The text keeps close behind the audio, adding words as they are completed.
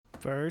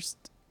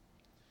First,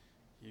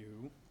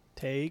 You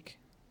take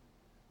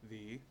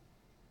the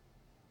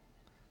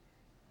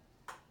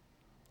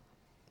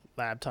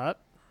laptop,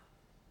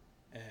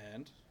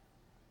 and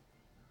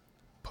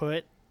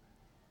put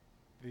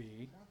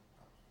the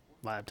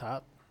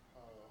laptop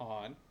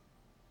on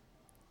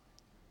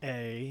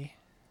a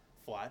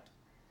flat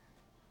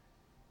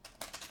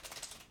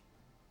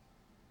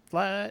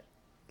flat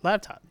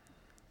laptop.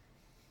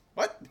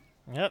 What?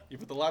 Yep. You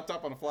put the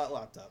laptop on a flat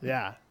laptop.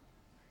 Yeah.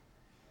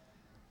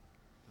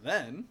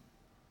 Then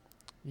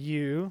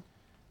You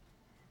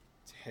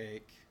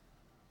take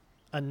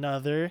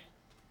another.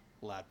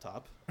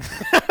 laptop.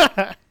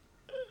 I'm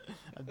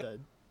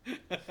done.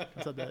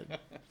 I'm so done.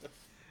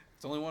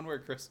 It's only one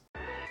word, Chris.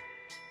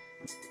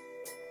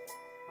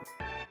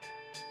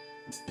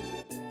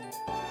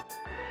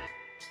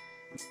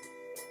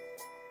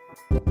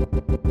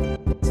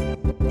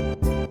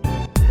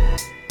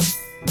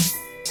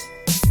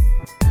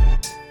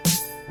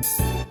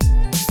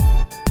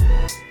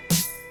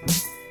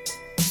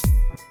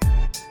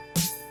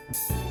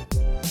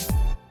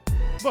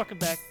 Welcome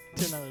back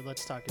to another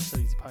Let's Talk It's So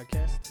Easy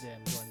podcast. Today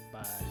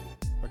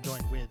I'm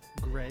joined with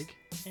Greg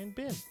and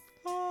Ben.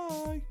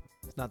 Hi.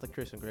 It's not the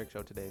Chris and Greg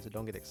show today, so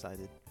don't get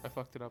excited. I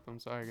fucked it up. I'm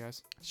sorry,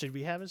 guys. Should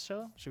we have a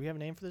show? Should we have a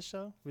name for this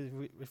show?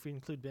 If we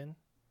include Ben?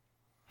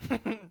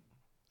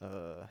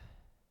 Uh,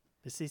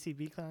 The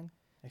CCB clan?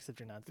 Except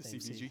you're not the, The same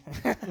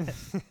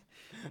CBG.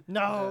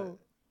 No.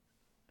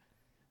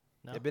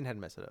 No. yeah, Ben had to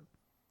mess it up.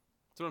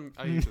 That's what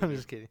I usually I'm do.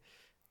 just kidding.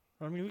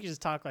 I mean, we could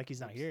just talk like he's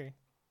not here.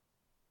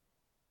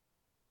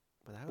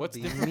 But that What's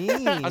would be different?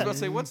 mean. I was about to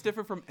say, what's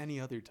different from any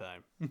other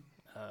time?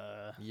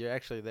 You're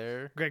actually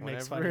there. Greg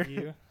makes fun whenever. of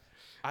you.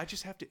 I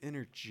just have to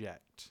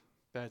interject.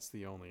 That's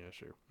the only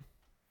issue.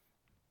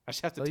 I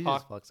just have to So he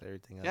talk. just fucks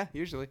everything up. Yeah,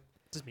 usually.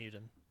 Just mute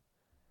him.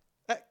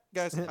 Hey,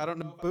 guys, I don't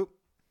know. Boop.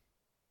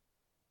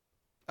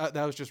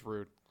 That was just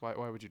rude. Why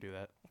would you do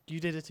that? You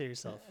did it to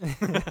yourself.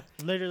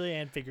 Literally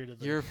and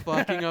figuratively. You're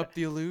fucking up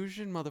the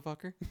illusion,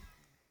 motherfucker.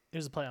 It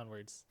was a play on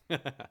words.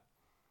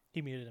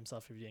 He muted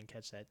himself if you didn't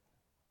catch that.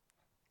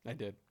 I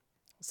did.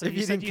 So If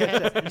you said didn't you catch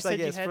had, that, you it's said like,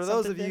 you yes, had for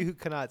those something, of you Ben? who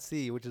cannot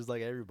see, which is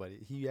like everybody,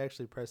 he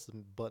actually pressed the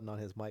button on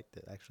his mic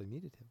that actually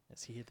muted him.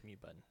 Yes, he hit the mute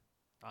button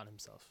on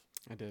himself.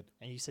 I did.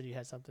 And you said you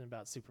had something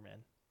about Superman.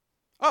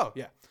 Oh,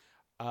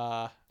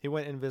 yeah. He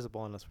went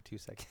invisible on us for 2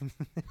 seconds.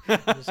 I'm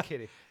just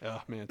kidding.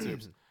 Oh, man,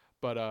 tips.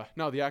 But,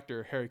 no, the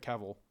actor, Harry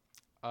Cavill,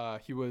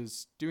 he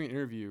was doing an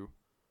interview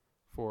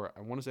for,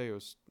 I want to say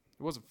it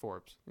wasn't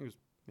Forbes. I think it was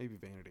maybe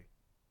Vanity.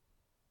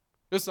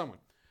 It was someone.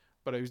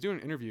 But he was doing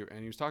an interview,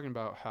 and he was talking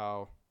about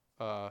how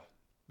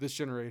this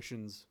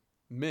generation's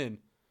men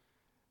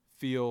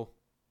feel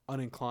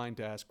uninclined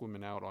to ask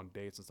women out on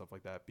dates and stuff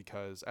like that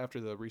because after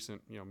the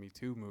recent, Me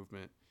Too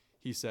movement,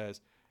 he says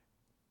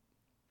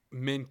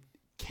men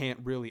can't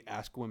really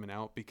ask women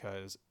out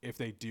because if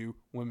they do,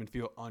 women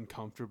feel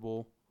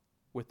uncomfortable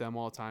with them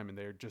all the time and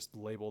they're just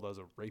labeled as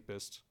a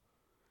rapist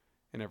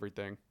and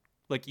everything,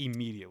 like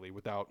immediately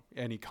without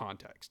any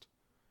context.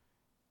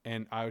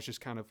 And I was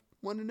just kind of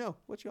wanting to know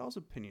what's y'all's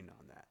opinion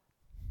on that.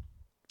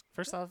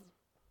 First off,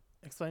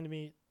 explain to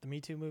me the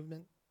Me Too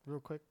movement real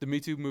quick. The Me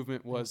Too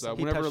movement was he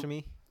whenever touched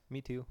me.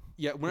 Me too.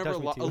 whenever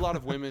touched me a too. lot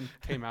of women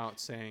came out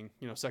saying,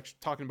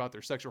 talking about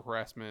their sexual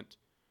harassment.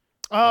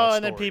 Oh,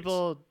 and then stories.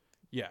 people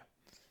Yeah.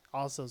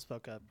 also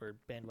spoke up or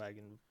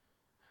bandwagon.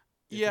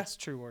 If Yeah. it's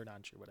true or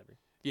not true, whatever.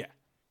 Yeah.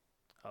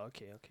 Oh,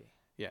 okay.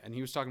 Yeah, and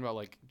he was talking about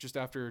like just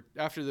after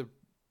the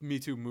Me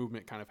Too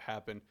movement kind of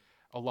happened,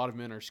 a lot of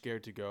men are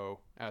scared to go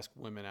ask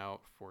women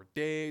out for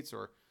dates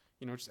or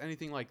just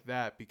anything like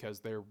that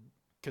because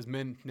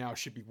men now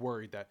should be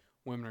worried that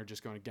women are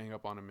just going to gang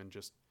up on them and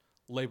just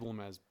label them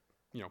as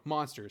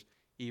monsters,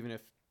 even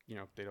if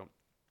they don't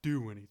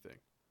do anything.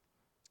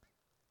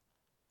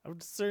 I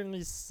would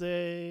certainly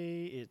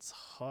say it's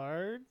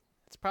hard.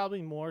 It's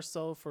probably more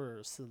so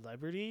for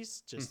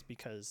celebrities just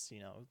because,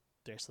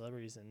 they're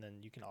celebrities and then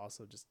you can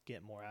also just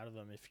get more out of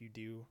them if you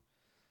do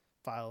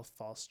file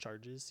false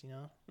charges,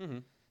 Mm-hmm.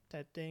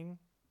 type thing.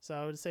 So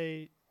I would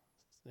say,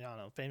 I don't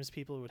know, famous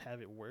people would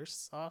have it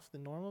worse off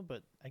than normal,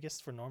 but I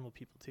guess for normal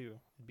people too,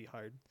 it'd be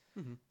hard.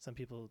 Mm-hmm. Some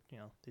people,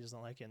 they just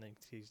don't like it and they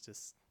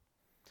just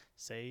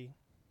say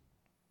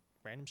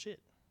random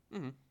shit.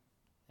 Mm-hmm.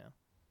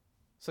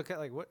 So,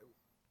 like, what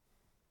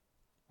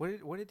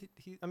did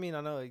he? I mean,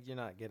 I know you're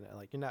not getting it,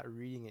 like you're not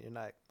reading it, you're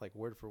not like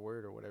word for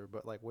word or whatever.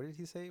 But like, what did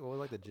he say? What was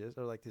like the gist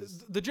or like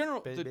his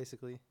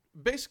basically?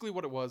 Basically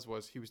what it was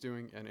he was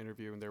doing an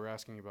interview and they were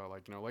asking about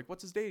like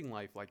what's his dating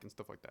life like and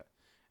stuff like that.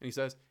 And he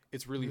says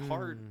it's really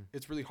hard.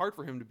 It's really hard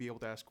for him to be able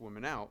to ask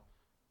women out,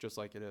 just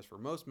like it is for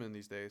most men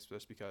these days,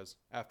 just because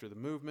after the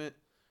movement,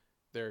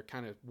 they're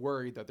kind of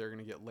worried that they're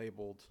going to get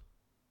labeled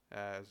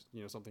as,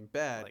 something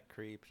bad. Like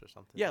creeps or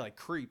something. Yeah, like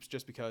creeps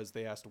just because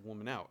they asked a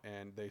woman out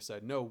and they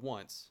said no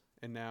once.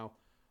 And now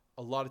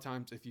a lot of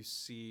times if you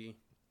see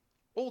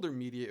older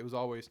media, it was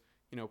always,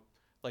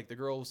 like the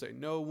girl will say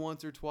no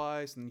once or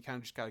twice and you kind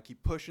of just got to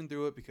keep pushing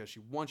through it because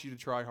she wants you to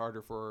try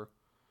harder for her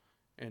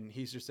And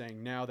he's just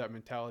saying now that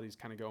mentality is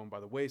kind of going by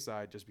the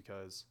wayside just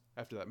because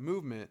after that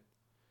movement,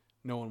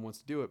 no one wants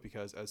to do it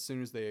because as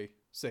soon as they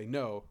say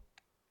no,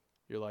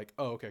 you're like,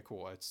 oh, okay,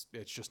 cool. It's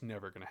just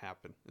never going to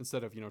happen.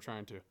 Instead of,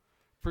 trying to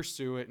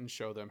pursue it and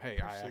show them, hey,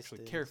 I actually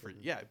care for you.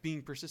 Yeah,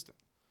 being persistent.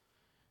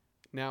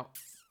 Now,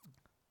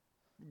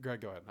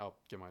 Greg, go ahead. I'll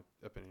give my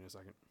opinion in a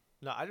second.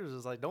 No, I was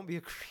just like, don't be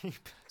a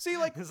creep. See,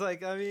 like, it's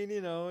like, I mean,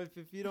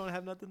 if you don't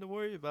have nothing to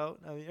worry about,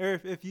 I mean,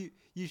 or if you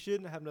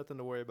shouldn't have nothing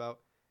to worry about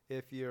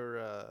if you're,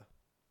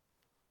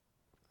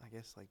 I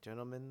guess, like,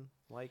 gentleman,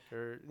 like,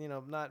 or,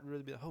 not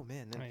really be, oh,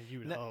 man. I mean, you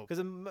would hope. Because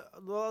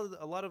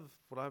a lot of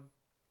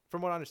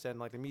from what I understand,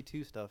 like, the Me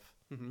Too stuff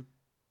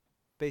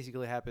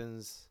basically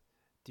happens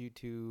due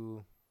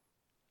to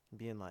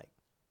being, like,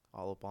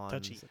 all up on.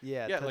 Touchy.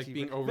 Yeah, touchy, like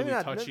being overly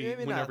touchy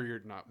whenever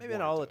you're not. Maybe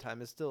not all the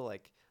time. It's still,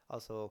 like,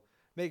 also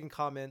making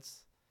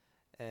comments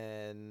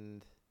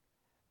and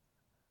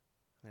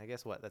I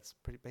guess that's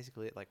pretty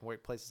basically it. Like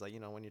workplaces, like,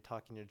 when you're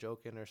talking, you're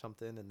joking or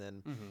something, and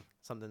then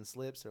something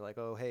slips. They're like,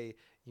 oh, hey,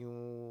 you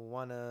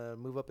want to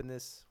move up in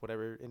this,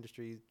 whatever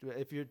industry.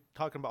 If you're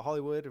talking about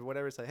Hollywood or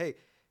whatever, it's like, hey,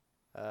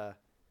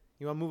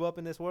 you want to move up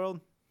in this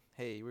world?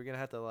 Hey, we're going to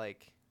have to,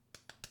 like,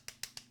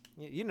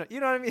 you know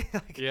what I mean?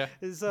 Like, yeah.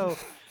 So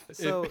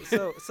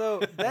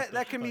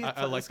that can be,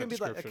 I like that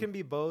description. It can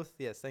be both.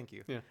 Yes. Thank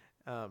you.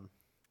 Yeah.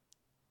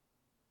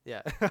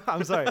 Yeah,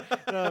 I'm sorry.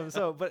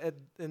 But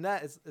in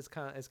that, it's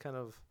kind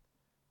of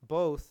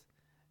both,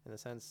 in the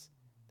sense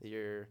that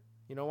you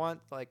don't want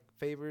like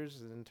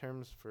favors in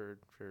terms for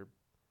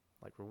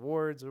like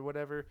rewards or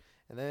whatever,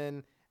 and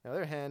then on the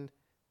other hand,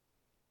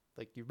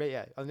 like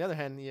on the other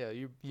hand,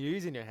 you're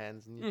using your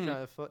hands and you're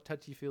trying to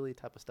touchy feely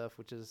type of stuff,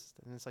 and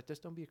it's like,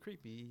 just don't be a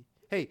creepy.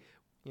 Hey,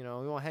 we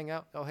want to hang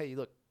out. Oh, hey, you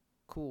look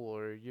cool,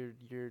 or you're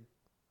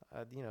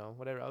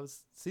whatever. I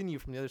was seeing you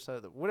from the other side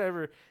of the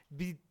whatever.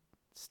 Be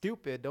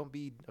stupid, don't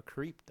be a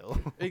creep though.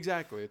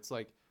 Exactly. It's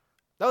like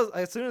that was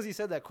as soon as you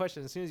said that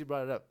question, as soon as you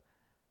brought it up,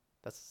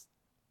 that's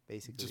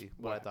basically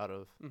what I thought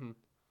of.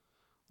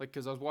 Like,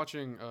 because I was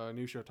watching a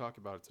new show talk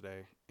about it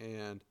today,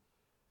 and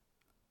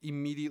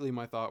immediately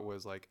my thought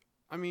was like,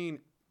 I mean,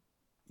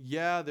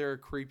 yeah, there are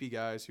creepy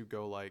guys who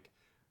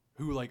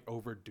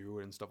overdo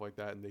it and stuff like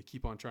that, and they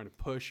keep on trying to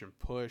push,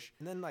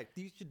 and then like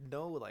you should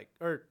know, like,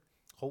 or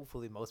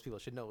hopefully most people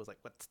should know, was like,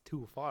 what's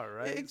too far,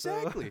 right?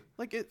 Exactly. So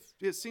like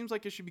it seems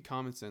like it should be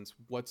common sense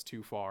what's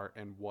too far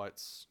and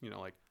what's,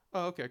 like,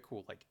 oh, okay,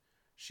 cool. Like,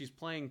 she's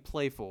playing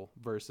playful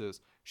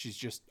versus she's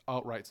just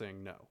outright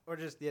saying no. Or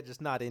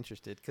just not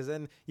interested. Because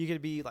then you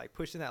could be like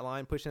pushing that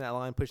line,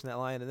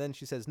 and then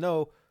she says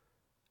no,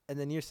 and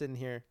then you're sitting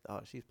here,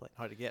 oh, she's playing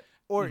hard to get.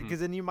 Or because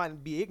then you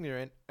might be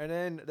ignorant, and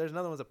then there's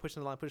another one that's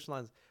pushing the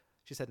lines.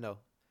 She said no.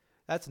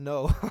 That's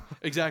no.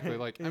 Exactly.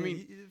 Like, I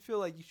mean, you feel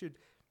like you should.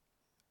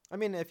 I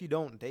mean, if you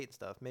don't date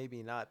stuff,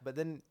 maybe not. But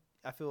then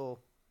I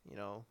feel,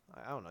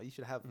 I don't know. You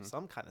should have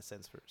some kind of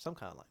sense for some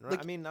kind of line, right?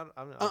 Like, I mean,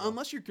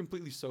 unless you're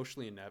completely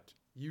socially inept,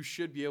 you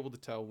should be able to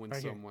tell when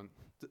someone.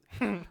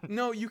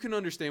 No, you can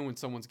understand when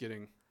someone's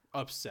getting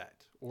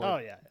upset.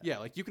 Or, yeah.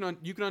 Like you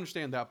can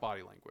understand that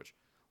body language.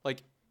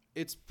 Like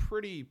it's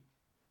pretty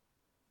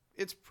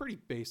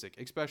basic,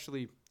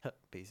 especially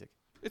basic.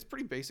 It's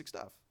pretty basic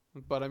stuff.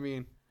 But I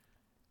mean,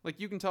 like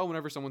you can tell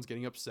whenever someone's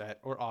getting upset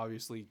or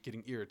obviously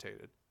getting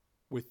irritated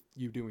with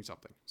you doing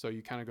something. So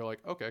you kind of go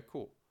like, okay,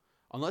 cool.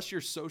 Unless you're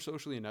so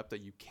socially inept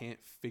that you can't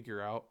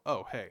figure out,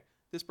 oh, hey,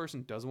 this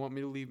person doesn't want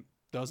me to leave,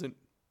 doesn't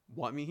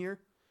want me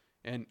here.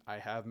 And I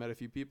have met a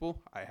few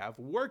people. I have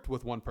worked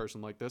with one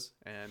person like this.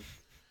 And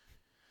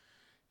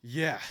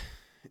yeah,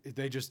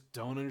 they just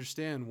don't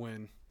understand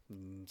when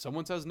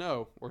someone says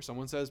no or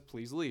someone says,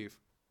 please leave.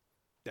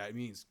 That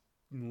means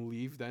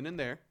leave then and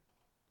there.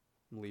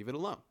 Leave it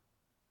alone.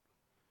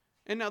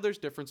 And now there's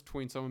difference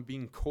between someone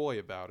being coy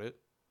about it,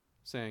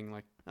 saying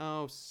like,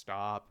 oh,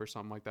 stop or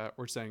something like that,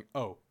 or saying,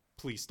 oh,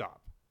 please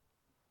stop.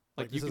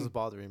 Like this is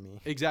bothering me.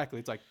 Exactly.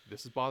 It's like,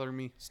 this is bothering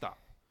me. Stop.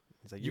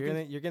 It's like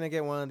you're gonna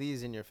get one of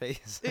these in your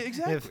face.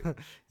 Exactly. If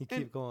you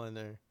keep going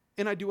there.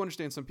 And I do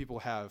understand some people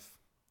have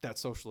that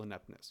social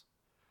ineptness.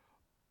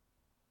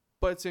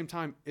 But at the same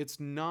time, it's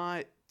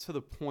not to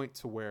the point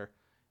to where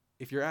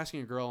if you're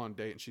asking a girl on a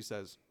date and she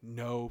says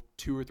no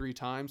 2 or 3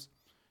 times,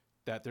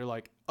 that they're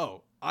like,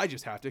 oh, I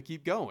just have to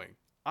keep going.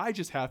 I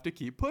just have to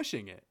keep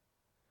pushing it.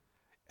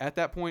 At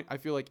that point, I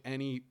feel like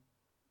any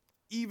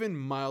even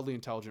mildly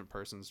intelligent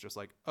person's just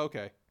like,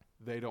 okay,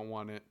 they don't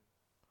want it.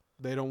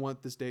 They don't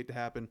want this date to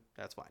happen.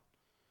 That's fine.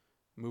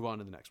 Move on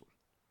to the next one.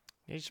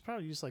 Yeah, you should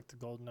probably use like the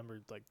golden number,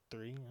 like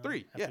 3.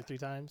 3, after 3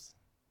 times.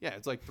 Yeah,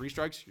 it's like 3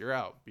 strikes, you're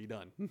out. Be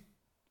done.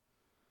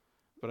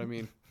 But I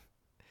mean,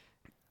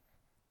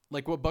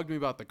 like what bugged me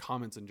about the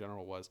comments in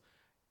general was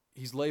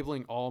he's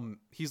labeling all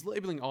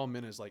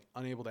men as like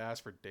unable to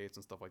ask for dates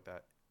and stuff like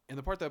that. And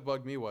the part that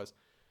bugged me was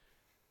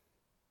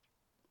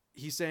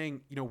he's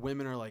saying,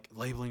 women are like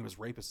labeling him as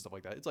rapists and stuff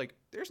like that. It's like,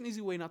 there's an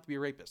easy way not to be a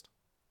rapist.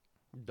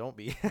 Don't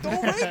be.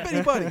 Don't rape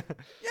anybody.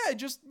 Yeah,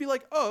 just be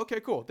like, oh, okay,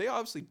 cool. They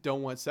obviously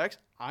don't want sex.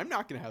 I'm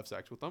not going to have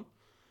sex with them.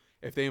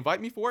 If they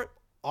invite me for it,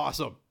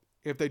 awesome.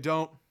 If they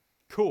don't,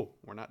 cool,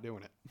 we're not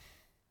doing it.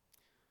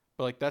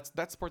 But like that's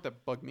the part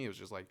that bugged me. It was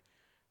just like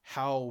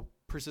how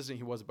persistent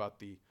he was about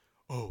the,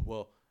 oh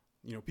well,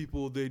 you know,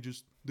 people they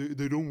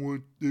don't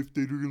want, if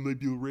they're gonna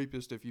label you a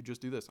rapist if you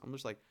just do this. I'm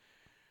just like,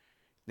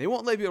 they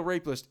won't label you a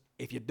rapist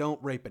if you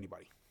don't rape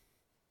anybody.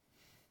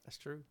 That's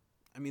true.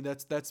 I mean,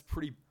 that's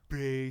pretty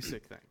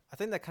basic thing. I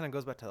think that kind of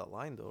goes back to the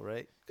line, though,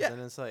 right? Yeah. Then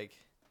it's like,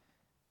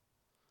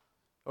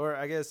 or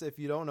I guess if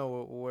you don't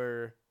know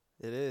where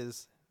it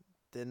is,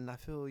 then I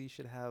feel you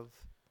should have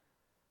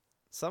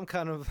some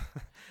kind of,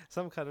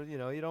 you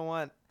know,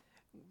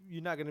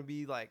 you're not gonna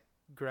be like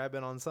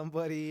grabbing on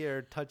somebody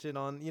or touching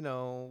on, you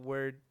know,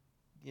 where,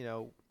 you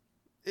know,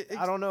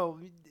 I don't know.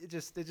 It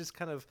just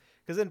kind of,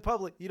 because in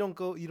public you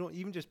don't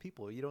even just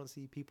people. You don't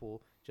see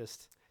people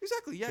just.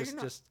 Exactly. Yeah,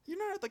 you're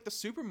not at like the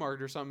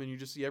supermarket or something, and you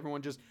just see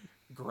everyone just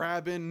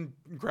grabbing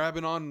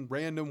on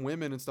random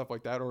women and stuff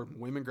like that, or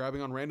women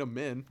grabbing on random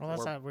men. Well,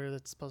 that's not where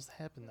that's supposed to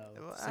happen,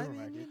 though. I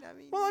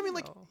mean,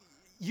 like,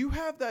 you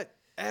have that.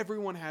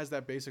 Everyone has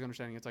that basic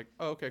understanding. It's like,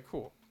 oh, okay,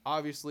 cool.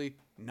 Obviously,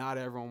 not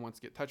everyone wants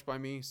to get touched by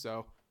me,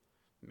 so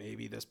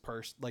maybe this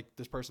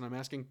person I'm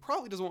asking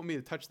probably doesn't want me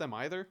to touch them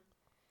either,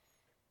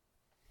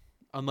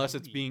 unless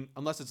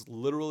it's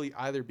literally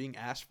either being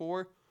asked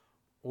for,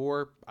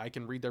 or I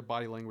can read their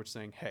body language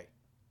saying, hey,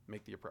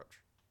 make the approach.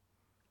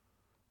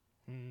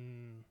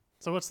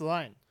 So what's the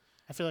line?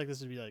 I feel like this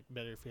would be like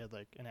better if we had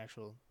like an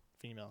actual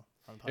female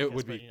on the podcast. It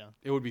would be.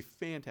 It would be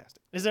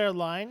fantastic. Is there a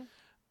line?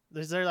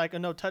 Is there like a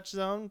no touch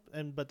zone,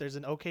 but there's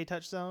an okay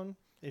touch zone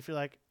if you're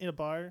like in a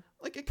bar?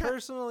 Like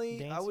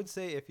personally, I would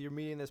say if you're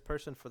meeting this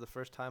person for the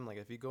first time, like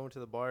if you go into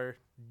the bar,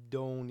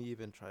 don't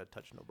even try to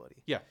touch nobody.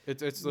 Yeah,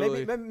 it's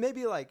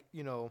maybe like,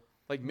 you know,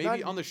 like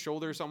maybe on the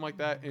shoulder or something like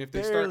that. And if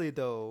they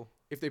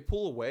if they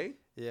pull away,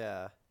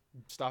 yeah,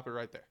 stop it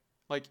right there.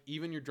 Like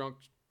even you're drunk,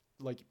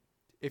 like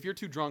if you're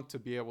too drunk to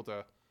be able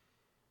to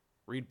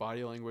read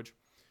body language,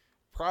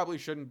 probably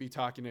shouldn't be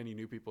talking to any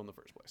new people in the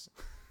first place.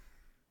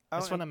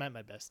 That's when I'm at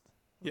my best.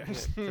 Yeah,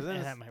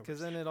 because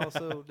then it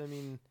also, I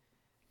mean,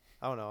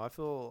 I don't know. I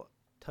feel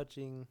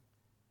touching,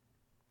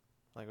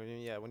 like when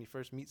you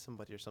first meet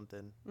somebody or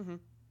something,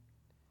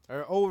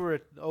 or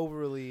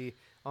overly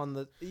on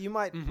the. You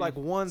might like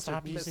once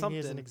Stop or using something. me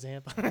as an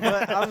example.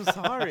 But I'm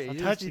sorry,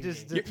 You're at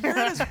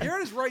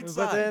his right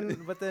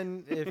side. But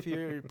then if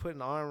you're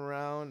putting an arm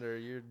around or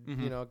you're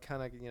you know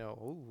kind of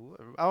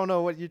I don't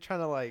know what you're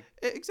trying to like.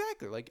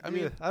 Exactly. Like I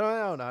mean, I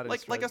don't know how to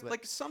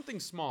like something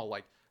small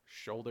like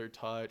shoulder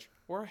touch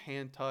or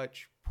hand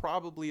touch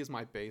probably is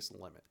my base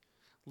limit.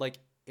 Like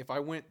if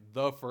I went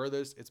the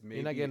furthest, it's maybe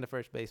you're not getting to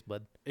first base,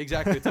 bud.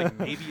 Exactly. It's like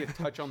maybe a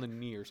touch on the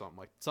knee or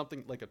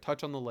something like a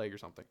touch on the leg or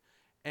something.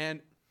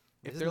 And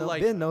if they're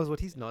like, Ben knows what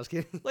he's not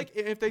kidding. Like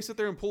if they sit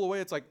there and pull away,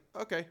 it's like,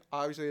 okay,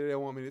 obviously they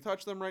don't want me to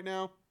touch them right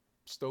now.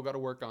 Still got to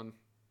work on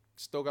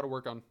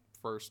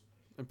first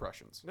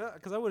impressions. Yeah,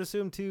 because I would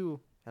assume too.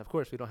 Of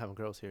course, we don't have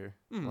girls here,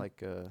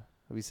 like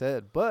we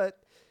said, but.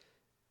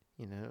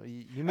 You know,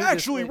 you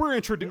actually we're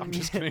introduced. I'm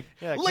just kidding.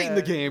 Yeah, late in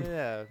the game.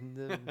 Yeah,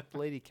 the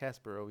Lady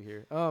Casper over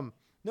here.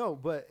 No,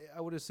 but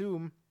I would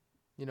assume,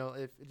 you know,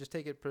 if just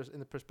take it in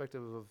the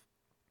perspective of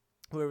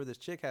whoever this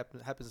chick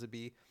happens to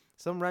be,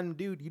 some random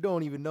dude you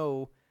don't even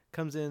know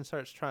comes in,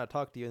 starts trying to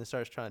talk to you, and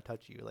starts trying to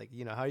touch you. Like,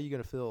 you know, how are you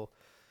gonna feel?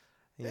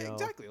 You know?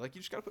 Exactly. Like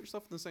you just gotta put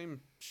yourself in the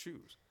same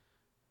shoes,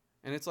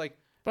 and it's like.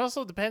 But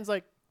also depends.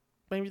 Like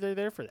maybe they're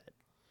there for that.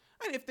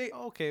 And if they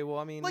well,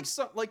 I mean, like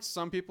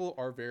some people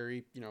are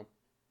very, you know,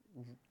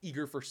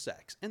 eager for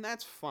sex, and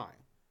that's fine.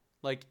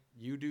 Like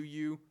you do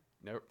you.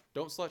 No,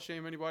 don't slut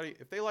shame anybody.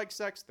 If they like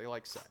sex, they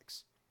like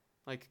sex.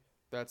 Like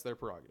that's their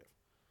prerogative.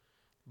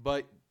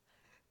 But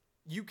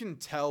you can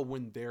tell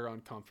when they're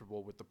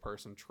uncomfortable with the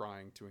person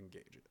trying to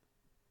engage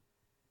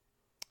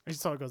it.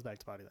 So it goes back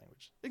to body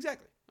language.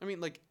 Exactly. I mean,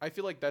 like I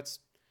feel like that's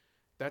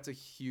a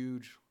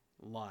huge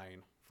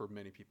line for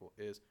many people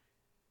is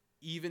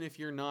even if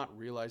you're not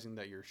realizing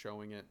that you're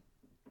showing it,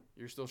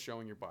 you're still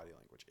showing your body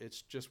language.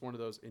 It's just one of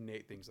those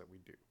innate things that we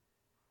do.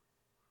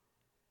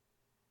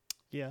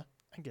 Yeah,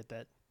 I get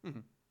that.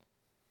 Mm-hmm.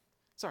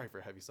 Sorry for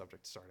a heavy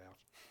subject to start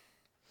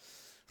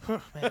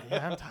out. Man,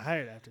 yeah, I'm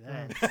tired after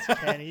that.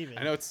 Can't even.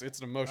 I know it's an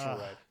emotional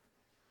ride.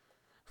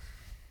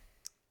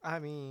 I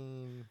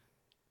mean,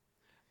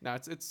 no,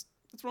 it's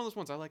one of those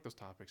ones. I like those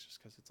topics just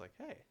because it's like,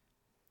 hey,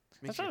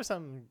 that's probably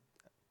something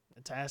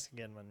to ask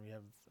again when we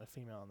have a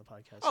female on the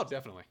podcast. Oh,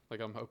 definitely. Like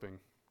I'm hoping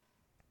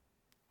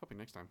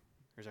next time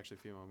there's actually a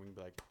female and we can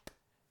be like,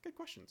 good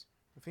questions.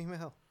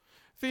 Female.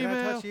 Can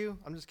I touch you?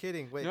 I'm just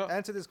kidding. Wait,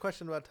 answer this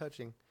question about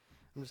touching.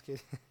 I'm just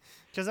kidding.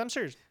 Because I'm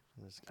sure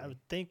I would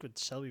think with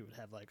Shelby would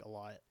have like a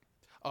lot.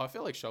 Oh, I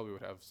feel like Shelby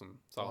would have some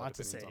solid opinions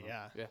to say, on it.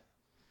 yeah. Yeah.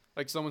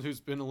 Like someone who's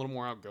been a little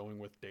more outgoing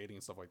with dating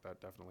and stuff like that,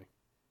 definitely.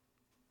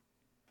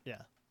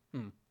 Yeah.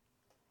 We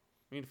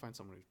need to find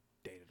someone who's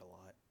dated a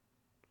lot.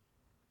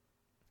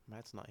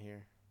 Matt's not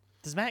here.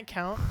 Does Matt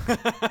count?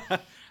 I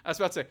was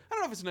about to say, I don't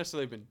know if it's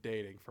necessarily been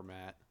dating for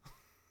Matt.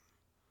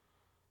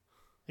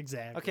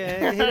 Exactly.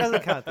 Okay, he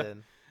doesn't count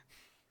then.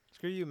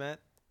 Screw you, Matt.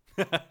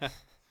 It's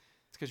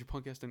because your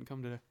punk ass didn't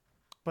come today.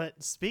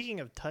 But speaking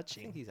of I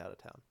touching, think he's out of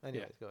town.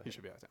 Anyways, go ahead. He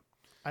should be out of town.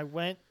 I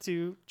went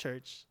to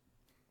church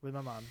with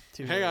my mom.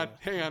 To Hang on.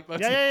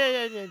 Let's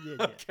Yeah.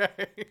 Okay.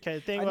 Okay, the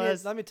thing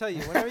was, Let me tell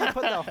you, whenever you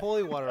put that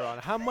holy water on,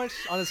 how much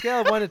on a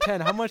scale of 1 to 10,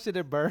 how much did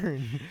it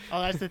burn?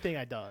 oh, that's the thing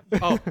I don't.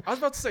 Oh, I was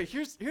about to say,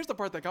 here's the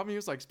part that got me. He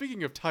was like,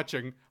 speaking of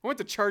touching, I went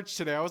to church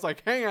today. I was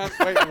like, hang on,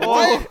 wait,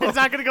 what? It's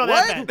not gonna go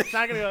that bad. It's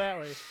not gonna go that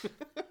way.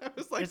 I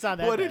was like, It's not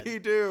that what bad. did he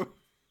do?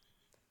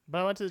 But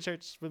I went to the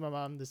church with my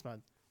mom this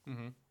month.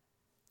 Mm-hmm.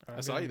 Or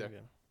I saw you there.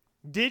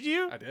 Did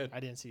you? I did. I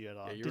didn't see you at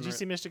all. Yeah, you Did were you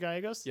see Mr.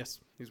 Gallegos? Yes,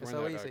 he's Is wearing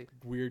that what that you say?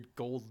 weird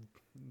gold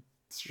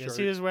shirt. Yes,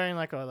 he was wearing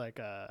like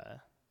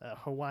a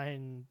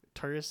Hawaiian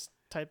tourist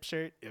type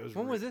shirt. It was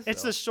When was this?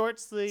 It's though? the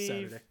short sleeve.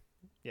 Saturday.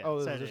 Yeah,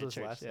 Oh, Saturday this was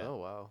church, last. yeah. Oh,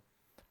 wow.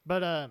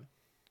 But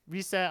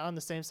we sat on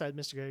the same side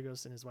Mr.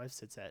 Gallegos and his wife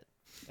sits at,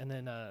 and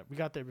then we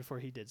got there before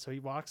he did. So he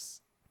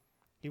walks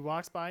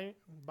by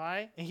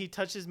and he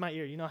touches my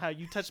ear. You know how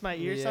you touch my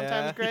ear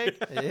sometimes, Greg?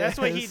 That's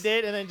what he Yes.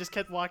 did, and then just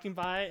kept walking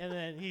by, and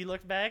then he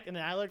looked back, and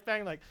then I looked back,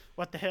 and like,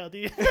 what the hell,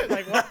 dude?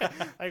 Like what?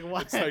 Like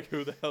what? It's like,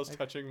 who the hell's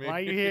touching me? Why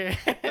are you here?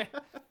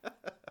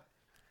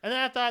 And then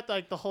I thought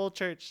like the whole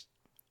church,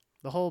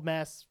 the whole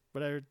mass,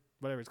 whatever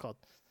it's called.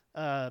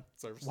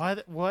 Service.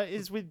 What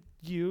is with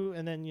you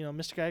and then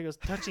Mr. Gallegos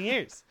touching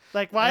ears?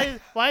 Like why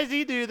does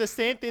he do the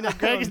same thing that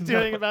Greg is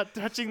doing about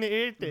touching the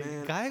ear thing?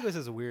 Man. Gallegos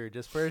is weird.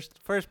 Just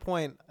first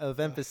point of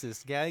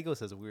emphasis.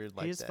 Gallegos is weird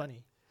like He is that.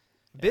 funny.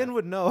 Ben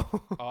would know.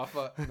 Off.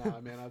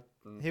 Nah, man.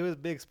 He was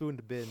big spoon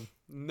to Ben.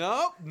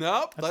 Nope. Let's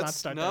not Let's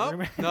start that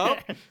rumor. Nope.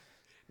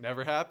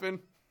 Never happened.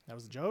 That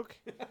was a joke.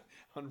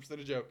 100%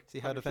 a joke. See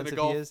how 100% defensive a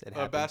golf, he is? It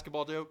happened.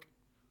 basketball joke.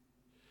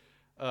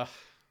 No,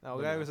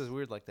 But Gallegos no. is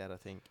weird like that, I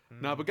think.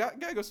 No, but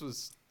Gallegos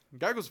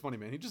was funny,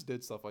 man. He just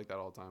did stuff like that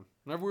all the time.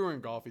 Whenever we were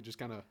in golf, he just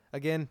kind of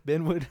Again,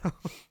 Ben would know.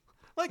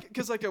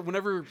 because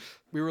whenever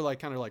we were like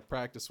kind of like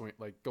practicing,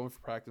 like going for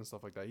practice and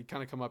stuff like that, he'd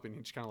kind of come up and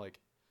he'd just kind of like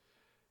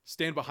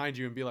stand behind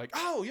you and be like,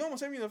 "Oh, you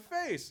almost hit me in the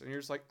face," and you're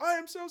just like, "I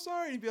am so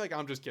sorry." And he'd be like,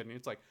 "I'm just kidding."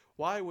 It's like,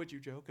 why would you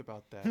joke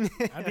about that?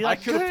 I'd be like,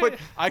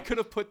 I could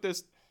have put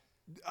this.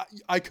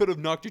 I could have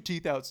knocked your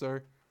teeth out,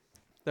 sir.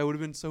 That would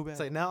have been so bad. It's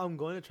like, now I'm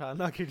going to try to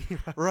knock your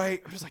teeth out.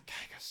 Right? I'm just like,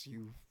 Gallegos,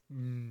 you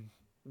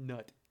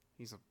nut.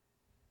 He's a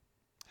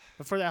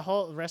But for that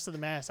whole rest of the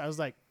mass, I was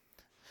like,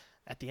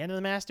 at the end of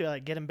the mass, do I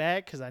like get him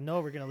back? Because I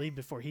know we're gonna leave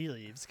before he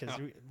leaves. Because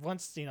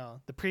once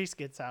the priest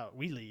gets out,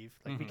 we leave.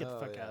 Like we get the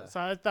Oh, fuck yeah. out. So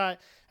I thought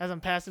as I'm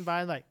passing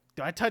by, I'm like,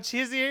 do I touch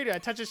his ear? Do I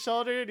touch his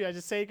shoulder? Do I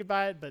just say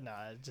goodbye? But no,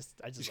 I just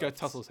you just gotta left.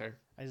 tussle his hair.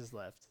 I just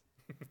left.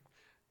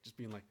 Just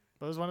being like,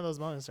 But it was one of those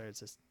moments where I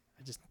just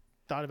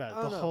thought about it I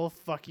the don't know. whole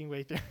fucking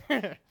way through.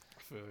 I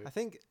feel you. I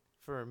think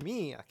for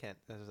me,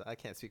 I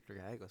can't speak for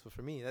Gallegos, but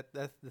for me,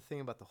 that's the thing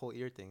about the whole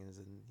ear thing is,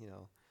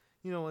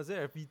 what's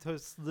there? If you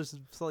just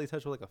slowly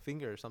touch with like a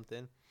finger or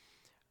something,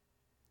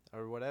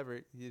 or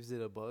whatever, is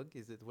it a bug?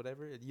 Is it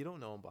whatever? You don't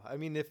know. I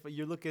mean, if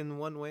you're looking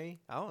one way,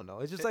 I don't know.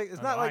 It's just like it's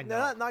Oh, not no, I like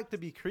know. not to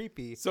be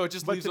creepy, So it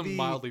just but leaves to him be-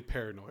 mildly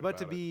paranoid. but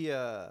to about it. be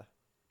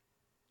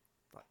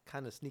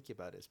kind of sneaky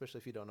about it, especially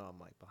if you don't know I'm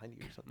like behind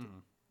you or something.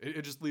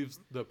 It just leaves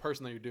the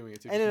person that you're doing it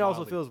to. And just it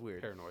also mildly feels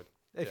weird paranoid.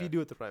 if Yeah. you do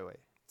it the right way.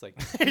 It's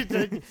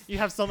like You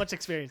have so much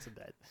experience with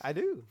that. I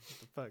do.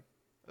 Fuck.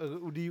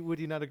 Would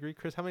you not agree,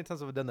 Chris? How many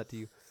times have I done that to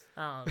you?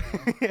 I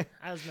don't know.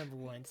 I was remember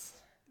once.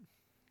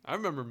 I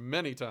remember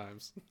many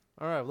times.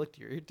 All right, I've looked at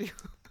your ear too.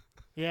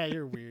 Yeah,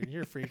 you're weird.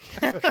 You're a freak.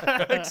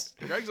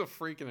 Greg's a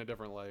freak in a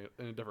different way.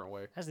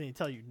 Hasn't even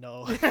tell you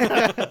no.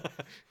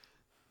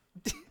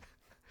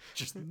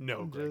 Just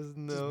no, Greg. Just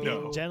no.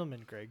 no.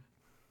 Gentleman, Greg.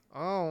 I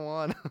don't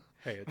want.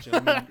 Hey,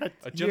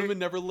 a gentleman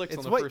never licks on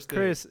It's the what, first date.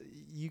 Chris.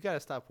 You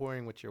gotta stop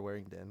wearing what you're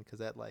wearing then, because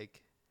that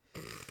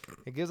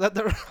it gives out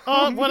the.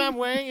 What I'm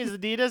wearing is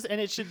Adidas, and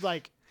it should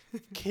like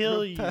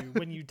kill you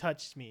when you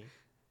touch me,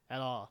 at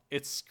all.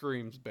 It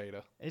screams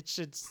beta. It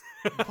should.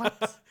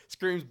 What?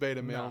 Screams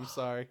beta, man. No. I'm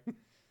sorry.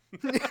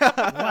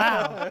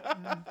 Wow.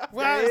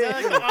 Wow. Is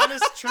that like an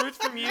honest truth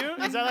from you?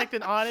 Is that like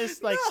an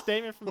honest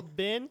statement from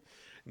Ben?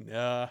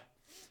 Nah.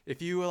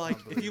 If you like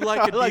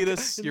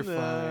Adidas, you're Nah.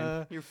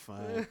 fine. You're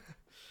fine.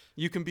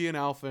 You can be an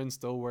alpha and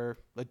still wear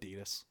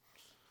Adidas.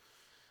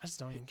 I just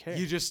don't even care.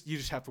 You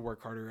just have to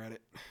work harder at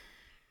it.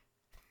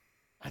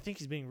 I think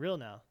he's being real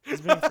now.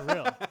 He's being for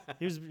real.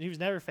 He was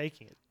never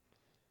faking it.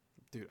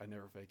 Dude, I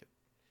never fake it.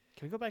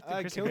 Can we go back to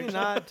the Chris Can and we Greg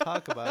not show?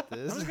 talk about I'm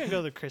this? just gonna go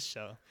to the Chris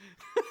show.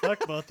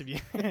 Fuck both of you.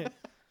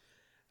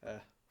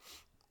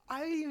 I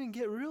didn't even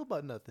get real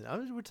about nothing.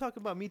 We're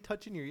talking about me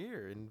touching your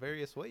ear in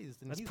various ways.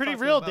 And That's he's pretty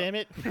talking real, about- damn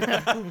it.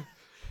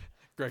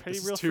 Greg, Pretty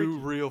this real is too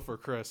freaky. real for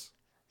Chris.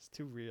 It's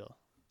too real.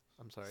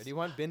 I'm sorry. Do you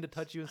want Ben to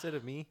touch you instead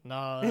of me? No,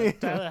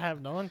 I'd rather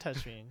have no one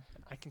touch me.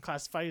 I can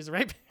classify you as a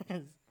rapist.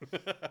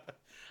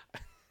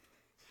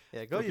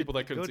 Yeah, For people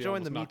that couldn't go see, I join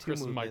almost the Me knocked Too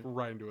Chris' mic movement.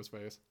 right into his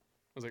face.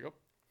 I was like, oh,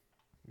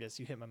 Yes,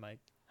 you hit my mic.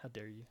 How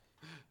dare you?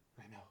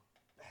 I know,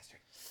 bastard.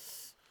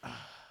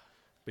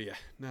 But yeah,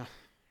 no.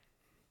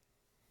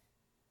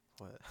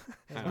 What?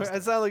 I know.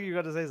 It sounded like you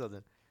were going to say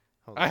something.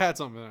 Hold I on. had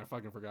something and I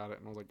fucking forgot it,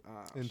 and I was like,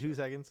 ah. In shit. 2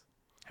 seconds.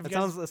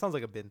 That sounds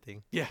like a bin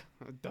thing. Yeah,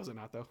 does it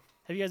not though?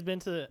 Have you guys been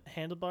to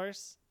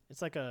Handlebars?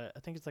 It's like I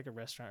think it's like a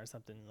restaurant or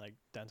something like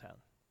downtown.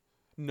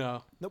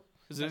 No. Nope.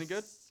 Is it any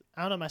good?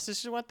 I don't know. My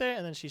sister went there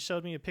and then she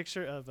showed me a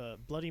picture of a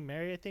Bloody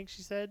Mary, I think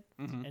she said,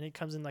 Mm-hmm. and it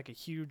comes in like a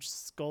huge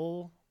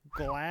skull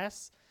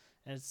glass,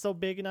 and it's so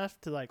big enough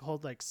to like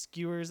hold like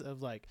skewers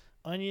of like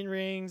onion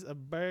rings, a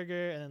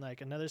burger, and then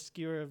like another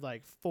skewer of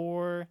like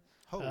 4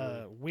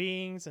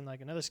 wings, and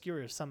like another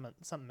skewer of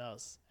something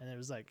else, and it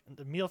was like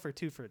a meal for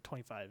 2 for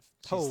 25.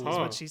 Oh. Is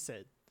what she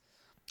said.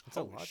 That's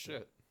a Holy lot,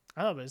 shit!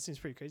 I don't know, but it seems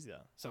pretty crazy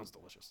though. Sounds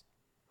delicious.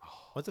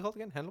 What's it called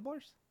again?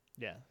 Handlebars?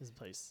 Yeah, this is a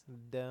place.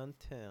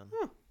 Downtown.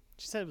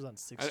 She said it was on 6th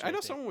Street. I know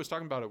think. someone was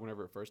talking about it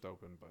whenever it first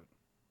opened, but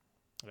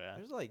Yeah,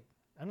 There's like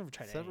I've never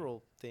tried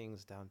several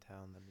things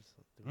downtown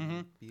that Mhm.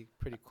 would be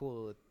pretty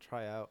cool to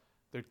try out.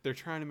 they're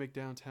trying to make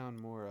downtown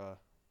more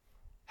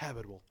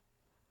habitable.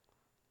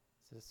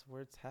 So that's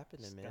where it's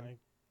happening, Just man.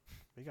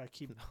 we gotta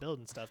keep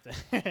building stuff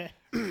then.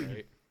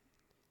 Right?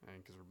 And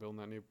because we're building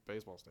that new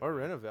baseball stadium. Or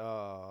renovate.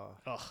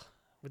 Oh,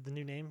 with the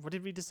new name, what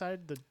did we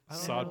decide? The I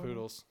don't Sod know.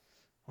 Poodles.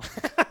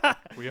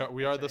 We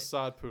are the right.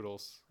 Sod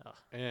Poodles, Oh.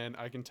 and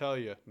I can tell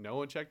you, no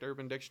one checked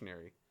Urban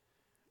Dictionary.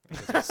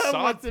 Because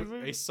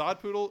a sod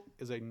poodle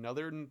is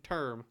another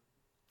term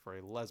for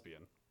a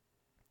lesbian.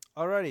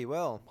 Alrighty,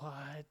 well,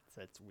 What?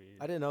 That's weird.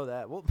 I didn't know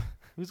that. Well,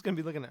 who's gonna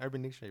be looking at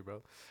Urban Dictionary,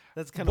 bro?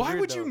 That's kind of Why weird.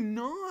 would you though.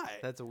 not?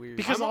 That's a weird.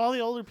 Because I'm a- all the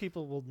older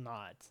people will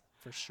not,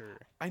 for sure.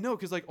 I know,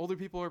 because like older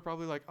people are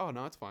probably like, oh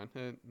no, it's fine.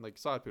 And, like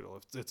sod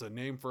poodle, it's a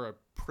name for a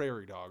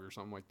prairie dog or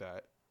something like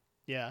that.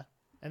 Yeah.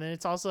 And then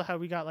it's also how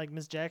we got like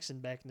Miss Jackson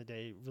back in the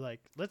day. We're like,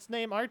 let's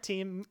name our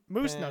team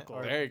Moose Pen- Knuckle.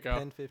 or There you go.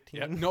 Pen 15.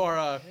 Yeah,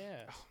 Nora.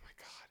 Yeah. Oh my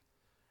god,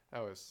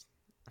 that was.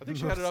 I think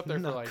she had it up there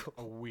for like Knuckle.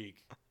 a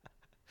week.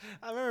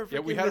 I remember. Yeah,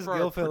 we freaking had it Miss for our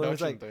Gilfillan. It was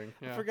production like, thing.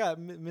 I Yeah. forgot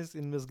Miss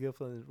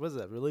Gilfillan. Was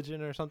that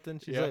religion or something?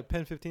 She's Yeah. like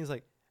Pen 15 is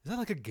like, is that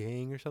like a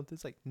gang or something?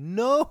 It's like,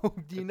 no,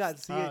 do you not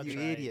see Oh, it, you that's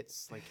right. idiot?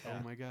 It's like, Yeah.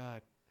 oh my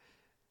god.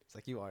 It's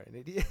like you are an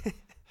idiot.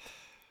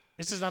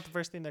 It's just not the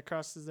first thing that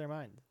crosses their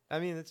mind. I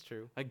mean, it's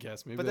true. I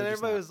guess maybe. But then they're just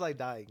everybody not- was like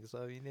dying.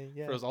 So I mean,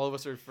 yeah. For us, all of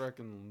us are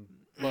freaking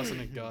busting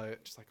a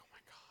gut, just like, oh my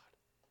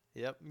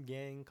Yep,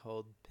 gang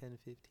called Pen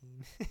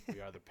 15. god,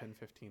 we are the Pen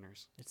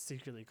 15ers. It's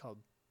secretly called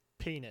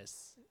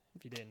penis,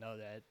 if you didn't know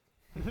that.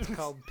 It's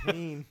called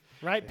Pain.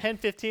 Right? Pen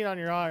 15 on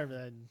your arm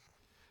and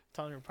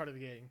telling you're part of the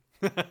gang.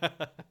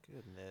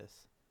 Goodness.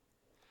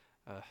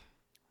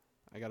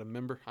 I got a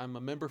member. I'm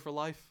a member for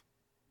life.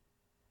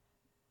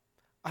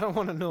 I don't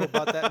want to know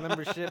about that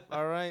membership.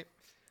 All right.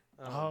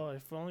 Oh,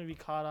 if only we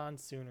caught on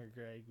sooner,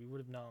 Greg. We would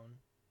have known.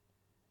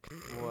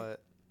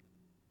 What?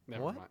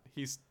 Never What? mind.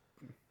 He's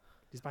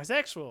He's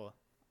bisexual.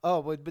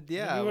 Oh, but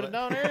yeah. we would have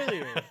but- known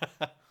earlier.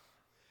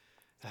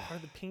 Part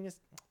of the penis.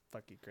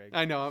 Fuck you, Greg.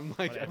 I know. I'm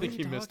like, Whatever. I think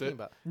he missed it.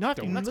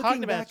 Nothing. I'm not Looking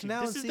talking back about you.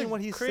 now This and is seeing the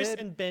what he Chris said,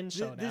 and Ben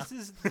show now. This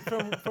is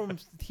from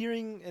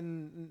hearing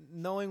and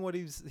knowing what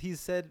he's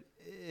said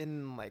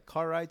in like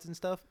car rides and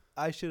stuff.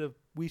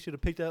 We should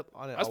have picked up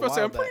on it. I was about to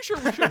say, I'm pretty sure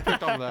we should have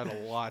picked on that a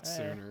lot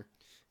sooner.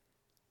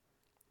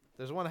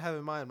 There's one I have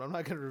in mind, but I'm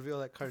not gonna reveal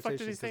that The fuck conversation.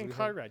 did he say 'cause in we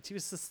car had- rides? He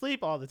was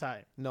asleep all the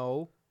time.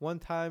 No, one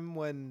time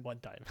when One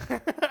time.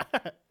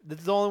 this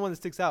is the only one that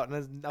sticks out,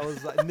 and I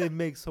was like, and it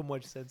makes so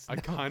much sense. I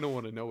now. kind of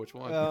want to know which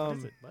one. What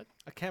is it? What?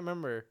 I can't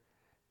remember.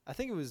 I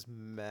think it was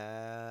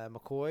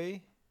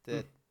McCoy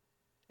that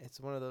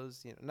it's one of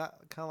those, not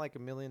kind of like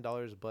 $1 million,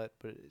 but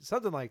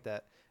something like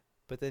that.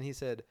 But then he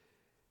said,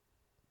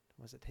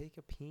 was it take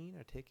a peen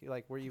or take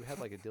like where you had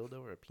like a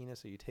dildo or a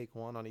penis, so you take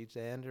one on each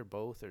end or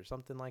both or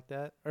something like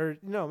that, or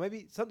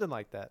maybe something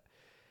like that.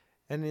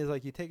 And he's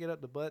like, you take it up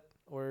the butt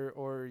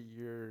or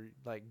you're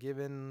like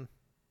given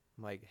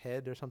like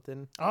head or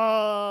something.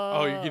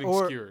 Oh, you're getting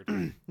or-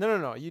 skewered.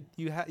 No.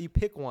 You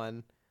pick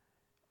one,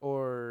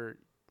 and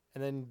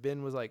then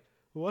Ben was like,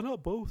 why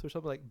not both or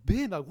something, like,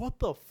 Ben, like, what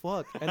the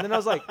fuck? And then I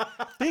was like,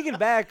 thinking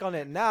back on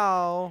it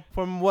now,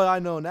 from what I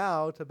know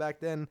now to back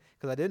then,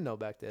 because I didn't know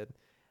back then,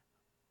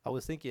 I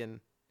was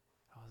thinking,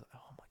 oh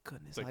my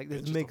goodness, Like, like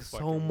Ben's this just a makes so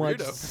fucking much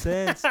weirdo.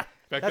 sense. Back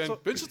That's then,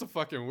 what- Ben's just a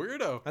fucking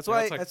weirdo. That's Now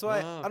why. it's like, That's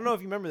why. ah. I don't know if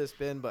you remember this,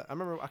 Ben, but I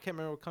can't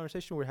remember what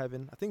conversation we were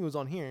having. I think it was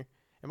on here.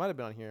 It might have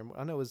been on here.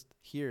 I know it was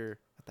here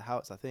at the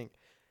house, I think.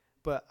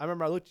 But I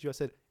remember I looked at you. I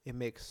said, "It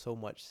makes so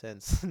much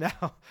sense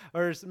now."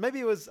 Or maybe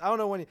it was, I don't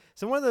know when.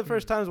 So one of the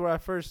first times where I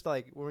first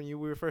we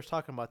were first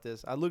talking about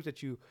this, I looked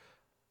at you.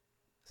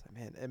 I was like,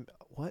 "Man,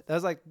 what?" That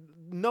was like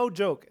no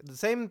joke. The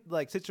same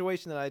like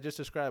situation that I just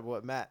described,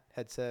 what Matt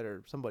had said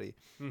or somebody.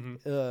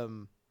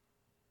 Mhm.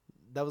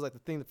 That was like the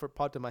thing that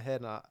popped in my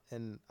head,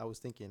 and I was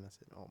thinking, I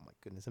said, "Oh my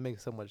goodness, it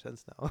makes so much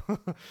sense now."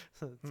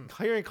 So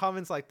hearing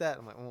comments like that,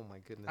 I'm like, "Oh my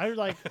goodness." I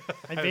I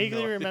have vaguely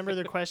no idea. remember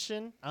the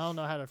question. I don't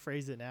know how to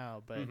phrase it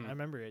now, but Mhm. I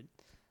remember it.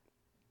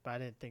 But I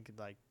didn't think it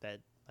like that,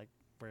 like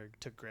where it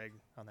took Greg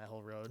on that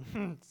whole road.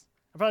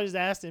 I probably just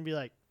asked him and be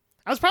like,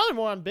 I was probably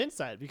more on Ben's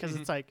side because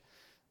it's like,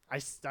 I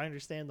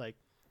understand like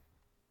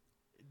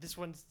this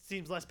one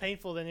seems less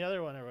painful than the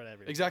other one or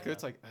whatever. Exactly. You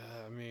It's know? like,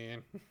 I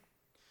mean,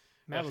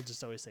 Matt will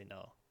just always say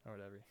no or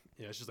whatever.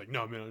 yeah, it's just like,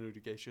 no, man, I don't do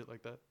gay shit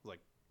like that.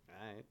 Like,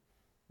 all right.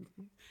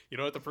 You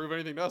don't have to prove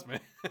anything to us, man.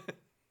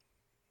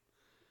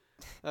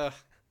 That's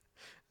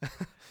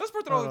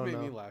part that always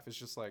made me laugh. It's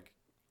just like,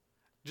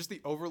 just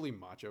the overly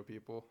macho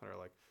people that are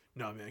like,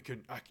 no, man, I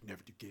could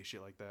never do gay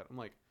shit like that. I'm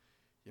like,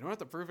 you don't have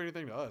to prove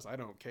anything to us. I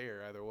don't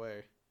care either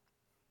way.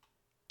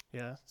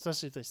 Yeah,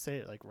 especially if they say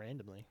it like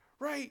randomly.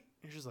 Right.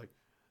 It's just like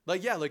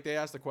yeah, like they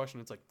asked the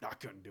question. It's like, no, I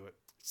couldn't do it.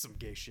 It's some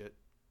gay shit.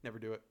 Never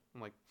do it.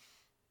 I'm like,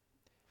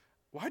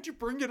 why'd you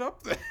bring it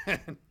up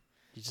then?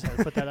 You just had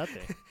to put that out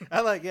there.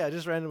 I like, yeah,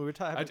 just randomly. We're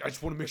talking. I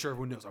just want to make sure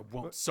everyone knows I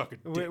won't suck a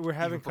dick. We're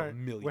having for $1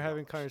 million. We're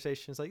having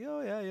conversations like, oh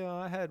yeah, you know,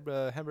 I had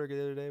hamburger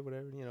the other day,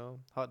 whatever, you know,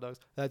 hot dogs.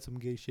 I had some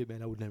gay shit,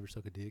 man. I would never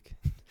suck a dick.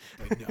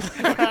 Like, no,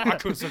 I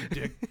couldn't suck a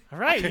dick. All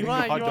right, you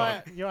want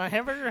a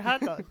hamburger or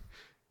hot dog?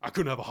 I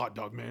couldn't have a hot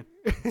dog, man.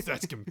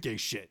 That's some gay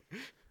shit.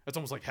 That's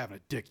almost like having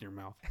a dick in your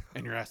mouth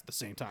and your ass at the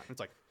same time. It's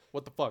like,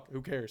 what the fuck?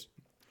 Who cares?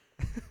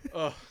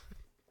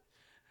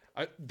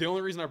 The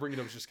only reason I bring it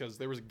up is just because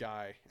there was a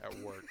guy at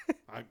work.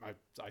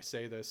 I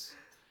say this.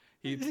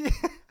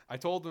 I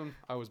told him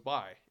I was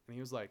bi, and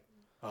he was like,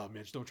 "Oh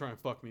man, just don't try and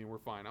fuck me, and we're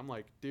fine." I'm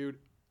like, "Dude,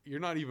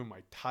 you're not even my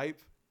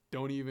type.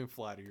 Don't even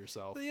flatter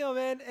yourself." Yo,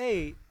 man,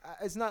 hey,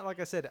 it's not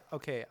like I said.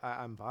 Okay,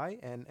 I'm bi,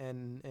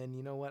 and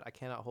you know what? I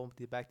cannot hold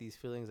back these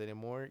feelings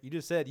anymore. You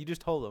just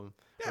told them,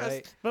 yeah,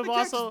 right? But like,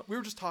 also, we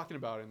were just talking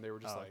about it, and they were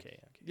just okay.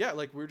 yeah,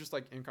 like we were just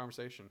like in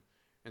conversation,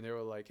 and they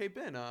were like, "Hey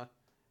Ben, have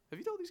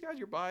you told these guys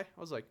you're bi?"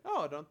 I was like,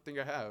 "Oh, I don't think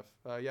I have."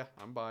 Yeah,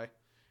 I'm bi.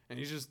 And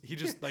he just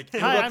like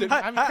interrupted.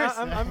 Hi, I'm Chris.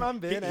 I'm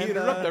Ben. He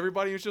interrupted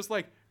everybody. He was just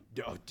like,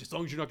 as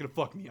long as you're not gonna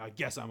fuck me, I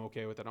guess I'm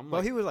okay with it. I'm like,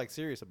 well, he was like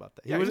serious about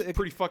that. Yeah, he was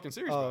pretty fucking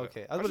serious about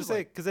okay. it. I was going to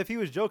say, because if he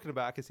was joking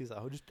about it, because he's like,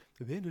 oh, just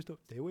don't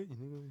stay away.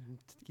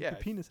 Keep your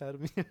penis out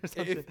of me or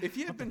something. If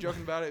he had been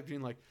joking about it,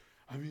 being like,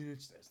 I mean,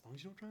 it's, as long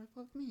as you don't try and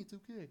fuck me, it's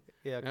okay.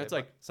 Yeah, okay, and it's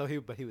like, so he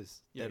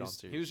was dead on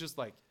serious. He was just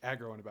like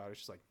aggroing about it.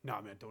 It's just like,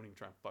 nah, man, don't even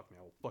try and fuck me.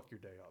 I will fuck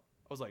your day up.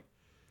 I was like,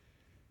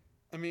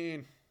 I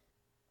mean,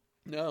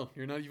 no,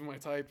 you're not even my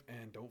type,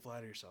 and don't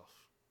flatter yourself.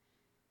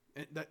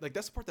 And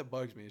that's the part that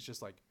bugs me. It's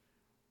just like,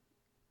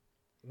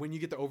 when you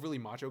get the overly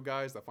macho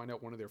guys that find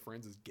out one of their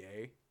friends is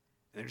gay,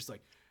 and they're just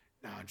like,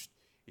 nah,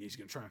 he's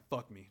gonna try and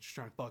fuck me. Just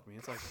try and fuck me.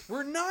 It's like,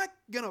 we're not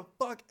gonna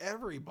fuck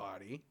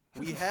everybody.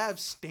 We have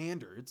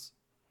standards.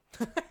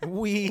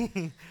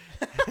 We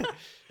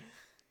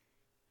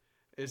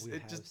have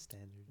standards.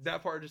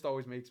 That part just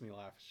always makes me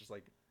laugh. It's just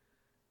like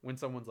when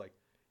someone's like,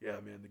 yeah,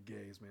 man, the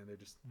gays, man, they're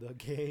just the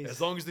gays. As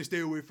long as they stay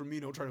away from me,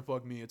 don't try to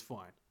fuck me, it's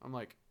fine. I'm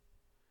like,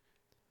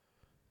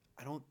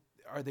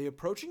 are they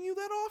approaching you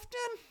that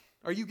often?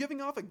 Are you giving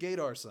off a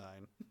gaydar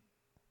sign?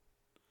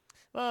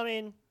 Well, I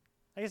mean,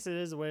 I guess it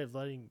is a way of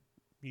letting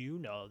you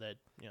know that,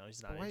 you know,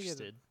 he's not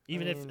interested.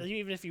 Even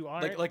if you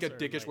are like a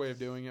dickish way of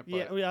doing it.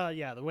 But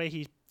yeah, the way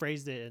he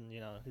phrased it and, you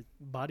know, his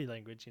body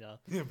language, you know.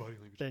 Yeah, body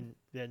language.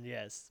 Then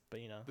yes, but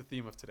you know. The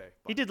theme of today.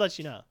 He did let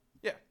you know.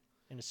 Yeah.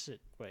 In a shit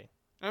way.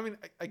 I mean,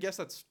 I guess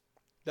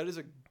that is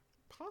a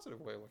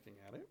positive way of looking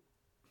at it.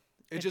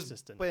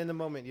 But in the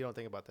moment, you don't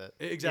think about that.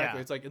 Exactly.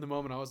 Yeah. It's like in the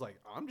moment, I was like,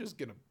 I'm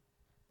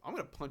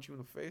gonna punch you in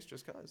the face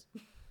just cause.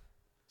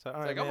 So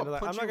all right, man,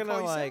 I'm not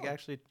gonna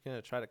actually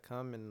try to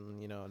come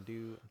and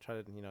try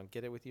to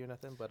get it with you or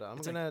nothing. But I'm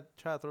gonna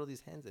try to throw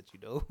these hands at you,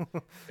 though.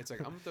 It's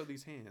like, I'm gonna throw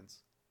these hands,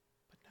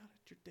 but not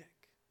at your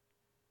dick.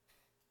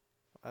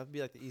 That'd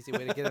be like the easy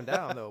way to get him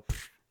down, though.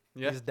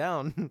 Yeah, he's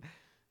down.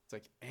 It's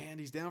like, and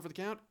he's down for the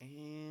count,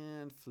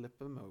 and flip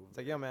him over. It's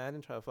like, yo, man, I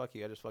didn't try to fuck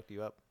you. I just fucked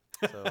you up.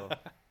 So,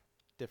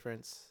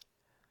 difference.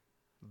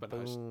 But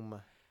boom.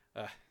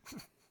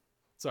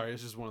 Sorry,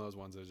 it's just one of those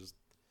ones that just.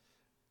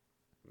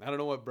 I don't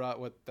know what brought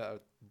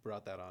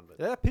that on, but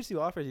that pissed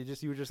you off, or you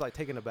were just like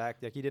taken aback,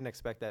 like you didn't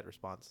expect that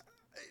response.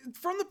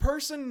 From the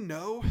person,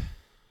 no.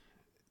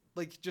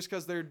 Like, just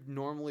because they're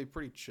normally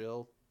pretty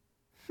chill.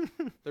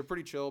 They're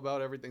pretty chill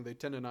about everything. They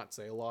tend to not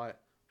say a lot,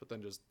 but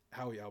then just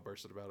how he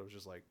outbursted about it was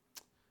just like,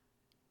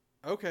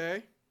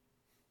 okay.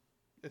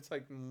 It's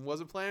like,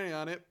 wasn't planning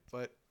on it,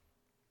 but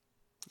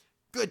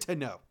good to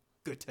know.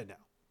 Good to know.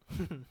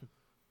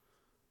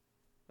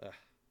 But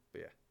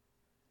yeah.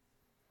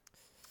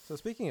 So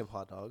speaking of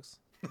hot dogs.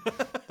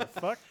 The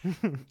fuck?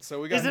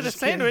 So we got. Is it a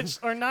sandwich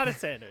or not a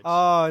sandwich?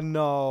 Oh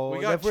no! We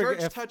got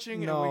church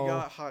touching and we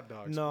got hot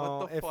dogs. No,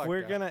 what the fuck,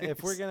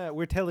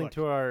 we're telling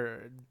to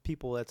our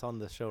people that's on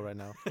the show right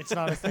now. It's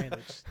not a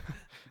sandwich.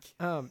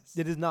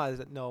 It is not. Is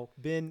it? No,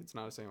 Ben. It's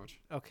not a sandwich.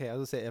 Okay, I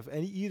was gonna say if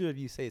either of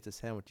you say it's a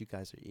sandwich, you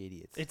guys are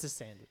idiots. It's a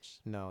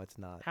sandwich. No, it's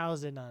not. How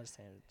is it not a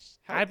sandwich?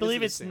 I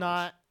believe it's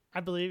not.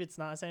 I believe it's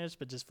not a sandwich,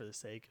 but just for the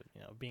sake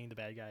of being the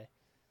bad guy.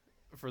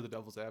 For the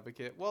devil's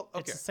advocate, well,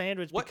 okay. It's a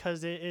sandwich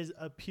because it is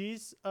a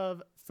piece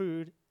of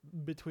food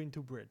between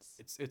two breads.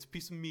 It's a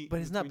piece of meat. But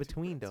it's not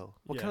between though.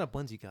 What kind of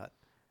buns you got?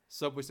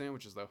 Subway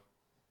sandwiches though.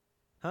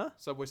 Huh?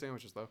 Subway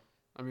sandwiches though.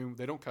 I mean,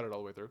 they don't cut it all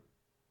the way through.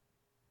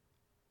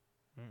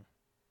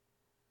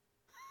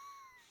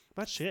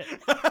 But shit.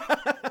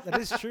 That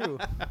is true.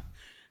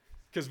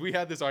 Because we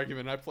had this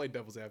argument, and I played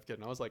devil's advocate,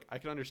 and I was like, I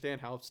can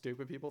understand how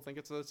stupid people think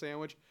it's a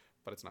sandwich,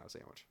 but it's not a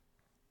sandwich.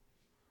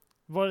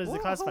 What is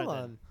it classified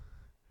then?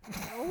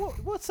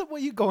 What's up?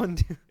 What you going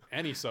to?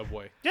 Any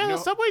Subway. Yeah, You know,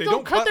 Subway they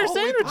don't cut their all the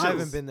way through. sandwiches. I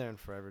haven't been there in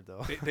forever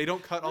though. They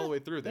don't cut all the way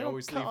through. They They don't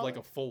always cut leave all like the-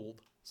 a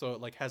fold, so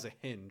it like has a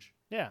hinge.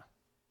 Yeah.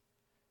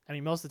 I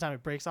mean, most of the time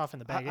it breaks off in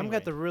the bag. I'm anyway.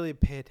 got to really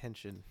pay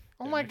attention.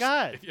 Oh And my next-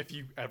 god. If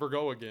you ever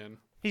go again,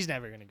 He's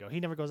never gonna go. He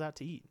never goes out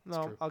to eat.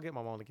 No, true. I'll get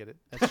my mom to get it.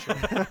 That's true.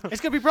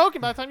 It's gonna be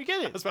broken by the time you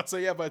get I it. was about to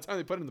say, yeah, by the time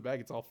they put it in the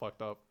bag, it's all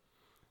fucked up.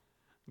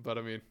 But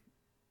I mean,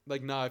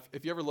 like, nah,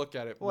 if you ever look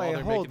at it while Wait,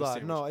 they're hold making a on.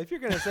 sandwich. No, if you're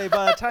gonna say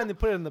by the time they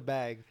put it in the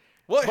bag,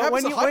 Well, it but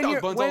happens to hot dog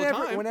you're- buns all the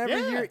time. whenever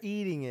Yeah. you're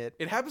eating it,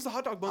 It happens to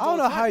hot dog buns I all don't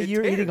the know time. how It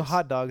you're eating tears.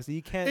 hot dogs.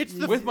 You can't. It's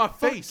you- the With my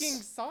fucking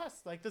face. sauce,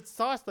 like the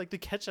sauce, like the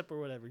ketchup or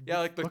whatever. Yeah,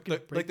 like Fucking the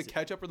breaks it.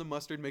 ketchup or the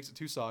mustard makes it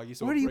too soggy,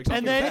 so Where it do you breaks put off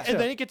and the then ketchup. and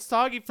then it gets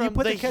soggy from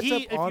put the the ketchup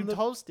heat if on you the-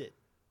 toast it.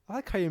 I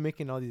like how you're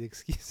making all these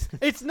excuses.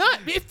 It's not.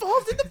 It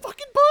falls in the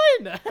fucking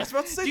bun. I was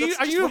about to say, Do you, that's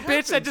are just you a what bitch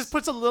that happens. just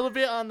puts a little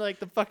bit on like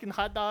the fucking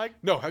hot dog?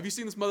 No, have you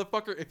seen this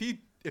motherfucker? If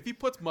he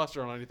puts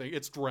mustard on anything,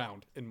 it's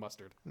drowned in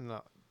mustard.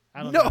 No,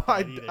 I don't no, know about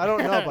I, that either. I don't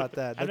know about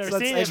that. I've That's,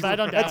 never seen it, but I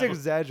don't That's doubt it. He's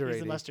exaggerating.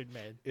 the mustard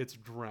man. It's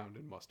drowned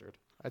in mustard.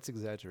 That's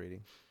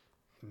exaggerating.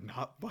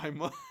 Not by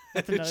much.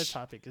 That's another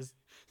topic. Is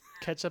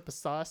ketchup a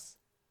sauce?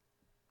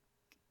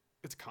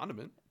 It's a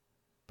condiment.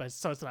 But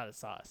so it's not a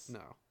sauce.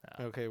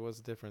 No. Okay, what's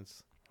the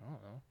difference I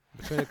don't know.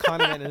 between a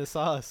condiment and a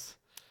sauce?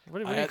 What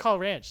do I you had- call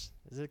ranch?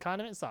 Is it a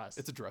condiment sauce?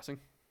 It's a dressing.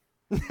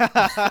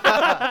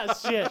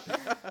 Shit.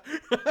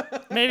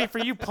 Maybe for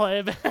you,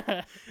 pleb.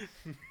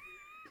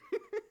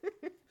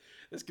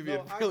 This could be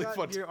No, a really I got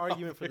fun your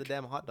argument for the topic.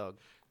 damn hot dog.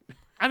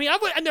 I mean,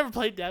 I never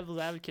played devil's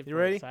advocate. You for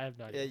it, ready? so I have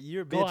no Yeah, idea.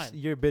 you're a Go bitch. on.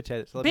 You're a bitch at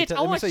it. So let me Bitch, tell-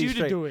 I let me want set you to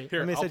straight. do it. Here,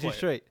 Let me I'll set you play it.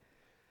 straight.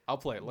 I'll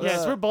play it.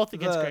 Yes, we're both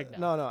against Greg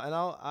now. No, and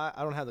I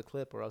don't have the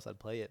clip, or else I'd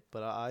play it.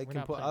 But I We're can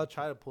not pull. playing I'll the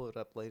try to pull it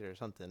up later or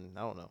something.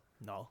 I don't know.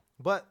 No.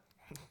 But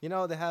you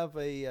know they have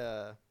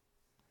a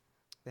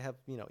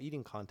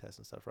eating contests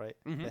and stuff, right?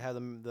 Mhm. They have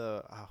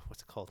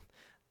what's it called?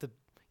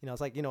 It's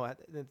like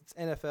it's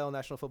NFL,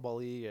 National Football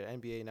League, or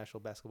NBA, National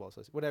Basketball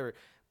Association, whatever.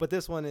 But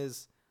this one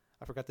is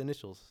I forgot the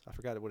initials. I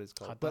forgot what it's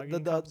called. Hot But dog the,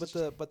 eating the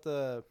competition? but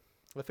the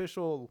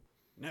official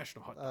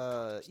National hot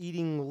dog.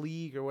 eating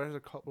league or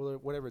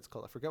whatever it's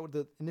called. I forgot what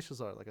the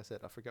initials are. Like I said,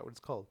 I forgot what it's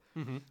called.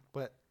 Mm-hmm.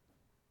 But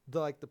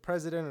the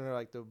president or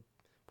like the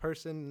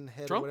person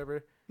head Trump? or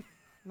whatever,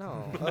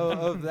 no,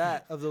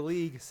 of the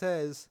league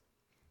says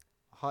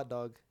a hot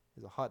dog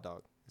is a hot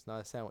dog. It's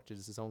not a sandwich.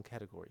 It's its own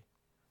category.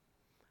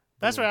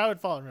 That's Boom. where I would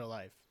fall in real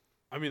life.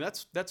 I mean,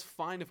 that's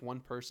fine if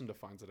one person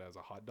defines it as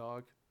a hot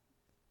dog,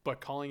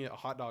 but calling it a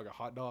hot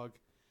dog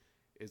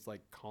is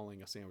like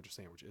calling a sandwich a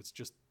sandwich. It's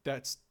just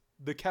that's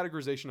the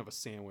categorization of a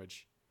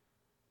sandwich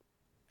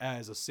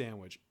as a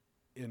sandwich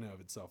in and of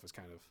itself is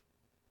kind of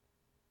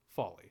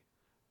folly.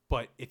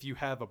 But if you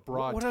have a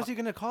broad, What else are you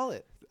gonna call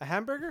it? A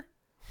hamburger?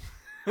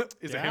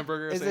 is Yeah. a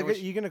hamburger a Is sandwich?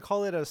 you gonna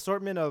call it an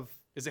assortment of?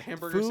 Is a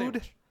hamburger a food?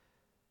 sandwich?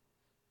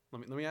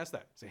 Let me ask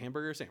that. Is a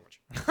hamburger a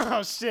sandwich?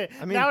 Oh shit!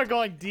 I mean, now we're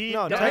going deep.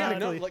 no, down.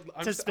 technically-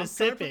 I'm to just- I'm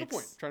trying to prove a point.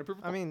 specifics. Trying to prove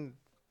a point. I mean,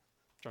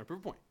 trying to prove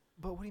a point.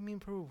 but what do you mean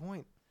prove a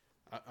point?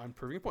 I'm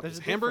proving a point. There's Is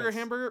a hamburger difference.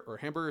 hamburger or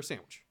hamburger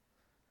sandwich?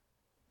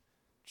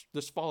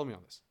 Just follow me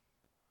on this.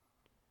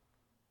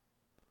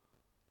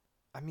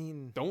 I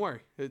mean, Don't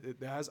worry.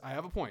 I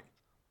have a point.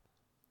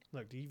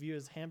 Look, do you view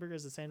as hamburger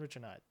as a sandwich or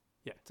not?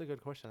 it's a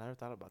good question. I never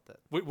thought about that.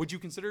 Would you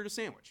consider it a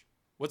sandwich?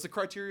 What's the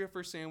criteria for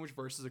a sandwich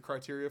versus the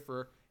criteria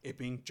for it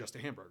being just a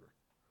hamburger?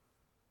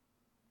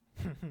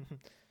 Because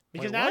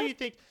Wait, now what? you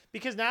think.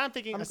 Because now I'm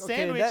thinking a Okay,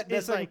 sandwich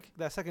is like.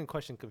 that second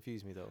question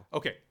confused me though.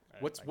 Okay.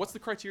 Alright, What's the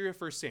criteria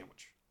for a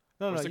sandwich?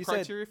 No, What's no, the you said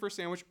criteria for a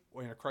sandwich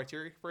and a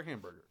criteria for a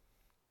hamburger?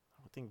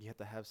 I would think you have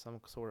to have some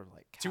sort of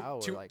like To- cow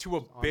to- or like to a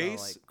on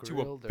base- like to a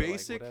grilled or, like,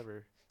 basic-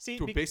 whatever. See,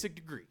 To a basic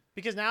degree.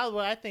 because now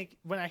what I think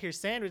when I hear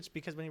sandwich,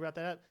 because when you brought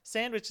that up,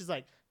 sandwich is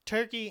like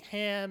turkey,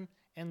 ham,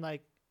 and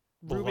like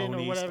Reuben or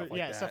Bologna, whatever. stuff like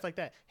Yeah, that. stuff like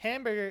that.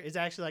 Hamburger is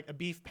actually like a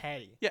beef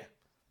patty. Yeah.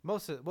 Well,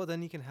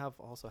 then you can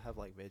also have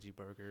like veggie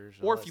burgers.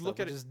 and Or all if that you look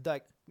stuff, at which it- is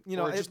like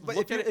or just but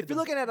look if you're, at it if you're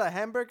looking at a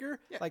hamburger,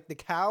 Yeah. like the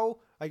cow,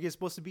 like it's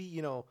supposed to be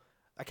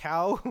a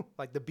cow,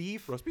 like the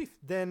beef. Roast beef.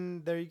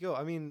 Then there you go.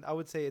 I mean, I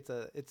would say it's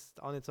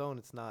on its own.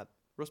 It's not.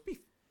 Roast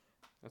beef.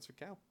 That's a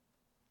cow.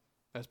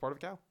 That's part of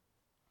a cow.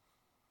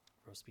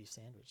 Roast beef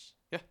sandwich.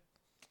 Yeah.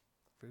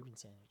 Reuben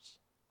sandwich.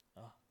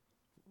 Oh.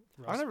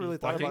 I never really I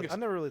thought think about. it's- I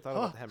never really thought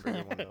about the Oh.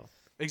 hamburger one though.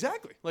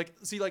 Exactly.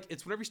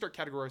 It's whenever you start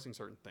categorizing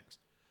certain things.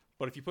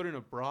 But if you put in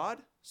a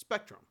broad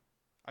spectrum,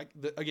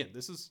 again,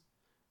 this is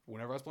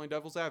whenever I was playing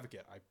devil's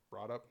advocate, I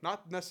brought up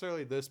not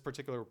necessarily this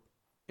particular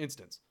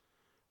instance,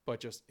 but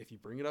just if you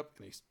bring it up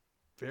in a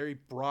very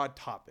broad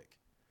topic,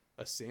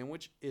 a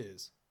sandwich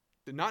is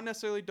not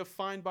necessarily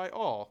defined by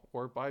all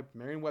or by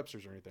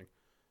Merriam-Webster's or anything,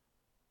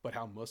 but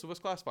how most of us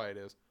classify it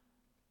is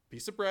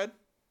piece of bread,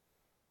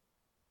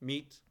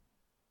 meat,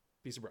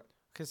 piece of bread.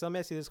 Okay, so let me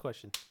ask you this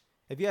question: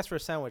 if you ask for a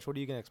sandwich, what are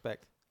you gonna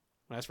expect?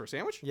 When I ask for a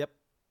sandwich, Yep.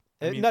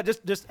 I mean- Not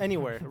just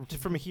anywhere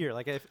from here.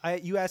 Like if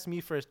you asked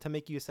me to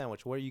make you a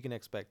sandwich, what are you gonna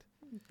expect?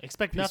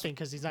 Expect Piece- nothing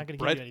because he's not going to give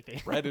bread, you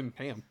anything. bread and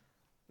ham. Bread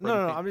No,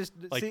 and no, ham. I'm just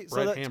Like see,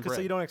 bread, ham, so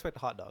bread. you don't expect a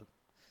hot dog.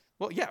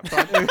 Well, yeah.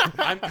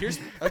 But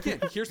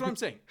here's what I'm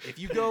saying. If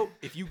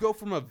you go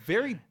from a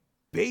very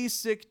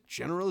basic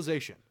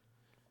generalization,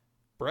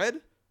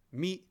 bread,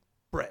 meat,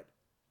 bread.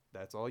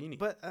 That's all you need.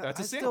 But that's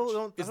a I sandwich. Still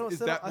don't, Is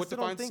that what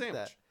defines a think sandwich?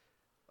 that.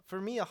 For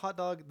me, a hot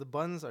dog, the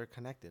buns are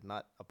connected,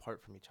 not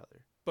apart from each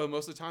other. But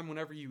most of the time,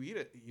 whenever you eat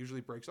it, it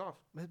usually breaks off.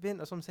 But Ben,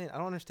 that's what I'm saying. I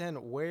don't understand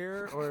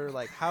where or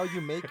like how you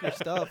make your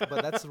stuff,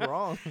 but that's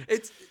wrong.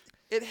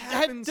 It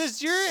happens.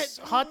 Does your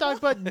so hot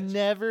dog much. bun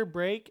never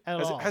break at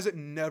all? Has it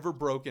never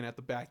broken at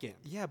the back end?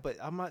 Yeah, but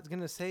I'm not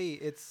gonna say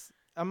it's.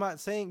 I'm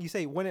not saying you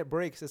say when it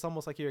breaks. It's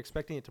almost like you're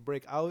expecting it to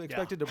break. I'll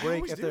expect it to I break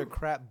always if they're do.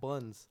 crap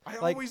buns. I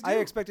like always I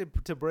do. expect it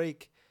to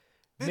break.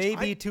 Bitch,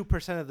 Maybe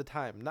 2% of the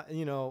time. Not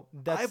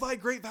that's. I buy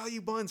great value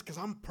buns because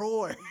I'm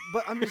poor.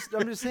 But I'm just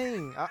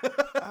saying. I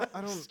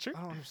don't. true. I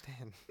don't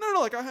understand.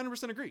 No, like I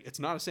 100% agree. It's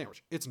not a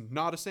sandwich. It's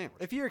not a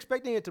sandwich. If you're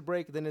expecting it to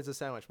break, then it's a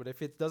sandwich. But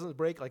if it doesn't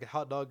break, like a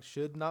hot dog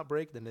should not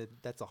break, then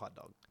that's a hot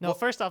dog. No, Well-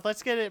 first off,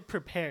 let's get it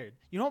prepared.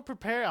 You don't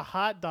prepare a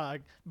hot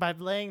dog by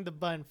laying the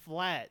bun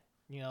flat,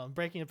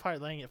 breaking it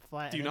apart, laying it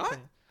flat. Do you and then not?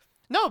 putting-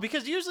 No,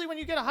 because usually when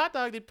you get a hot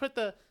dog,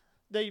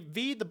 they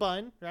V the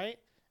bun, right?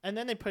 And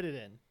then they put it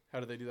in. How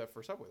do they do that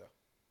for Subway though?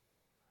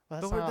 Well,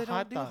 that's But not they a don't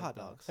hot do dog. hot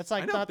though. dogs. That's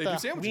like I know, not they do the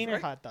sandwiches, wiener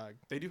right? hot dog.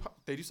 They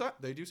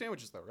do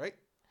sandwiches though, right?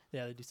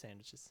 Yeah, they do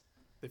sandwiches.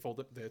 They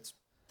fold it. It's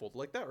folded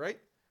like that, right?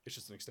 It's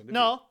just an extended.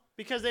 No,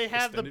 because they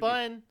have the Extended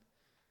bun.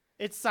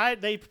 It's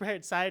They prepare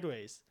it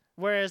sideways,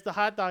 whereas the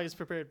hot dog is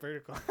prepared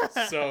vertical. view.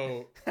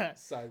 So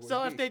sideways.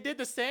 So V. if they did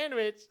the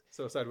sandwich,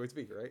 so sideways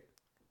V, right?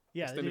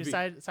 yeah, they do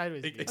Extended V.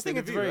 sideways. Ex- view. I think it's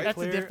Extended very view, right? That's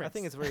the clear. I difference.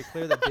 think it's very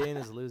clear that Ben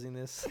is losing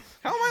this.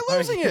 How am I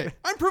losing it?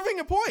 I'm proving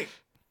a point.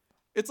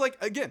 It's like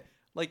again,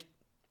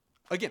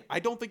 I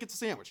don't think it's a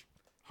sandwich.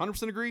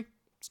 100% agree.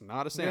 It's not a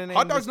gonna sandwich. name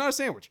Hot dog's this- not a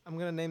sandwich. I'm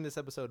gonna name this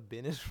episode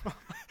Ben is wrong.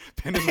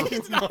 Ben is wrong.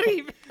 It's not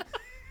even.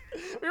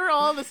 We were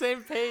all on the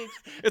same page.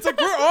 It's like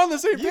we're on the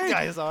same You page.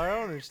 guys are. I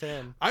don't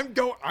understand.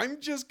 I'm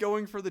just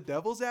going for the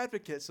devil's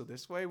advocate, so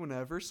this way,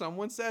 whenever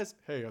someone says,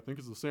 "Hey, I think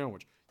it's a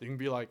sandwich," you can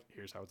be like,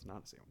 "Here's how it's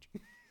not a sandwich,"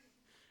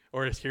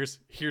 or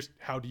here's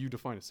how do you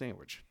define a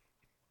sandwich?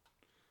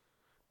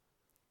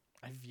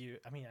 I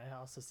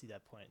also see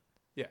that point.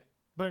 Yeah,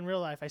 But in real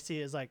life, I see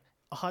it as like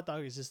a hot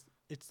dog is just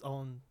its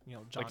own,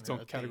 genre. like its own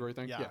thing. category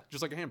thing. Yeah.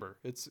 just like a hamburger,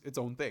 it's its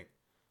own thing.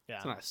 Yeah.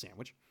 It's not a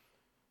sandwich.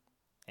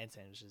 And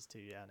sandwiches too.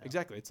 Yeah. No.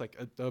 Exactly. It's like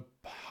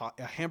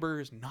a hamburger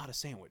is not a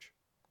sandwich.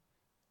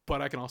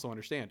 But I can also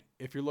understand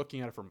if you're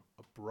looking at it from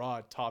a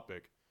broad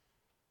topic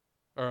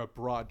or a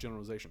broad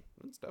generalization,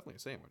 it's definitely a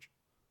sandwich.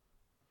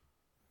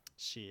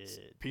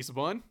 Shit. Piece of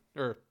bun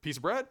or piece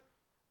of bread,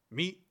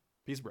 meat,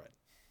 piece of bread.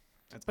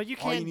 That's But you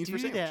all can't need for do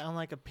sandwich. that on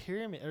like a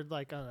pyramid or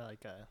like on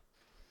like a,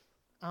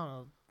 I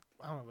don't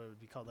know what it would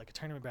be called, like a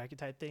tournament bracket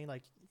type thing,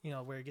 like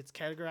where it gets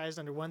categorized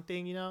under one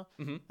thing.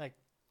 Mhm. Like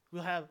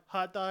we'll have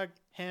hot dog,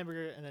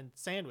 hamburger, and then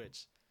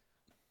sandwich.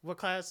 What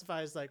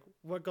classifies like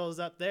what goes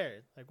up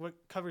there? Like what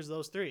covers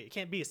those three? It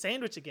can't be a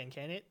sandwich again,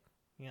 can it?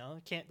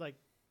 It can't like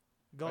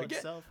go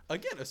itself.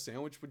 Again, a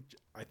sandwich would.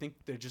 I think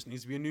there just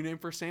needs to be a new name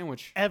for a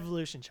sandwich.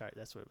 Evolution chart.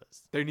 That's what it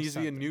was. There needs to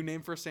be a something. new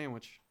name for a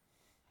sandwich.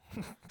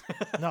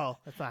 No,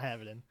 that's not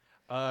happening.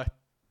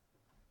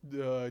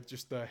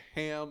 Just the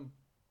ham.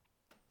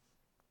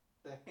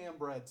 The ham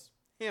breads.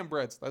 Ham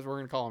breads. That's what we're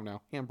gonna call them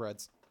now. Ham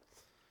breads.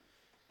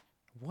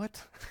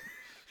 What?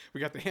 We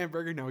got the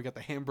hamburger. Now we got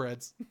the ham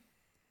breads.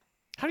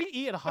 How do you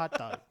eat a hot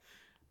dog?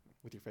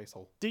 With your face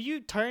hole. Do you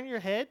turn your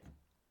head?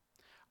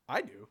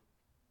 I do.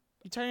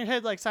 You turn your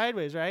head like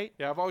sideways, right?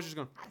 Yeah, I've always just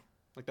gone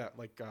like that,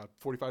 like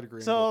 45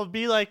 degree So angle. it'd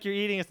be like you're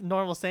eating a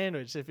normal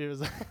sandwich if it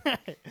was.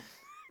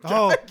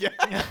 Oh, yeah.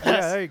 yeah.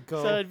 There you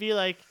go. So it'd be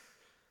like,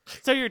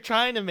 so you're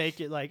trying to make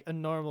it like a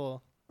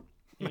normal,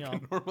 Like a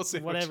normal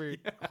sandwich. whatever, Yeah.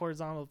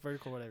 horizontal,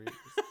 vertical, whatever. It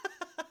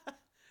is.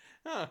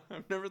 Huh,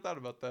 I've never thought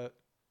about that.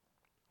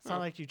 It's not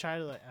like you try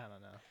to like, I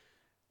don't know.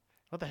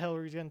 What the hell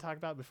were we going to talk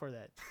about before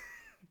that?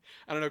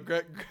 I don't know.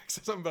 Greg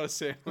said something about a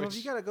sandwich. Well,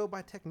 you gotta go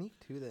by technique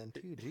too. Then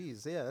too.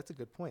 Jeez, yeah, that's a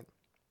good point.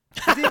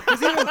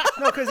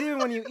 Because even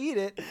when you eat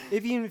it,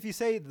 even if you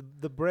say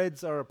the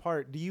breads are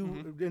apart, do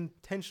you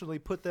intentionally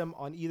put them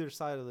on either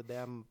side of the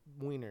damn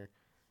wiener?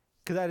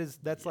 Because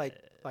that's like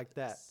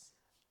that.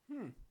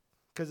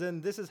 Because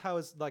then this is how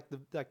it's like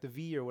the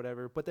V or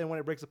whatever. But then when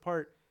it breaks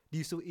apart, do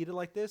you still eat it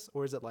like this,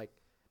 or is it like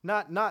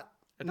not At that point,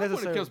 it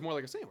necessarily? becomes more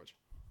like a sandwich.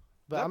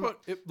 But,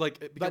 It but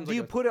becomes do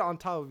you like put it on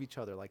top of each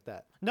other like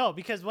that? No,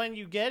 because when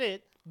you get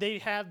it, they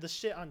have the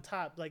shit on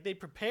top. Like they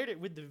prepared it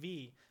with the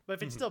V. But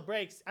if it still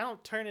breaks, I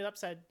don't turn it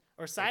upside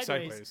or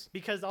sideways,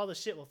 because all the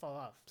shit will fall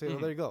off. So well,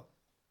 there you go.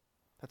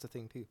 That's a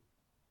thing too.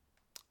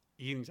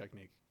 eating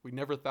technique. We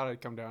never thought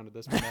it'd come down to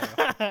this.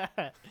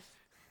 But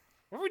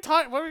What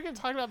were we going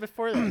to talk about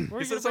before that? What were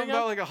he we said going to something bring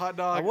about up? like a hot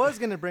dog. I was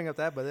gonna bring up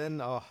that, but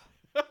then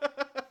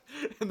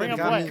and Bring then up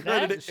got what? me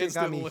regretted That? it shit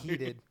got me instantly.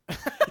 heated.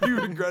 You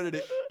regretted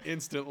it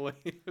instantly.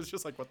 It was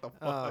just like, what the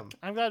fuck?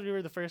 I'm glad we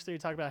were the first three to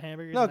talk about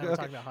hamburgers. No, and now we're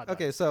okay, talking about hot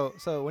dogs. okay.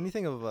 So when you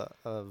think of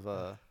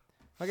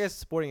I guess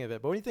sporting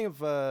event, but when you think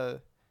of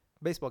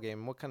baseball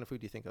game, what kind of food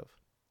do you think of?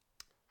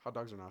 Hot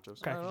dogs or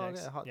nachos? Cracker Oh,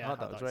 Jacks. okay, hot Yeah,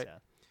 dogs, right? Yeah.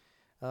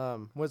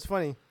 What's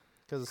funny,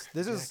 because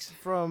this is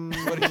from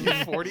What are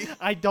you, 40?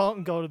 I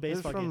don't go to This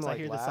is baseball from, games. I like,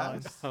 hear the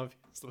songs.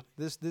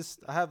 Obviously. this.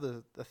 I have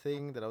the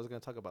thing that I was gonna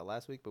talk about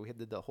last week, but we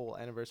did the whole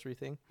anniversary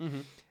thing.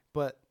 Mm-hmm.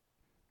 But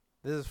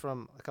this is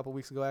from a couple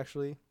weeks ago,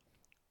 actually,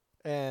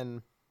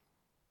 and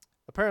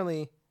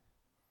apparently,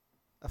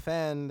 a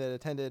fan that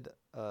attended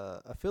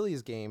a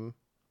Phillies game,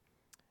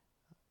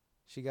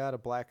 she got a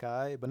black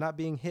eye, but not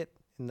being hit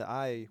in the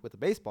eye with a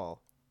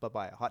baseball, but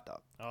by a hot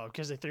dog. Oh,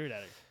 because they threw it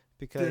at her.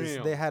 Because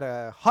Damn. they had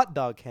a hot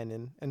dog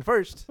cannon. And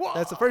first,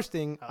 that's the first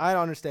thing I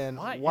don't understand.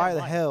 Why? Why Yeah, the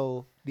why?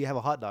 hell do you have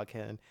a hot dog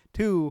cannon?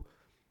 Two,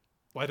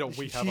 Why don't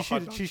we have she a hot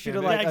should dog she should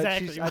have cannon? like Yeah,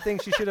 exactly. I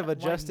think she should have Why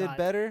adjusted not?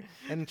 better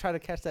and try to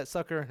catch that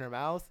sucker in her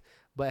mouth.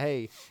 But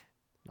hey,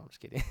 no, I'm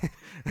just kidding.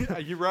 Yeah,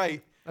 you're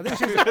right. I think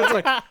she was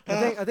like I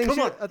think Come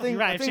she, on. I think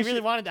Right. I If think she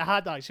really wanted the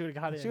hot dog, she would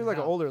have got it. she in was like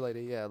her an mouth. older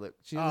lady. Yeah, look,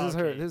 Oh, this is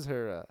her. okay. This is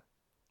her.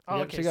 Oh,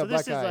 Yeah, okay. she So got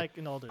this is black eye. like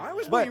an older. I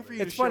was lady. But waiting for you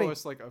to it's show funny.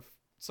 us like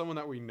someone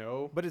that we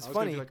know. But it's I was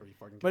gonna be funny. like, are you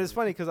fucking But it's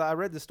kidding funny because I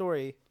read the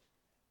story,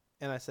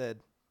 and I said,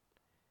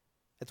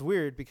 it's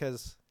weird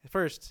because at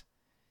first,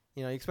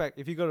 you expect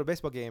if you go to a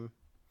baseball game,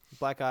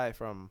 black eye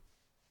from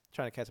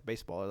trying to catch a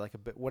baseball or like a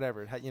bit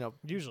whatever,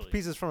 Usually.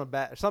 pieces from a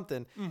bat or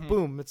something. me? Mhm.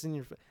 Boom, it's in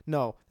your.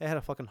 No, they had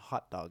a fucking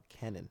hot dog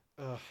cannon.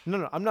 Ugh.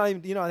 No, I'm not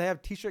even. They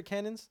have T-shirt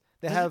cannons.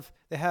 They have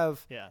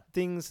Yeah.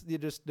 things.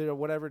 They're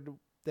whatever.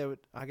 They would.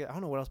 I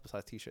don't know what else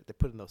besides T-shirt they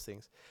put in those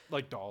things.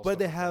 Like dolls. But stuff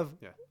they like that. have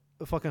Yeah.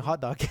 a fucking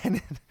hot dog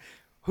cannon.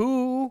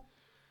 Who,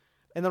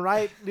 and the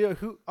right,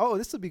 who? Oh,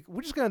 this would be.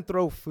 We're just gonna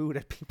throw food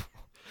at people.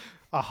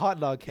 A hot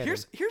dog cannon.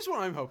 Here's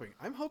what I'm hoping.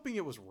 I'm hoping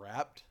it was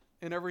wrapped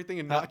and everything,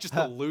 and not just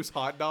a loose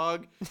hot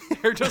dog.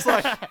 They're just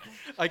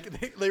like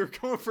they were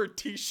going for a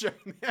T-shirt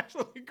and they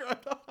actually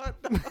grabbed a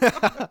hot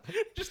dog,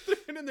 just threw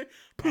it in there.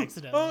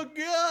 Accidentally. Oh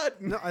God!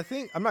 No, I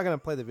think I'm not gonna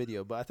play the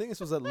video, but I think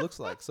this is what it looks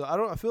like. So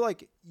I feel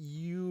like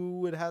you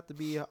would have to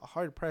be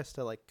hard pressed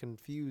to like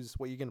confuse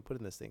what you're gonna put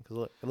in this thing because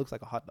look, it looks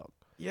like a hot dog.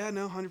 Yeah,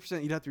 no,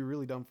 100%. You'd have to be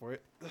really dumb for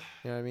it. You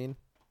know what I mean?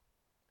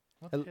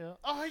 What the hell?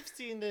 Oh, I've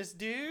seen this,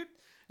 dude.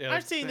 Yeah,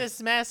 I've seen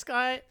this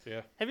mascot.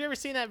 Yeah. Have you ever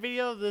seen that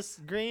video of this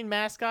green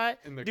mascot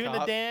And the doing the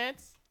cop?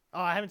 dance? Oh,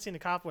 I haven't seen the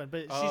cop one,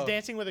 but she's Oh.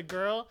 dancing with a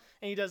girl,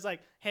 and he does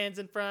like hands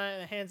in front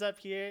and hands up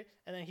here,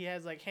 and then he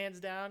has like hands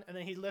down, and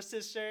then he lifts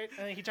his shirt,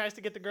 and then he tries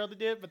to get the girl to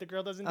do it, but the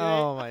girl doesn't do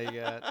Oh my god.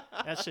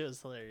 it. That shit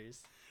was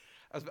hilarious.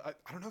 I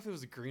don't know if it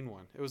was a green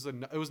one. It was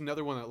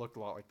another one that looked a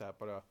lot like that.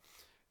 But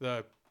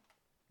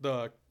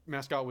the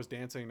mascot was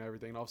dancing and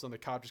everything, and all of a sudden the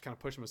cop just kind of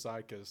pushed him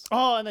aside because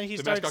Oh, and then he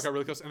the starts. mascot got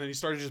really close, and then he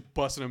started just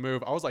busting a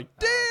move. I was like,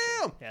 damn.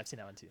 Oh, okay. Yeah, I've seen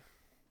that one too.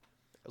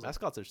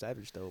 Mascots are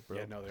savage though, bro.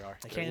 Yeah, no, they are.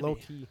 They They're can low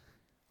be. key.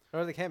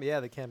 Or they can be.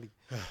 Yeah, they can be.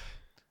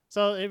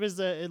 So it was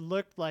it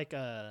looked like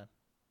a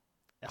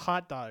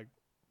hot dog.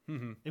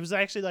 Mm-hmm. It was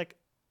actually like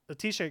a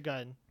t-shirt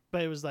gun,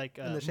 but it was like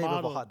In the shape of a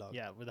modeled- hot dog.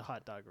 Yeah, with a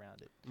hot dog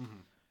around it. Mm-hmm.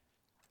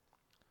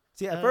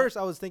 See, at first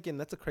I was thinking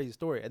that's a crazy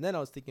story, and then I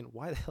was thinking,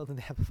 why the hell did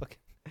they have a fucking?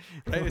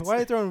 Right, why are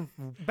they throwing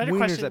Better wieners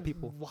question: at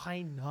people?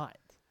 why not?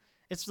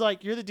 It's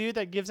like you're the dude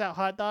that gives out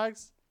hot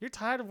dogs. You're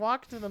tired of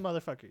walking to the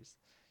motherfuckers.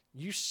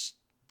 You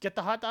get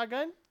the hot dog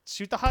gun,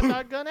 shoot the hot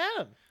dog gun at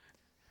them.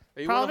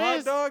 Hey, you want Problem a hot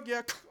is- dog?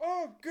 Yeah.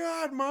 Oh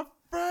God, my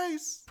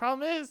face.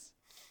 Problem is,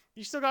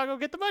 you still gotta go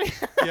get the money.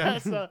 Yeah.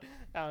 So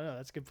I don't know.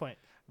 That's a good point.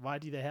 Why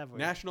do they have one?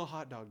 National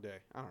Hot Dog Day.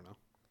 I don't know.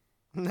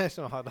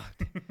 National hot dog.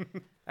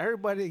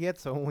 Everybody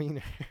gets a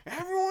wiener.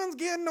 Everyone's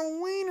getting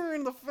a wiener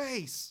in the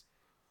face.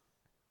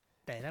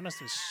 Dang, that must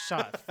have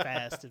shot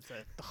fast if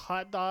the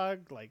hot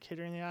dog like hit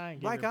her in the eye.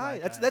 And gave her Black eye.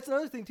 black eye. That's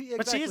another thing too.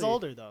 But she is exactly.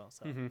 older though,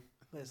 so Mm-hmm.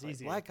 It's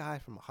easier. like black eye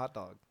from a hot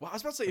dog. Well, I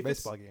was about to say A if it's,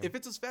 baseball game. if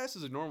it's as fast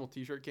as a normal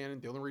T-shirt cannon,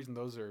 the only reason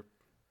those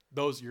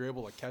you're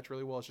able to catch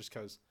really well is just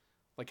because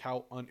like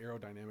how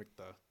unaerodynamic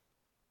the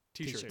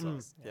T-shirts T-shirts are are.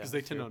 because Yeah, they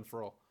tend true. to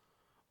unfurl.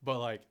 But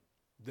like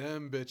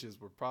them bitches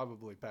were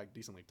probably packed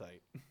decently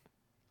tight.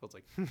 So it's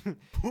like So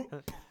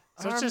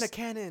it's Arm the just-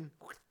 cannon.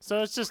 So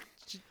it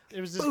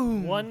was just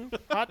Boom. one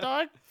hot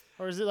dog,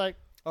 or is it like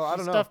Oh, I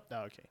don't know. stuffed?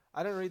 Oh, okay.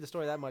 I didn't read the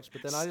story that much,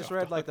 but then I just Stuffed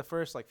read dog. like the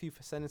first like few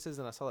sentences,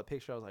 and I saw that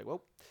picture. I was like,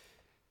 whoa.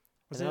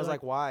 Was And it I was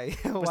like, why?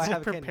 why was it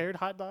have a cannon? prepared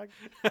hot dog?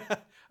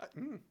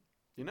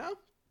 you know.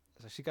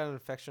 So she got an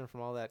infection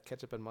from all that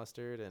ketchup and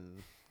mustard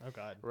and Oh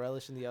God.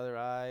 relish in the other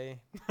eye.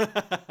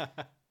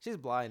 She's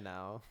blind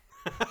now.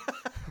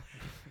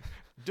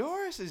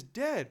 Doris is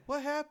dead.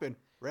 What happened?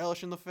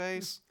 Relish in the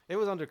face. It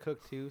was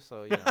undercooked too,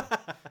 so you know.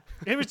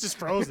 It was just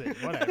frozen.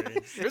 Whatever.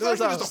 It is. It was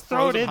was actually a- just a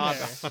throw it frozen in hot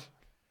there. dog.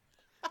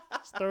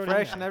 Just throw it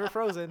Fresh, in there. never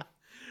frozen.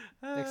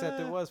 Except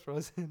it was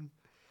frozen.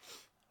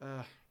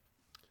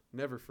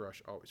 Never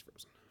fresh, always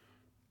frozen.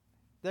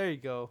 There you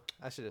go.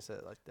 I should have said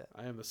it like that.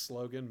 I am the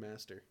slogan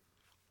master.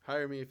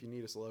 Hire me if you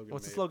need a slogan.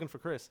 What's the made. slogan for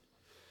Chris?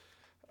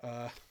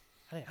 I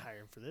didn't hire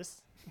him for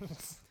this.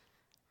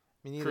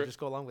 Me neither. Chris- Just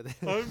go along with it.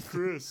 I'm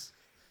Chris,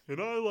 and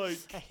I like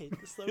I hate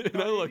the slogan.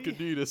 already.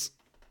 Adidas.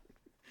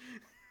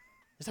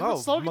 Is that what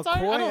slogans are?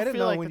 McCoy, I don't I didn't feel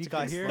know like when that's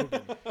you a got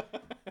good here.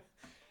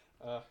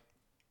 slogan.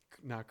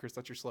 Nah, Chris,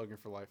 that's your slogan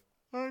for life.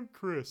 I'm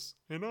Chris,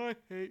 and I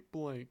hate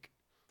blank.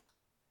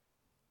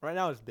 Right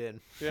now it's Ben.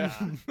 Yeah.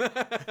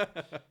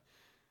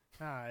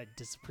 I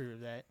disapprove of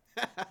that.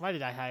 Why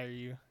did I hire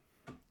you?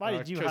 Why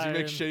did you Because hire you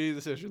make him? shitty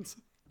decisions.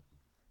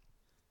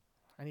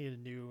 I need a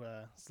new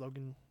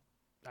slogan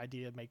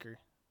idea maker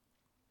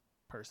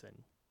person.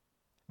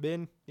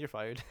 Ben, you're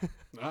fired.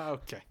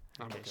 Okay.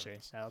 Okay, sure.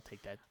 I'll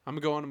take that. I'm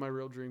gonna go on to my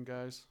real dream,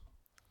 guys.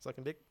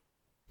 Sucking dick.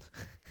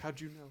 How'd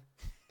you know?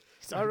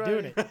 He's already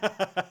doing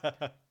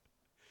it.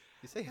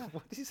 You say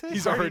what did you say?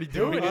 He's already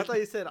doing I it. thought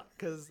you said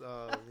because.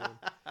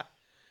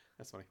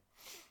 That's funny.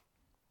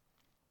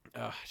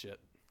 Ah, shit.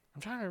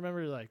 I'm trying to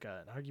remember like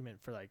an argument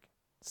for like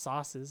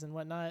sauces and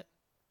whatnot.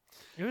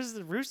 It was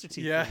the Rooster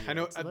Teeth. Yeah, video. I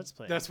know. It's a Let's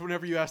Play. That's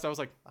whenever you asked, I was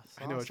like,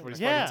 I know which one he's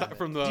Yeah. talking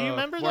from the Do you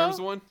remember, Worms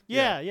though? one.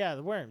 yeah,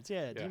 the worms.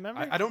 Yeah. Do you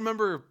remember? I don't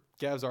remember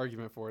Gav's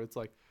argument for it. It's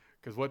like,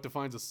 because what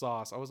defines a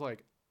sauce? I was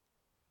like,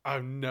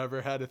 I've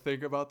never had to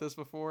think about this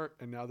before,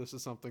 and now this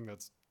is something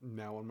that's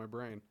now on my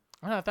brain.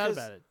 I thought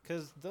about it.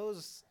 Because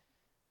those.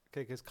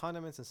 Okay, because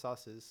condiments and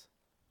sauces,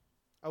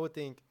 I would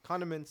think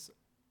condiments.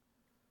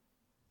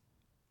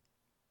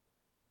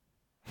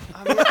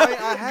 I mean,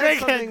 I had Greg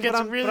something, gets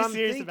but I'm, really but I'm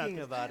serious thinking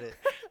about it.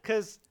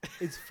 Because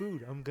it's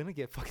food. I'm going to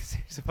get fucking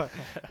serious about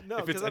it. No,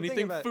 If it's 'cause I'm thinking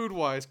anything about-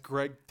 food-wise,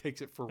 Greg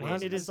takes it for Man,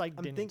 resin. it is like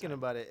I'm dinner thinking time.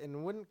 about it.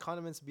 And wouldn't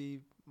condiments be.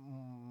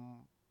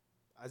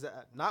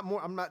 Not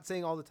more. I'm not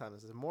saying all the time.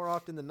 This is more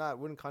often than not.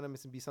 Wouldn't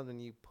condiments be something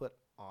you put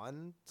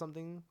on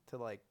something to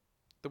like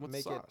Then what's make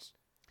it- sauce?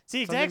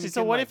 See, something exactly. you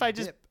So can, what like, if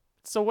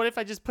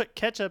I just dip? put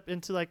ketchup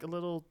into like a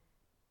little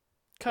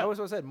That cup? was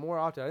what I said. More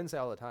often. I didn't say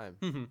all the time.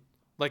 Mm-hmm.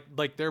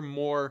 Like they're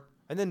more.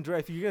 And then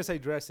if you're gonna say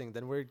dressing,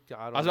 then we're.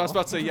 I was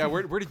about to say, yeah.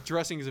 Where did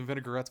dressings and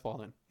vinaigrettes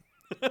fall in?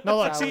 No,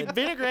 look. See, Salad.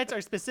 vinaigrettes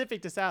are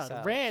specific to salad.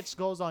 Salad. Ranch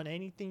goes on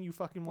anything you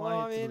fucking want.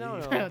 Well, I it to mean, I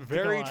leave- don't know. to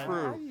Very go on.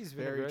 true. I use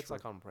Very vinaigrettes true.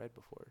 like on bread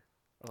before.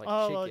 Or like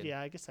Oh chicken. well,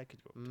 yeah. I guess I could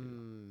go.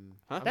 Too.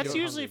 Huh? That's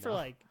getting usually hungry for now.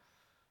 like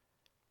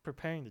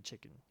preparing the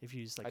chicken. If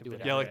you use like I a do it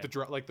bit every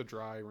Yeah, of like the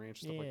dry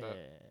ranch stuff like that.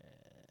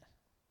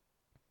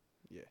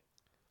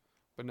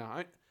 But no,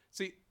 I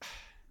see.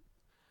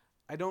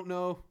 I don't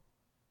know.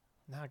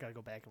 Now I gotta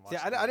go back and watch.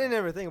 Yeah, I didn't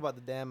ever think about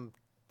the damn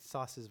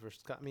sauces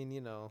versus. I mean,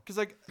 you know. Because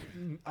like,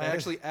 I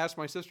actually asked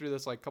my sister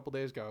this like a couple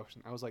days ago.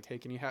 And I was like, "Hey,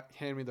 can you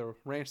hand me the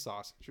ranch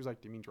sauce?" She was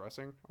like, "Do you mean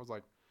dressing?" I was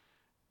like,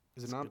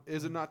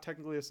 "Is it not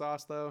technically a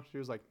sauce though?" She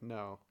was like,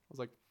 "No." I was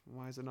like,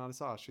 "Why is it not a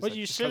sauce?" She's Well, like,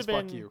 you "Because should've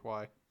fuck been- you.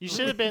 Why?" You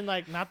should have been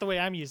like not the way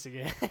I'm using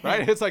it.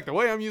 Right? It's like the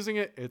way I'm using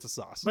it. It's a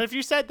sauce. But if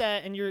you said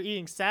that and you're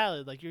eating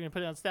salad, like you're gonna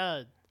put it on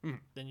salad, Mm.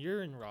 then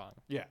you're in wrong.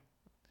 Yeah.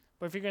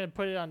 But if you're gonna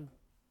put it on,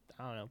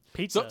 I don't know,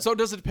 pizza. So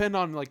does it depend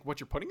on like what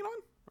you're putting it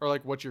on, or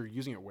like what you're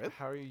using it with?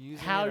 How are you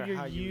using how it? Or you're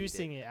how you eat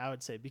using it, I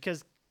would say,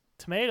 because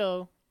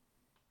tomato,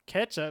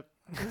 ketchup.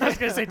 I was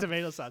gonna say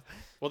tomato sauce.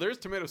 Well, there's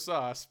tomato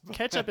sauce.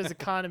 Ketchup is a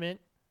condiment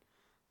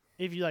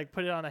if you like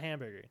put it on a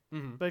hamburger.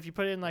 Mm-hmm. But if you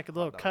put it in like a Hot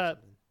little dog or cup,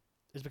 something.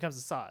 it becomes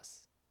a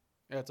sauce.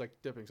 Yeah, it's like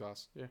dipping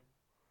sauce. Yeah.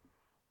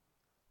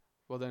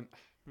 Well then,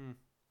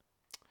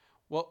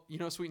 well, you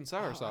know sweet and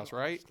sour Oh, I sauce, don't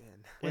right?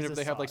 understand. Whenever It's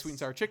they a have like sweet and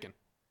sauce. sour chicken,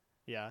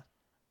 Yeah.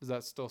 is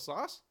that still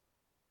sauce?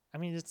 I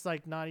mean, it's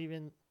like not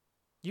even.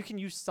 You can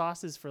use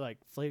sauces for like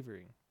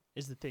flavoring.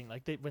 Is the thing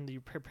like when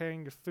you're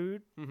preparing your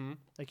food, Mm-hmm.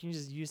 like you can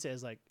just use it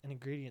as like an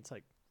ingredient. To,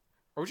 like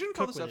Or we shouldn't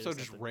call Cook this with it or episode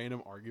just something.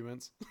 random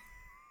arguments.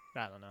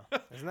 I don't know.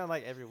 Isn't that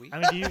like every week?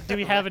 I mean, do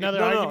we have another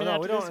no, argument? No,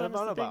 after we this don't. one, I is don't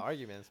know the about thing?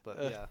 arguments,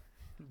 but yeah.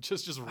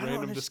 just I don't random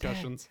understand.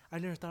 discussions. I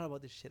never thought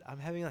about this shit. I'm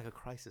having like a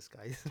crisis,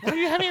 guys. Why are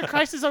you having a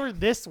crisis over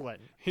this one?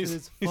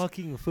 It's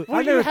fucking food. What I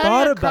are you never having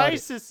thought a about it.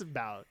 crisis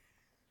about?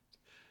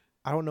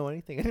 I don't know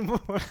anything anymore.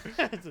 What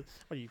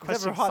are you Except for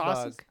questioning hot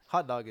sauces? dog.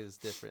 Hot dog is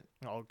different.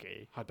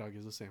 Okay. Hot dog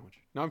is a sandwich.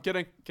 No, I'm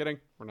kidding.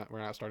 We're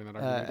not starting that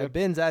argument again.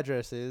 Ben's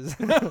address is.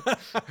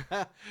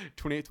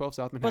 2812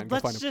 South Manhattan. But Go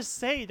let's find him. just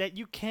say that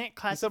you can't You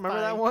classify. still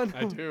remember that one?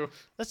 I do.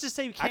 Let's just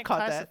say you I can't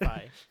caught that.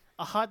 classify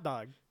a hot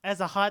dog as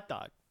a hot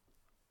dog.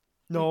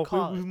 No,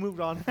 call we've it. moved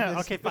on. from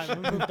this. Okay, fine.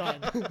 We moved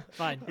on.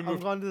 Fine. I'm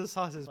going to the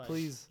sauces, Fine.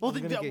 please. Well, I'm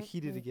then gonna that- get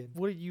heated again.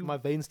 What are you? My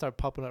veins start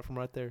popping up from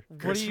right there.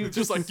 What Chris are you?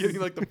 just like getting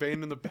like the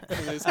vein in the back of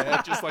his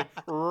head, just like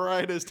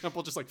right his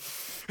temple, just like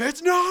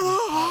it's not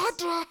a hot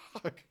dog.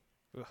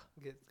 I'm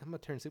gonna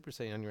turn Super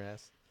Saiyan on your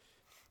ass.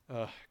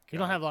 You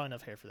don't have long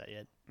enough hair for that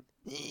yet.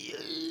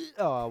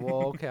 Oh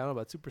well, okay. I don't know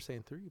about Super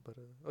Saiyan 3, but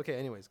okay.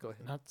 Anyways, go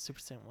ahead. Not Super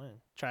Saiyan 1.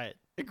 Try it.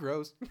 It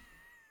grows.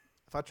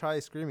 If I try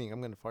screaming,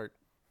 I'm gonna fart.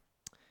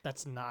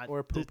 That's not.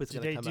 Or poop is Did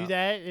gonna they come do out.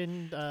 that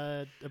in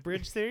a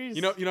bridge series?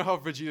 You know how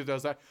Vegeta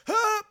does that.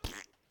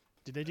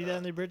 Did they do that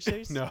in the bridge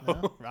series? No.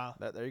 Wow.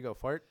 There you go.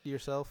 Fart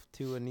yourself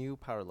to a new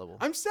power level.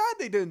 I'm sad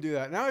they didn't do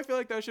that. Now I feel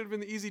like that should have been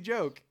the easy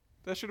joke.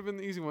 That should have been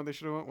the easy one they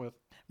should have went with.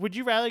 Would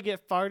you rather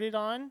get farted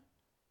on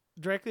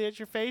directly at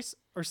your face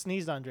or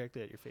sneezed on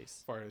directly at your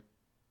face? Farted.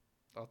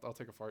 I'll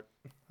take a fart.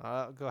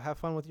 Go have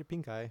fun with your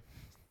pink eye.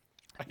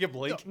 I can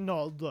blink.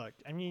 No, look.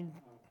 I mean,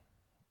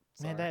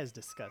 Sorry. man, that is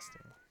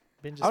disgusting.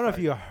 Ben just I don't know if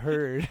farted. you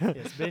heard.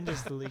 Yes, Ben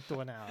just leaked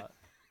one out.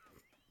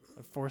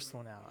 Or forced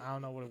one out. I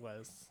don't know what it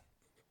was.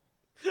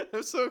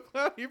 I'm so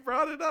glad you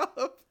brought it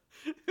up.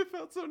 It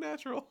felt so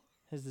natural.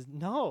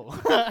 No.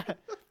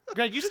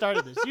 Greg, you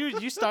started this.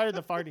 You started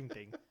the farting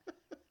thing.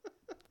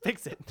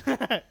 Fix it. I'm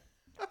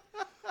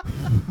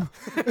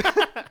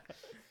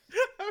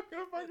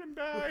gonna fucking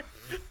die.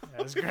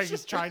 As Greg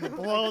is trying to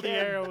blow the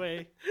air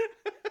away.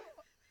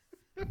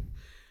 Okay.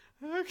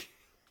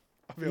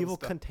 I'll be able Evil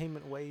to stop.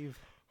 containment wave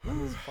on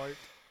his fart.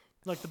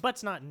 Look, the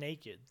butt's not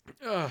naked.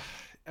 I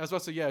was about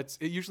to say, yeah, it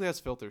usually has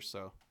filters,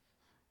 so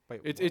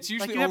Wait, it's what? usually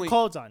Like you only have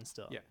clothes on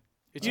still. Yeah.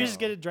 It's You usually just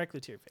get it directly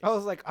to your face. I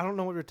was like, I don't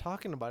know what you're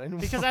talking about anymore.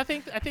 Because I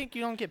think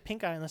you don't get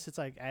pink eye unless it's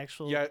like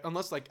actual yeah,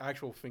 unless like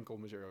actual Finkel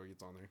material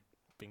gets on there.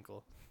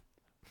 Finkel.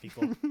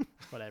 Fecal.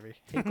 Whatever.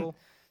 Tinkle.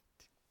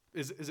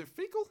 Is it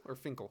Finkel or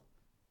Finkel?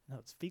 No,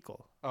 it's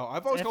fecal. Oh,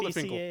 I've always called it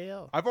Finkel.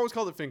 F-E-C-A-L. I've always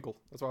called it Finkel.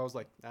 That's why I was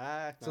like, So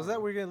no, is that no.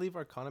 where you're gonna leave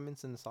our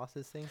condiments and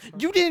sauces thing?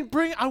 You didn't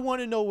bring. I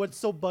want to know what's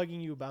so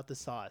bugging you about the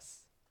sauce.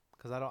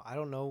 Because I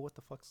don't know what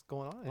the fuck's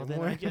going on. Well, then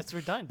anymore. I guess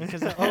we're done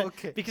because Oh,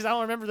 okay. because I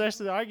don't remember the rest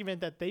of the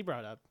argument that they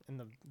brought up in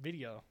the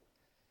video.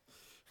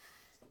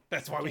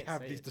 That's I why we can't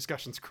have say these it.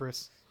 discussions,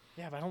 Chris.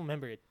 Yeah, but I don't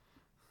remember it,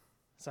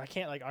 so I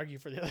can't like argue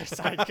for the other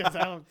side because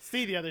I don't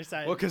see the other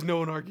side. Well, because no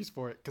one argues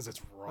for it, because it's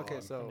wrong.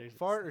 Okay, so There's-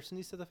 fart or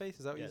sneeze to the face?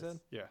 Is that what Yes. you said?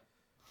 Yeah.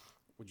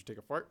 Would you take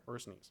a fart or a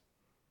sneeze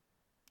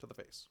to the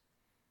face?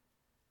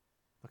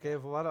 Okay,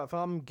 if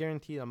I'm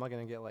guaranteed I'm not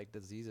gonna get like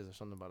diseases or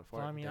something about a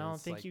fart. Well, I mean, I then don't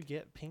it's think like- you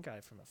get pink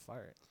eye from a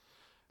fart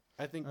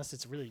I think unless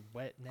it's a really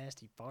wet,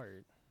 nasty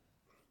fart.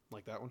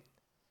 like that one.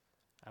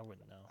 I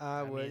wouldn't know.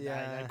 I would, mean,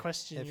 yeah. I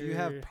question If your you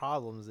have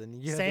problems, then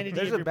you sanity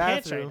there's of a your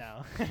pants bathroom.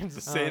 right now.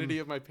 The sanity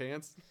of my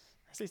pants.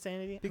 I say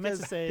sanity. I meant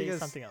to say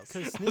something else.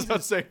 Because I was about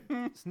to say,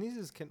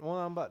 sneezes can. Well,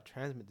 I'm about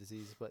transmit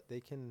disease, but they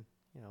can,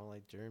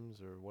 like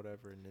germs or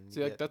whatever, and then you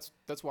see, like get-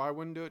 that's why I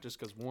wouldn't do it. Just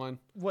because one,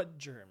 What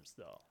germs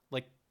though?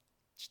 like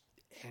just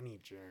any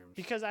germs.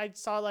 Because I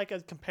saw like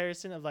a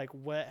comparison of like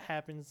what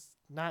happens.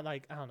 Not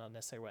like I don't know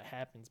necessarily what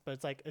happens, but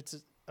it's like it's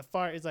a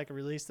fart is like a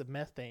release of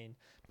methane,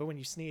 but when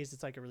you sneeze,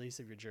 it's like a release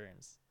of your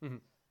germs. Mhm.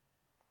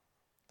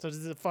 So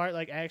does the fart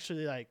like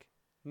actually like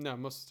No,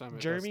 most of the time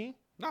it does- germy?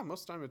 No,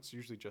 most of the time it's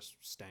usually just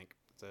stank.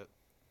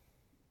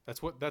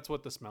 That's it. That's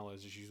what the smell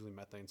is. It's usually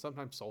methane.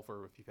 Sometimes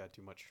sulfur if you've had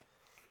too much.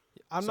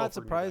 I'm sulfur not in your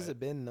surprised diet.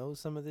 that Ben knows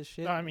some of this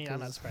shit. No, I mean I'm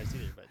not 'cause- surprised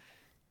either, but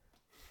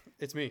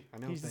It's me. I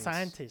know he's a things.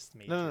 scientist,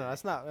 major. No,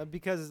 that's not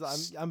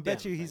because I'm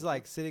bet you Damn, he's thank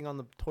like sitting on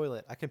the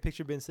toilet. I can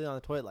picture Ben sitting on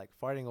the toilet like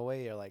farting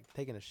away or like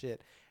taking a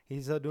shit.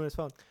 He's doing his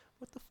phone.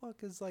 What the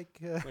fuck is like,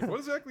 Like what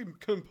exactly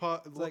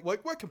like-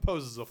 like what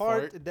composes a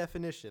fart fart?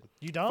 definition?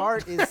 You don't.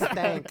 Fart is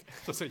stank.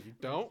 So say you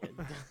don't.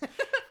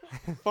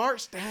 Fart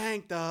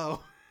stank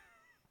though.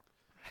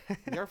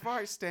 Your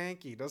fart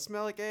stanky. Doesn't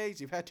smell like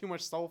eggs. You've had too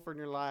much sulfur in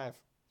your life.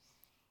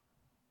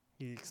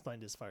 He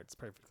explained his farts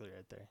perfectly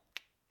right there.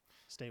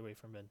 Stay away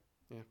from Ben.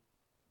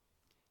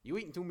 You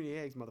eating too many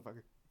eggs,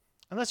 motherfucker.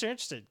 Unless you're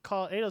interested,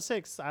 call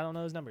 806. I don't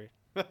know his number.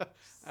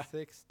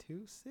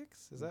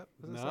 626? Is that?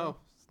 No. So?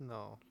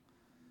 No.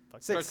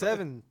 Fuck.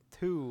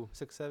 672.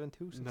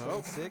 672. No.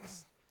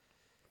 676.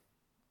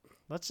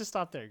 Let's just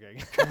stop there,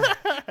 Greg.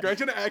 Greg's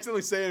gonna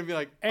accidentally say it and be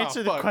like,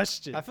 Answer oh, the fuck.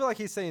 question. I feel like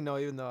he's saying no,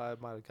 even though I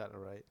might have gotten it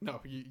right. No,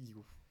 you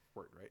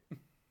weren't right.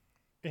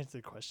 Answer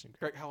the question,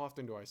 Greg. Greg, how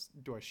often do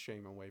I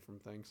shame away from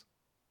things?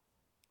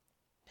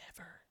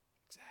 Never.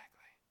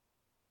 Exactly.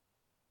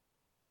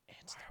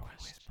 Answer the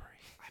question.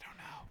 I don't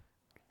know.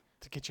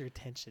 To get your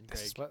attention, Greg.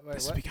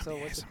 This has become the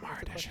ASMR what's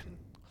the edition. question?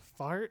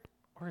 Fart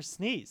or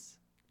sneeze?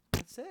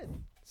 That's it.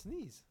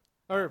 Sneeze.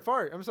 Or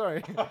fart. I'm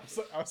sorry. I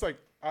was like,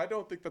 I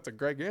don't think that's a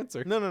Greg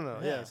answer. No.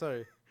 Yeah, Yeah.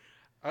 sorry.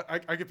 I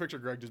can picture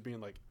Greg just being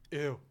like,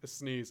 ew, a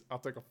sneeze. I'll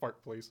take a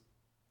fart, please.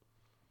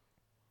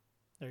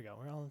 There we go.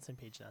 We're all on the same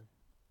page then.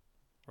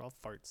 We're all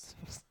farts.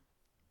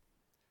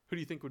 Who do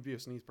you think would be a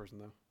sneeze person,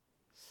 though?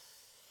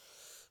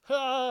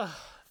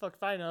 Fuck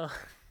if I know.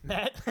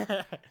 Matt.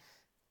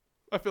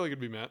 I feel like it'd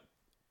be Matt.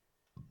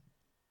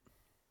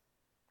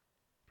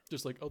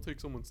 Just like, I'll take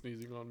someone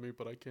sneezing on me,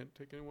 but I can't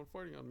take anyone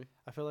farting on me.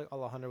 I feel like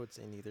Alejandro would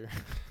say neither.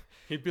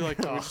 He'd be like,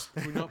 can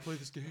we not play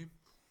this game?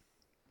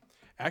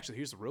 Actually,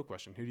 here's the real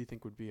question. Who do you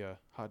think would be a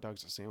hot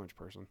dog's a sandwich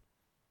person?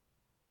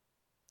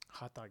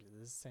 Hot dog is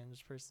this a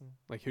sandwich person?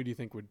 Like, who do you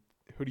think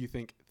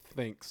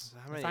thinks?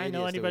 How many If I know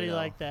idiots do we anybody know?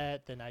 like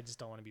that, then I just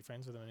don't want to be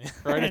friends with them.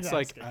 Right? It's No, I'm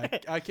like, just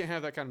kidding. I can't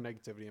have that kind of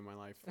negativity in my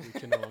life. We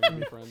can no longer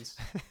be friends.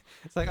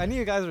 It's like I knew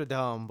you guys were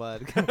dumb,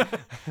 but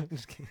I'm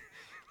just kidding.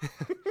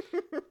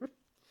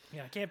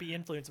 Yeah, I can't be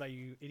influenced by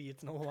you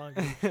idiots no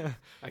longer.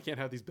 I can't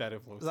have these bad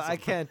influences. I on my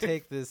can't life.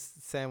 take this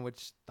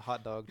sandwich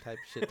hot dog type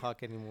shit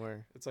talk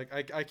anymore. It's like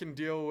I can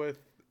deal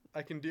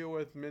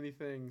with many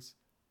things,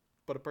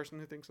 but a person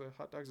who thinks a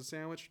hot dog's a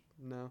sandwich,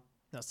 no.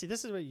 No, see,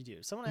 this is what you do.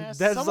 Someone asks.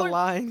 That's someone, the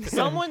line.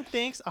 someone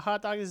thinks a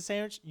hot dog is a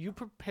sandwich. You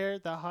prepare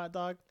the hot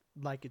dog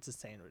like it's a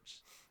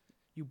sandwich.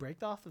 You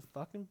break off the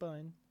fucking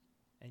bun,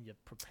 and you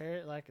prepare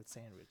it like a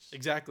sandwich.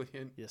 Exactly,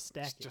 and You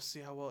stack it. just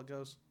see how well it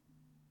goes.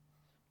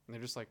 And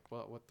they're just like,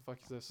 well, what the fuck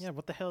is this? Yeah,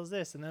 what the hell is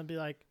this? And they'll be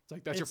like, It's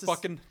like, that's your it's a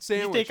fucking you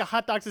sandwich. think a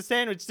hot dog's a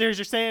sandwich? There's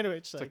your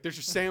sandwich. It's like, there's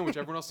your sandwich.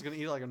 Everyone else is going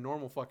to eat it like a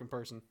normal fucking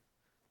person.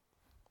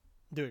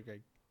 Do it,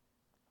 Greg.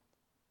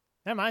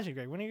 That reminds me,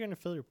 Greg. When are you going to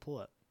fill your pull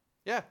up?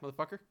 Yeah,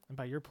 motherfucker. And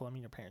by your pool, I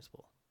mean your parents'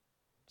 pool.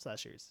 /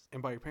 yours.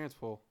 And by your parents'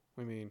 pool,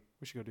 we mean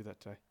we should go do that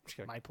today.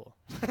 My pool.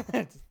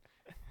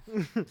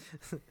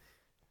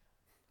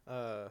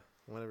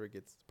 Whenever it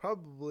gets,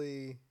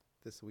 probably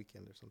this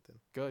weekend or something.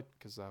 Good,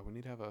 because we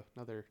need to have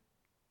another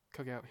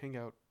cookout,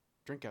 hangout,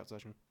 drink out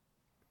session.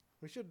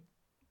 We should,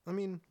 I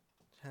mean,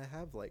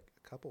 have like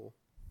a couple.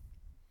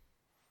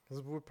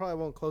 Because we probably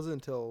won't close it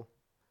until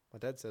my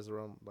dad says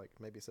around like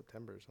maybe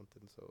September or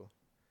something. So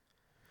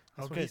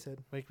that's what he said.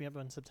 Wake me up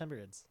when September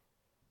ends.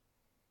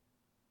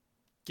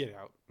 Get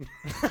out.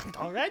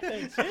 All right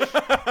then. Shit.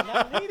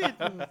 Not needed.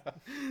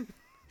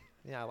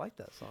 Yeah, I like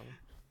that song.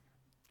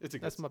 It's a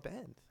good That's my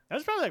band. That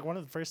was probably like one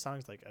of the first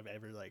songs like I've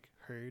ever like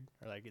heard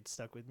or like it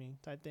stuck with me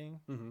type thing.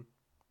 Mm-hmm.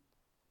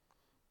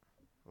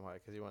 Why?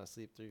 Because you want to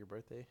sleep through your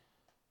birthday?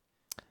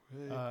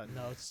 No,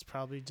 it's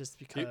probably just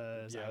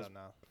because I don't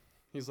know.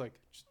 He's like,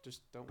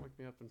 just don't wake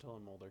me up until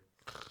I'm older.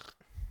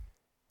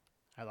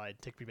 I lied.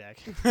 Take me back.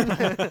 I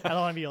don't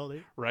want to be older.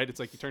 Right? It's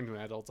like you turn to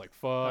an adult. It's like,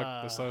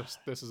 fuck,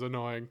 this is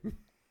annoying.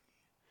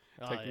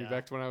 Take me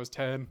back to when I was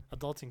 10.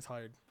 Adulting's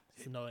hard.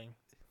 It's annoying.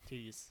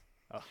 Tedious.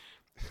 Oh.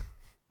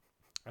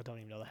 I don't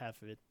even know the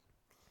half of it.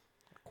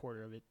 A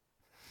quarter of it.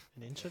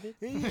 An inch of it?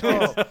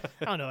 Oh.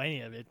 I don't know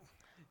any of it.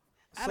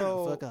 I don't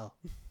know, fuck all.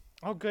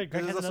 Oh, good.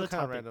 Greg This has is also another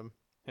kind of topic. random.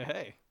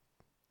 Hey.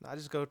 I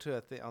just go to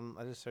a thing.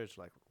 I just search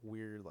like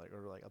weird, like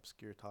or like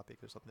obscure topic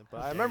or something. But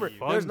How I dare remember you.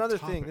 there's Fun another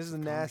thing. topics This is of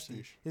nasty.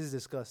 conversation. This is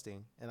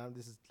disgusting. And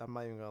I'm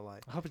not even gonna lie.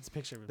 I hope it's a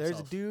picture of There's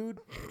himself. a dude.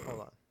 Hold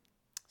on,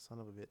 son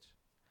of a bitch.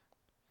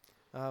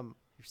 Your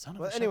son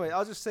of Well, a anyway, shepherd.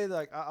 I'll just say that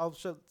like, I'll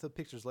show the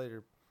pictures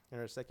later in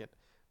a second.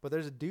 But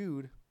there's a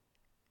dude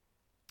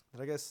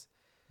that I guess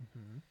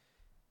Mm-hmm.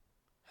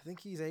 I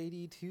think he's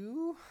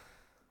 82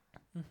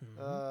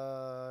 Mm-hmm.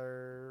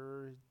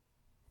 or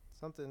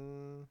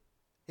something.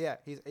 Yeah,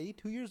 he's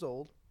 82 years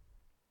old,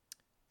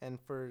 and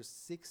for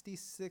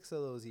 66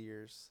 of those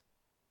years,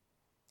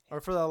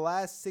 or for the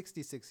last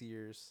 66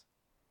 years,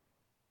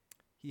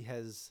 he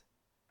has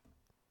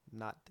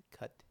not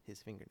cut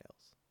his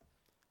fingernails.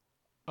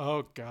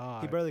 Oh,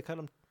 God. He barely cut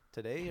them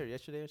today or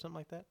yesterday or something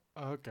like that.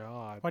 Oh,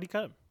 God. Why'd he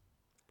cut him?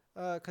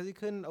 'Cause he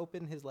couldn't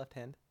open his left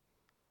hand.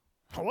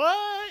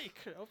 What? He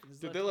could open his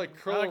Did left they like hand.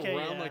 curl Okay,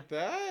 around yeah. like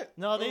that?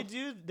 No, Oh. they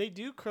do. They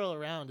do curl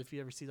around. If you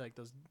ever see like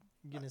those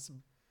Guinness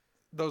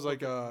Those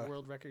like,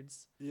 World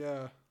Records.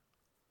 yeah.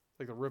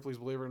 Like the Ripley's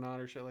Believe It or Not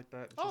or shit like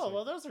that. It's just Oh like-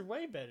 well, those are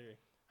way better.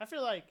 I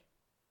feel like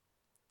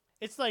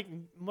it's like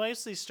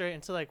mostly straight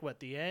until like what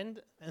the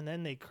end, and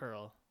then they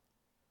curl.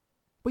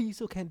 But you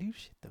still can't do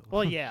shit though.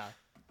 Well, yeah,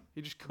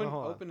 He just couldn't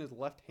hold on. open his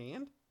left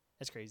hand?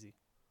 that's crazy.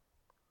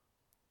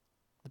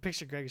 The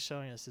picture Greg is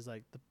showing us is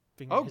like the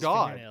Oh, his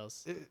God.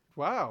 fingernails.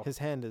 Wow. His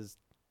hand is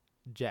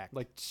jacked.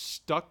 Like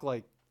stuck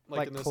like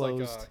Like in this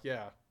closed. like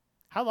yeah.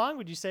 How long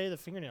would you say the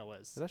fingernail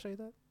was? Did I show you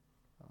that?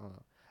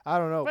 I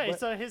don't know. Right, but-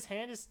 so his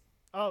hand is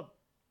I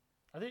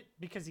think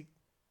because he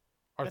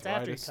that's after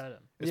he Arthritis. cut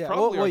him. It's Yeah,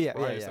 probably well, yeah,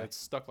 arthritis yeah. that's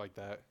stuck like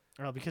that.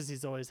 Oh, because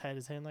he's always had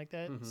his hand like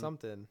that. Mhm.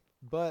 something.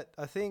 But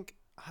I think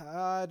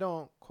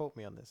don't quote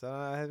me on this.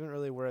 I haven't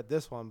really read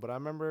this one, but I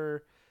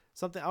remember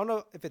something. I don't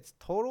know if it's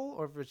total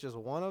or if it's just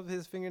one of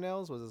his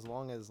fingernails was as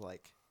long as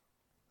like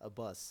a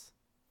bus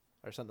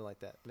or something like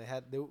that. And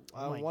they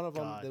my one of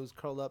them God. that was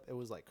curled up. It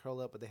was like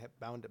curled up, but they had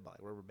bound it by like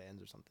rubber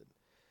bands or something.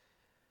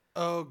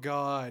 Oh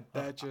God,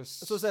 that just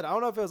So I said I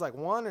don't know if it was like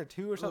one or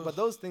two or something, Ugh.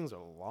 but those things are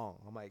long.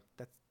 I'm like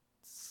that's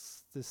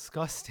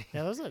disgusting.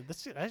 Yeah,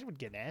 that would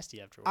get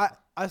nasty after a while.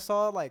 I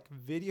saw like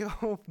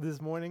video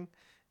this morning,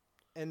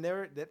 and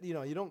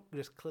you don't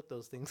just clip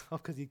those things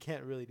off because you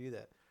can't really do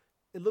that.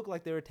 It looked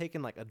like they were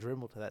taking like a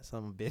Dremel to that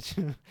son of a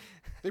bitch.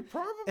 they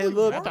probably It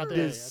looked I thought they-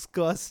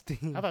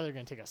 disgusting. I thought they were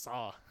gonna take a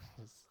saw.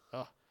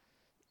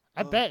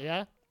 I bet,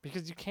 yeah,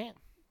 because you can't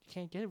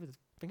get it with a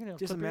fingernail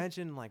Just clipper.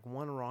 imagine like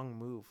one wrong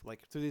move,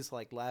 like through these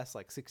like last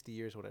like 60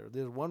 years, or whatever.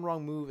 There's one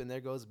wrong move, and there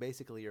goes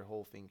basically your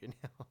whole fingernail.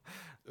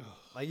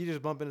 Like you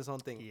just bump into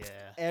something. Yeah.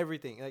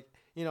 Everything, like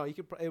you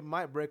could. It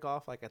might break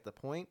off like at the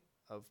point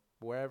of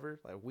wherever,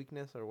 like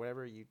weakness or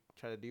whatever you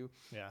try to do.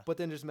 Yeah. But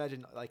then just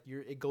imagine like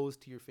it goes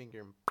to your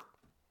finger.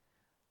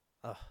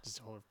 And, Just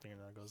the whole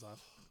fingernail goes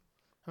off.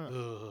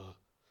 Ugh.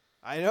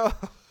 I know.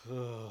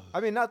 Ugh.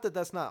 I mean, not that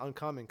that's not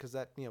uncommon, because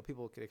that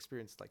people could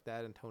experience like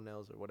that in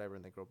toenails or whatever,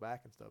 and they grow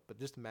back and stuff. But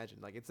just imagine,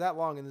 like it's that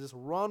long, and there's just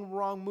one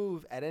wrong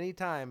move at any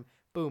time,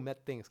 boom,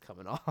 that thing's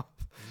coming off.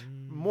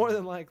 More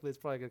than likely, it's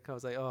probably gonna come.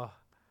 It's like, oh,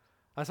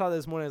 I saw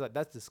this morning. I was like,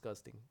 that's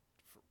disgusting.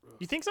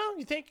 You think so?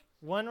 You think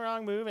one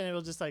wrong move and it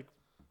will just like?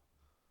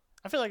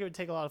 I feel like it would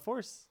take a lot of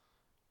force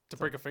To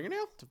break a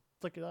fingernail? to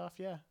flick it off.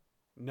 Yeah.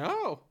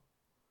 No.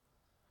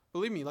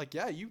 Believe me, like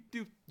yeah, you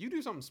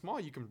do something small,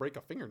 you can break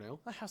a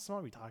fingernail. Like, how small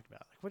are we talking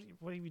about? Like,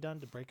 what have you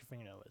done to break a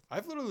fingernail with?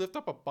 I've literally lifted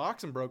up a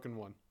box and broken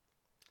one.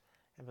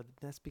 Yeah, but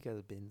that's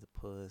because Ben's a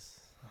puss.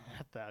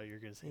 I thought you were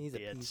gonna say He's a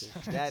bitch. piece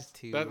of that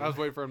too. I was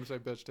waiting for him to say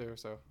bitch too,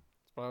 so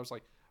but I was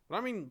like, but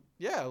I mean,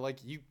 yeah, like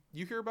you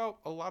hear about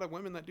a lot of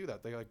women that do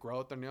that. They like grow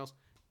out their nails,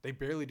 they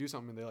barely do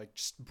something and they like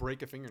just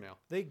break a fingernail.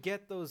 They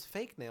get those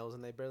fake nails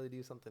and they barely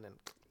do something, and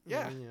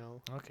Yeah. You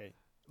know. Okay.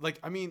 Like,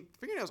 I mean,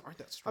 fingernails aren't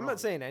that strong. I'm not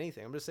saying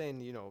anything. I'm just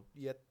saying, you know,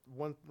 you get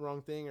one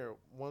wrong thing or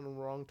one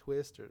wrong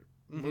twist or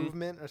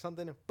movement or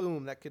something, and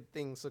boom, that could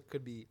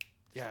be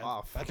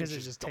off. that Because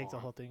thing's it just take the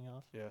whole thing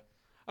off. Yeah.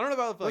 I don't know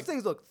about Those like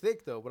things look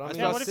thick though, but I mean,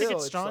 Yeah, what if it still,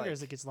 gets it's stronger like-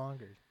 as it gets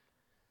longer?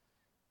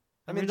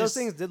 I mean, we're those just-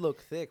 things did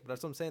look thick, but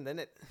that's what I'm saying. Then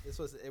it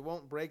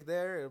won't break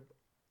there. It'll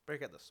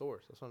break at the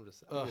source. That's what I'm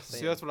just saying.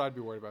 see, that's what I'd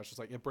be worried about. It's just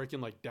like it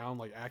breaking like down,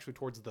 like actually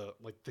towards the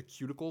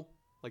cuticle,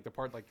 like the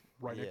part like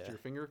right next Yeah. to your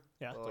finger.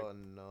 Yeah. Oh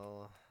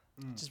no,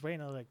 Just wait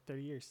another like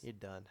 30 years. you're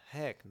done.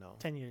 Heck no.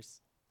 10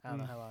 years. I don't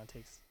know how long it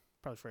takes.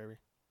 Probably forever.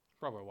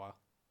 Probably a while.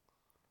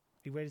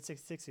 We waited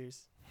 66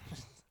 years.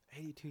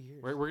 82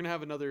 years. We're gonna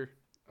have another.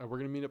 We're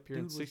gonna meet up here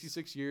in Dude,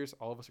 66 years.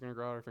 All of us are gonna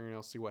grow out our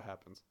fingernails, see what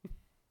happens.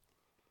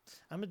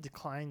 I'm going to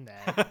decline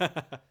that.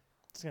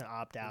 Just going to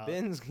opt out.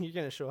 Ben's, you're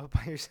gonna show up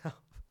by yourself.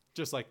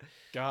 Just like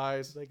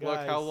guys, Like, look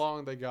how guys,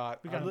 long they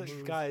got. we gotta Look,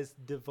 move. guys,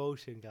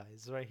 devotion,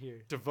 guys, right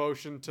here.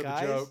 Devotion to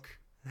Guys? the joke.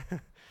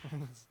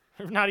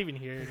 We're not even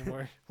here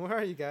anymore. Where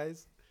are you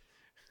guys?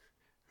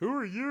 Who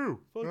are you?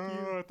 Fuck you.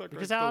 I thought Because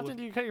Greg how stole often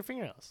do you cut your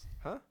fingernails?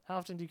 Huh? How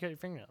often do you cut your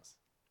fingernails?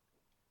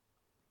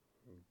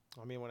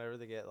 I mean, whenever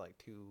they get like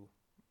too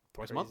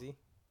Twice a month? crazy.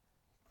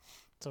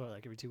 So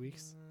like every 2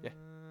 weeks? Yeah.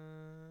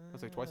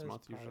 That's like twice a that's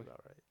month probably usually.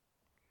 About right.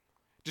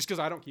 Just because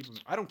I don't keep them.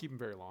 I don't keep them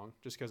very long.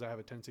 Just because I have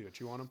a tendency to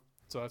chew on them.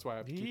 So that's why I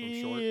have to keep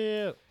them short.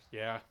 Yeah.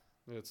 Yeah,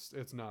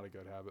 it's not a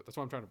good habit. That's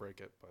why I'm trying to break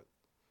it. But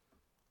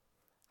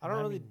I don't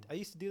I really. mean- I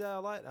used to do that a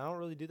lot. I don't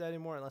really do that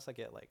anymore unless I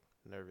get like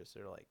nervous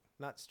or like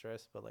not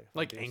stressed, but like if I'm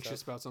like doing anxious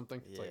stuff. about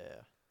something. It's Yeah, like,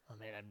 Oh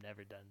man, I've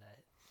never done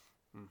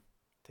that.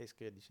 tastes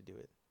good. You should do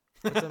it.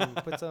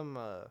 Put some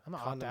I'm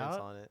opt condiments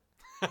out. on it.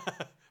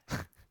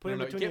 Put Put it no, in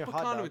you between can't your put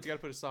hot condiments. dogs. You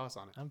gotta put a sauce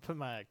on it. I'm putting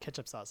my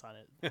ketchup sauce on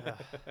it. Are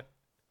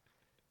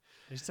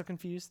you still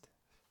confused?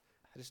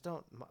 I just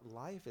don't. My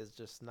life is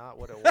just not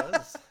what it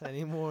was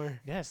anymore.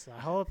 Yes, I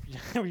hope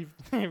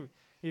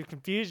you've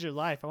confused your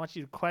life. I want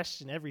you to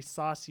question every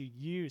sauce you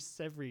use,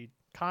 every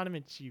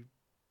condiment you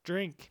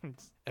drink.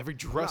 Every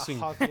dressing,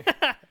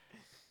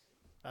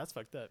 That's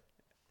fucked up.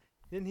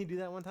 Didn't he do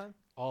that one time?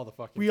 all the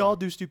fucking. We time. all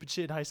do stupid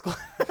shit in high school.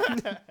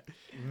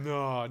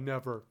 No,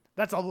 never.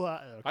 That's a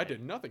lot. I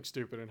did nothing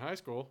stupid in high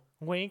school.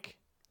 Wink.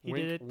 He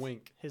Wink, did it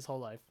wink. his whole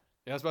life.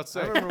 Yeah, I was about to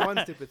I say. remember one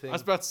stupid thing. I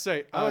was about to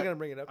say. I'm not gonna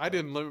bring it up. I though.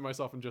 didn't limit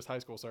myself in just high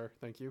school, sir.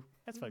 Thank you.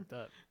 That's fucked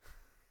up.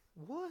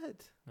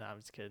 What? No, I'm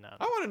just kidding. No.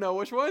 I want to know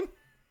which one.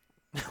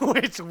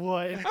 Which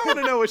one? I want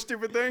to know which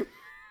stupid thing.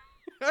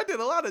 I did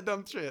a lot of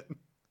dumb shit.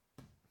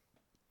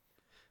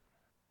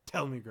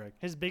 Tell me, Greg.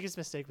 His biggest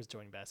mistake was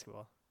joining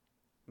basketball.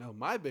 No,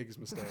 my biggest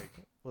mistake.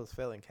 Was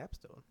failing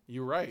capstone.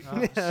 You're right. Oh,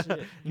 shit.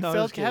 You No, I'm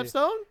failed just kidding.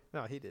 capstone?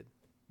 No, he did.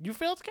 You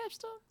failed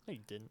capstone? No, you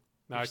didn't.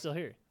 No, You're I, still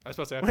here. I was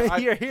supposed to say. I,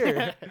 You're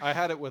here. I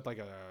had it with like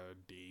a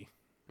D,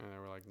 and they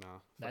were like, "Nah,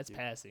 fuck That's you.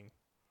 passing.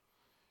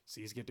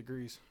 C's get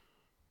degrees."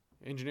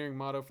 Engineering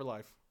motto for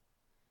life.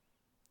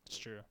 It's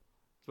true.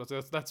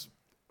 So that's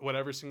what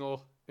every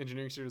single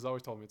engineering student has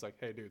always told me. It's like,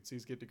 hey, dude,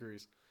 C's get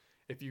degrees.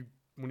 If you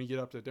when you get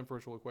up to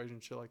differential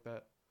equations, shit like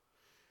that,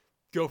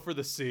 go for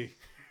the C.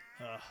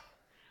 Ugh.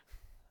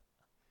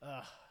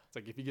 Ugh. It's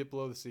like if you get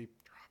below the C,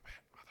 drop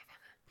it,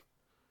 motherfucker.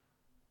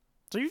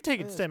 So you've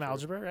taken That's STEM true.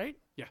 algebra, right?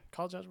 Yeah.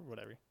 College algebra,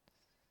 whatever.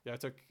 Yeah,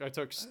 I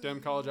took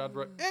STEM college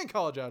algebra and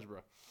college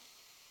algebra.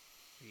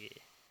 Yeah.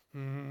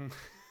 Mm.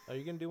 Are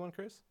you gonna do one,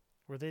 Chris?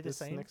 Were they the This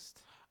same? next?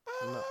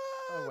 No.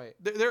 Oh wait.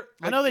 They're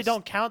I like know they this-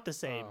 don't count the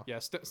same. Oh. Yeah,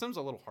 STEM's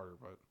a little harder,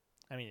 but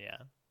I mean, yeah.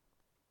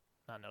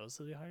 Not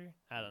noticeably harder?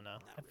 I don't know.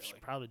 I really.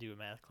 should probably do a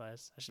math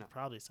class. I should No.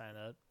 probably sign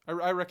up.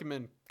 I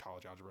recommend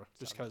college algebra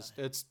just because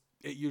Sometime.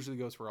 it usually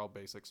goes for all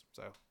basics.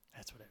 So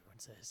That's what everyone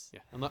says.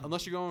 yeah,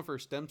 unless you're going for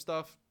STEM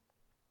stuff,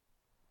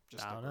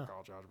 just I stick don't with know.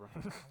 college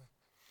algebra.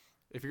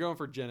 If you're going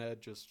for gen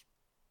ed, just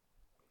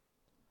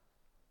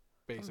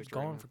I'm basics. just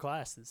right going now. for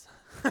classes.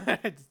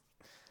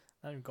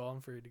 Not even going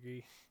for a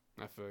degree.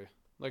 I feel you.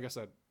 Like I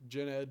said,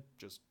 gen ed,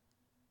 just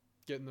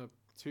getting the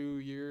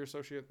 2-year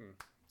associate, and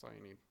that's all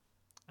you need.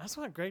 I just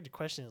want Greg to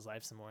question his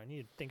life some more. I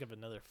need to think of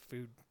another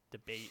food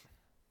debate.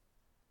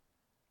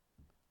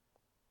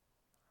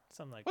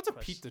 Something like What's a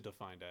question- pizza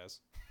defined as?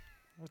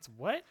 What's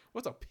what?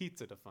 What's a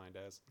pizza defined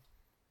as?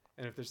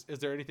 And if is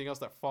there anything else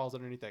that falls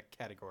underneath that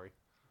category?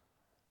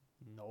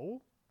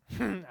 No,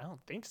 I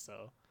don't think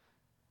so.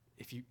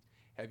 If you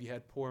have you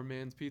had poor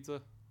man's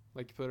pizza,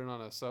 like you put it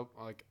on a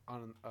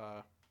on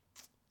a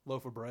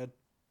loaf of bread.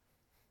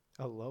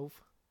 A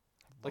loaf?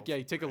 Like yeah,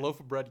 you take a loaf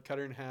of bread, you cut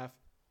it in half,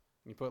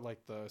 and you put like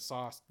the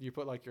sauce. You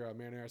put like your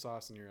marinara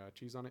sauce and your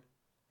cheese on it,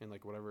 and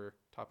like whatever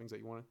toppings that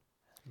you wanted.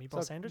 Meatball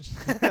So- sandwich?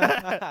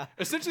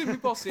 Essentially, a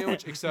meatball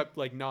sandwich, except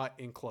like not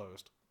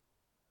enclosed.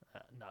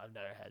 No, I've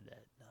never had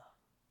that. No.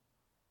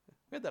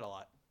 We had that a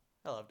lot.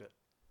 I loved it.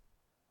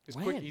 It's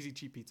When? quick, easy,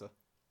 cheap pizza.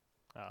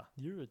 Oh,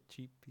 You're a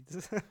cheap pizza.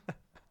 that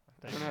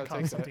don't know how to call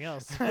take it that. something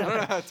else. I don't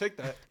know how to take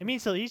that. It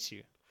means he'll eat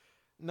you.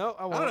 No, I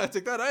I don't know how won't. to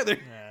take that either.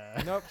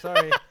 Nope,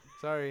 sorry.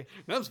 Sorry.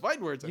 Them's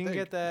fighting words. You I can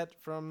think. get that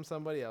from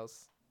somebody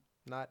else.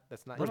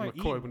 That's not. Where's Am I McCoy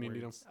eating when you need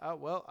him? words?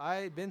 Well,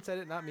 Ben said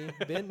it, not me.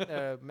 Ben,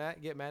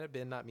 Matt, get mad at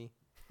Ben, not me.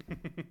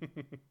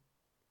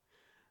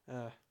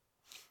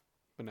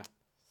 But no,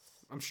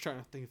 I'm just trying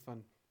to think of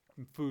fun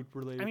food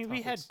related. I mean,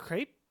 we had topics.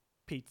 crepe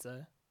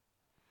pizza.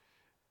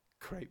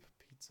 crepe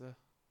pizza.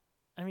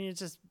 I mean, it's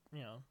just,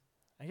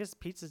 I guess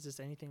pizza's just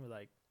anything with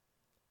like,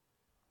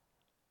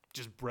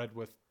 Just bread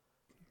with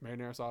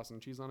marinara sauce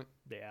and cheese on it.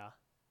 yeah.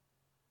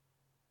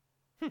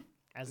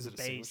 As Is a it a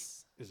sandwich?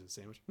 base. Is it a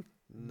sandwich?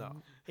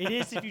 No. It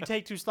is if you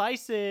take 2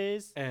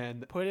 slices,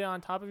 And put it on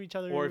top of each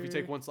other. or if you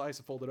take one slice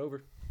and fold it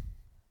over.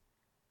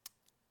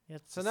 Yeah,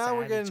 it's So a now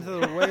we're getting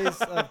sandwich. to the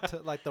ways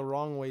of like the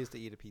wrong ways to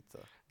eat a pizza.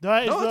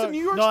 That is No, it's a the-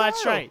 New York No,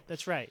 that's style. right.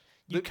 That's right.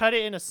 You The- cut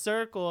it in a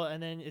circle,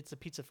 and then it's a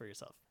pizza for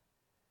yourself.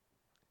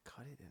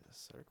 Cut it in a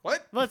circle.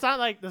 What? Well, it's not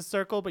like the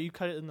circle, but you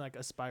cut it in like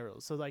a spiral.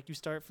 So like you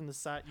start from the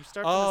side. You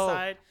start from Oh, the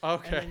side,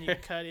 okay. and then you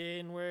cut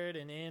inward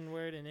and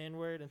inward and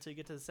inward until you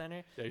get to the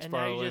center. Yeah, you and now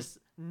spiral you in. just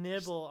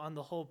nibble on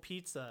the whole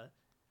pizza,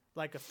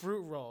 like a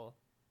fruit roll,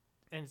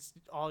 and it's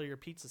all your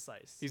pizza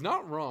slice. He's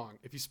not wrong.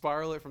 If you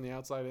spiral it from the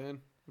outside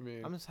in, I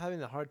mean, I'm just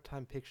having a hard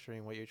time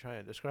picturing what you're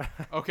trying to describe.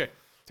 okay.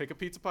 Take a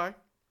pizza pie.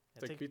 Yeah,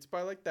 Take a pizza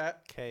pie like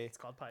that. Okay. It's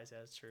called pies. Yeah,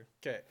 that's true.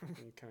 Okay. And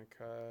you kind of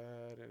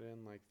cut it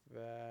in like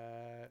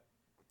that.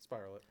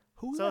 Spiral it.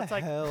 Who So the it's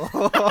like- hell?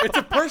 It's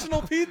a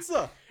personal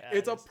pizza. Yeah,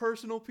 It's it a is.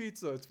 personal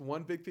pizza. It's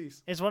one big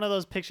piece. It's one of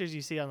those pictures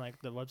you see on like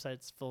the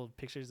websites full of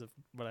pictures of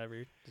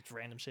whatever, just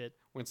random shit.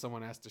 When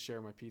someone asks to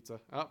share my pizza,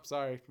 oh,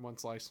 sorry, one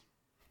slice.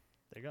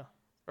 There you go.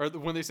 Or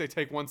when they say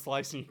take one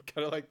slice and you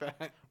cut it like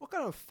that. What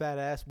kind of fat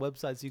ass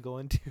websites you go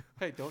into?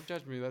 Hey, don't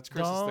judge me. That's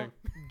Chris's Don't, thing.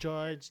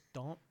 George,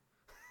 don't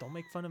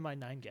make fun of my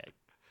 9-gag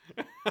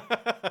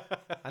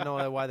I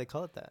know why they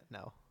call it that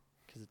now.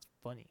 because it's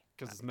funny.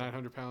 Because it's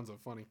 900 pounds of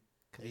funny.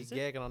 Cause Is you're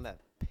it? gagging on that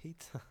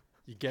pizza.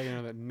 You gagging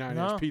on that 9-inch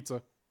No.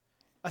 pizza.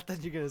 I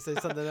thought you were gonna say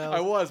something else. I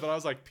was, but I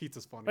was like,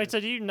 pizza's funny. Wait, so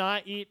do you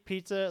not eat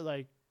pizza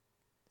like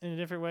in a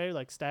different way,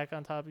 like stack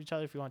on top of each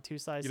other if you want 2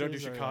 slices? You don't do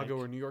Chicago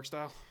like, or New York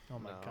style? Oh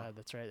my No. god,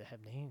 that's right. They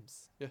have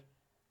names.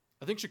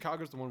 I think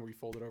Chicago's the one where you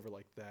fold it over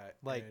like that.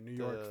 Like and New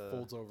York the-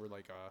 folds over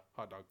like a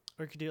hot dog.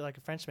 Or you could do it like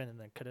a Frenchman and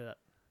then cut it up.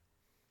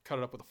 Cut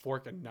it up with a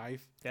fork and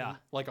knife. Yeah.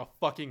 Like a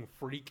fucking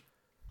freak.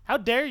 How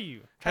dare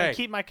you? Try Hey. to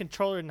keep my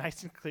controller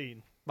nice and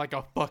clean Like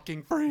a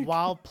fucking freak.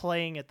 while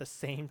playing at the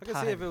same I can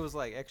time. see if it was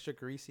like extra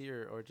greasy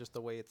or just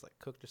the way it's like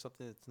cooked or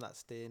something. It's not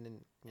staying in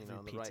Every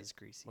on the pizza's right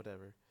greasy.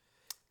 whatever.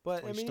 But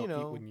That's I why mean, you you don't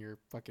eat know, when you're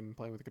fucking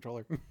playing with the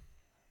controller. I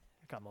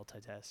got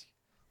multitask.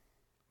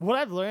 What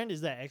I've learned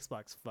is that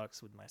Xbox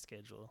fucks with my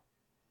schedule.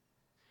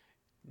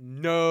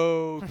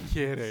 No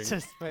kidding. It's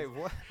just wait,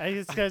 what?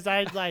 it's because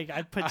I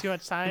put too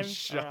much time, or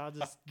Shut I'll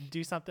just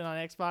do something on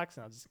Xbox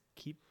and I'll just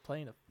keep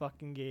playing a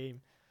fucking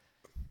game.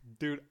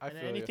 Dude, I And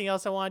feel anything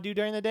else I want to do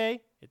during the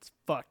day, it's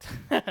fucked.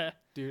 you.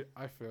 Dude,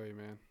 I feel you,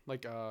 man.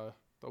 Like the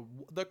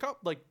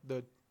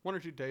 1 or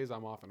 2 days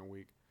I'm off in a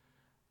week.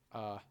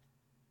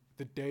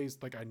 The days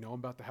like I know I'm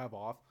about to have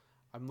off,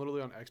 I'm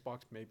literally on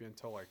Xbox maybe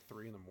until like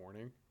 3 in the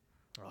morning.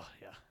 Oh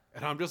yeah,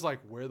 And I'm just like,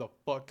 where the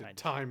fuck did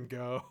Kinda. time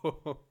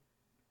go?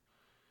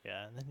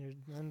 yeah. And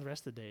then the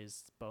rest of the day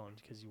is boned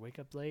because you wake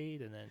up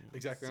late and then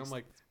Exactly. it's I'm just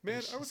like, man,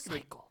 vicious I was gonna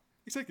cycle.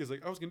 exactly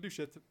like I was gonna do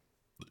shit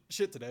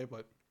today,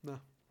 but no,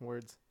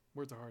 Words.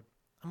 words are hard.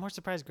 I'm more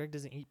surprised Greg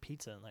doesn't eat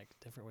pizza in like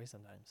different ways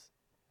sometimes.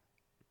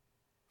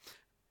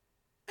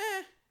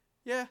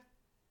 Yeah.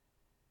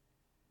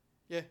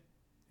 Yeah,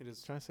 it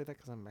is. Trying to say that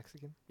because I'm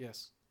Mexican?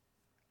 Yes.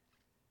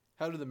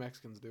 How do the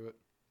Mexicans do it?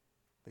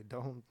 They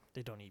don't.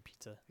 They don't eat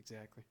pizza.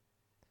 Exactly.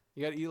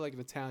 You gotta eat like an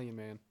Italian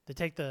man. They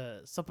take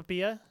the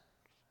sopapilla.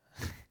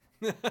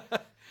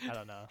 I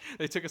don't know.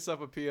 They took a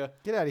sapapilla,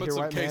 Get out of put here,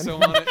 some white queso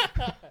man. on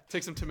it,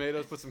 take some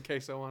tomatoes, put some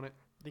queso on it,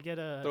 They get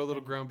throw a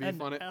little ground beef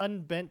an on it.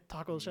 unbent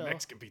taco shell.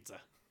 Mexican pizza.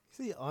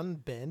 You see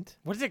unbent?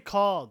 What is it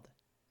called?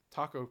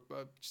 Taco,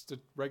 just a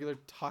regular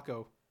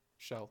taco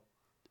shell.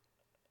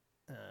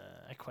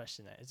 I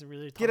question that. Is it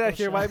really a Get taco out of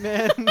here, shell? white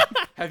man.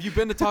 Have you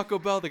been to Taco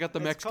Bell? They got the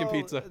It's Mexican called-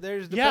 pizza.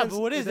 There's Yeah, depends,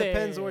 but what is it?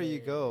 depends where you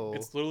go.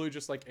 It's literally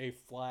just like a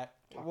flat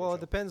taco Well, shell. it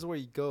depends where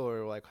you go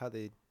or like how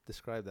they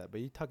describe that.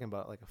 But you're talking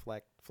about like a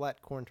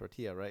flat corn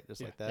tortilla, right?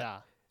 Just Yeah. like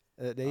that.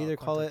 Yeah. They Oh, either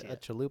corn call it tortilla. a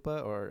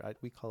chalupa or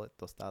we call it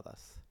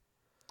tostadas.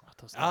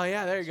 Oh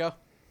yeah, there you go.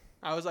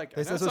 I was like,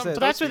 That's that's what I something said.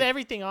 But that's with toasty.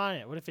 everything on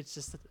it. What if it's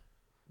just the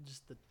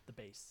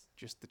base?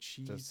 Just the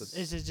cheese. Just the-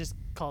 Is it just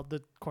called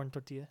the corn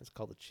tortilla? It's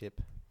called a chip.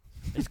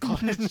 It's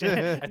called a shit.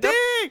 At Dang!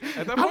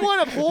 at that I point-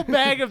 want a whole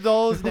bag of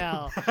those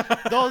now.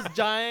 Those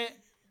giant,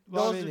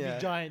 Well, I those mean, would yeah.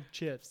 be giant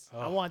chips.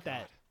 I Oh, want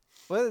that.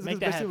 Well, it's Make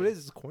that basically what it happen.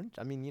 is. It's corn.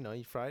 I mean,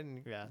 you fry it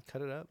and Yeah.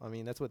 cut it up. I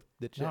mean, that's what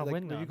the chip. No, I like,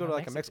 wouldn't when know. you go I'm to not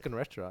like a Mexican. Mexican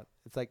restaurant,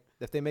 it's like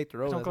if they make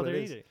their own, Don't that's go what there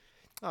it is. either.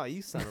 Oh,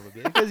 you son of a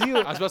bitch! Because you,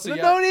 I was about to say,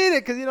 yeah. don't eat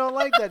it because you don't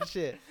like that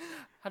shit.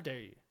 How dare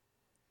you?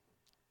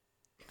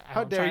 I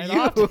How don't dare try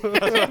it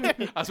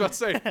often. I was about to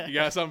say, you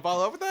got something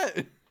follow up with that?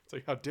 It's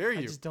like, how dare I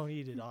you? just don't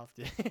eat it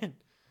often.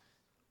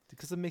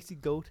 Because it makes you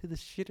go to the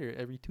shitter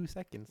every 2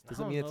 seconds. I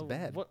Doesn't don't mean it's know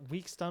bad. What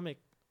weak stomach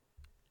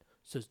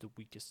says the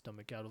weakest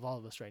stomach out of all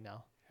of us right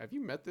now? have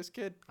you met this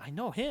kid? I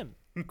know him.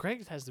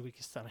 Greg has the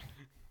weakest stomach.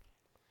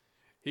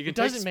 He It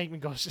doesn't make me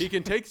go shit. He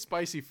can take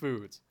spicy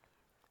foods,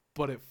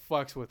 but it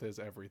fucks with his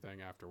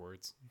everything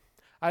afterwards.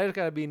 I just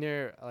gotta be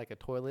near like a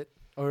toilet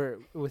or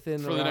within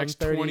For the next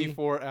 30,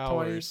 24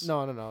 hours.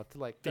 20, no, to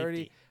like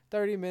 30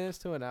 minutes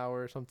to an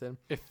hour or something.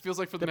 It feels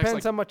like for the Depends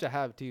next, how much I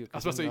have too. I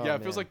was supposed to say,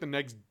 it feels like the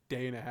next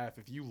day and a half.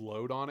 If you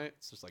load on it,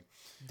 it's just like,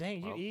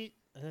 Dang, you eat,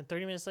 and then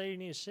 30 minutes later you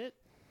need a shit?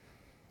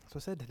 So I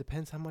said it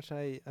depends how much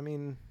I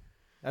mean,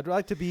 I'd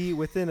like to be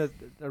within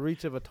a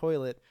reach of a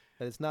toilet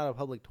that it's not a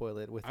public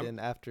toilet within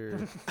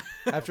after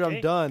Okay.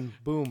 I'm done.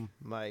 Boom,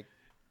 like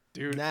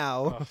dude.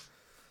 now.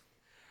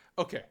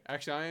 Okay,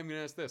 actually, I am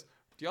gonna ask this.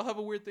 Do y'all have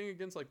a weird thing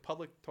against like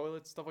public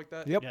toilets, stuff like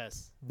that? Yep.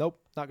 Yes. Nope,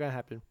 not gonna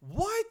happen.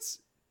 What?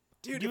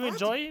 Dude, Do you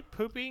enjoy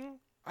pooping?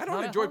 I don't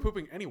not at enjoy home?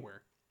 pooping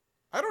anywhere.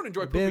 I don't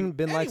enjoy pooping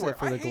Ben likes anywhere. it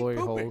for I the hate glory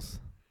pooping. holes.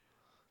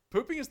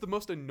 Pooping is the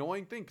most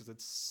annoying thing because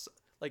it's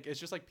like it's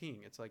just like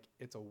peeing. It's like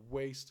it's a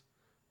waste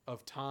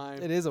of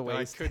time. It is a that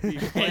waste. I could be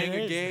playing It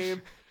a is.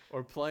 game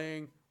or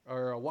playing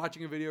or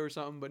watching a video or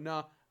something, but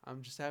no,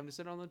 I'm just having to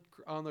sit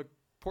on the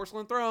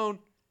porcelain throne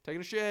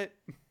taking a shit.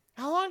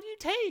 How long do you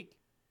take?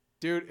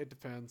 Dude, it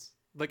depends.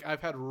 Like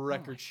I've had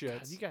record Oh my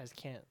God, shits. you guys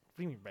can't. What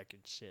do you mean record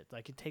shit?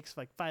 Like it takes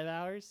like 5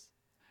 hours?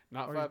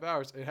 Not or- 5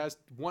 hours. It has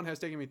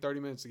taken me 30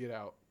 minutes to get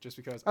out just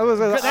because I was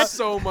I like, had that's-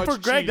 so much For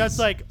Greg, cheese. that's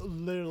like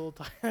little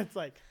time.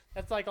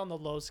 That's like on the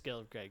low scale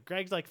of Greg.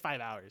 Greg's like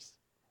 5 hours.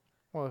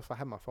 Well, if I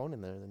have my phone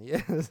in there, then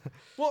yes.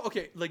 Well,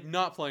 okay, like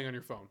not playing on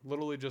your phone.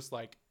 Literally just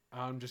like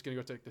I'm just gonna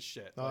go take the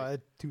shit. Like,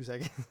 2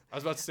 seconds. I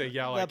was about to say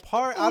yeah, like That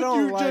part I Would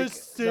don't you like.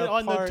 just sit the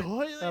on the part-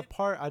 toilet? The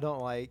part I don't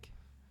like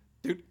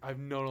dude, I've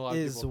known a lot of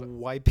is people.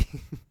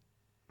 wiping.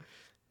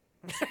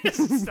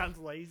 Sounds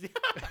lazy.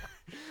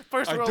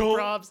 First I world don't,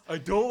 props. I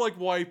don't like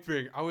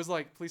wiping. I was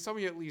like, please tell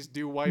me you at least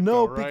do wipe.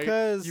 No, though, right?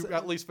 because- you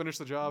at least finish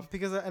the job.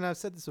 Because and I've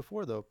said this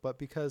before though, but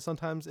because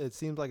sometimes it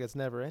seems like it's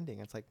never ending.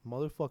 It's like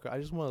motherfucker, I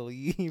just want to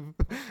leave.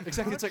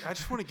 Exactly. It's like I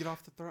just want to get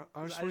off the throne.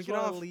 I just want to get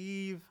wanna off.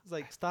 leave. It's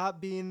like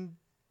stop being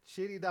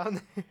shitty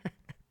down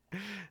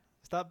there.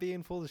 Stop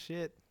being full of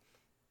shit.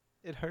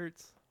 It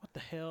hurts. What the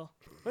hell?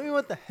 I mean,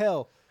 what the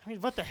hell? I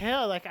mean, what the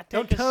hell? Like I take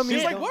Don't a tell me shit.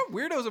 He's like, don't- what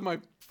weirdos am I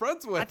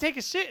friends I with? take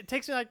a shit. It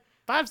takes me like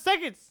 5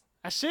 seconds.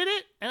 I shit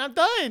it and I'm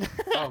done.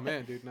 Oh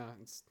man, dude, nah.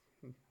 It's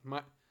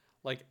my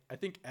like I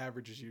think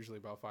average is usually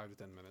about 5 to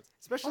 10 minutes.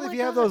 Especially Oh if my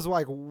you have God. those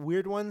like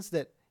weird ones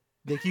that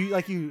like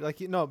you.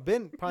 No,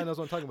 Ben probably knows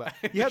what I'm talking about.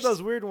 You have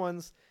those weird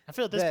ones. I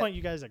feel at this That- point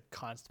you guys are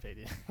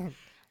constipated.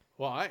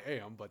 Well, I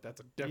am, but that's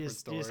a you, different just,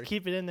 story. you just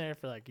keep it in there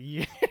for like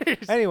years.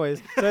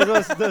 Anyways,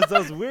 there's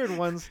those weird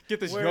ones. Get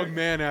this where- young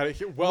man out of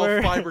here.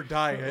 where- Well, fiber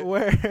diet.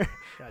 Where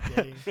God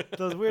dang.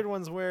 those weird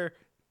ones where.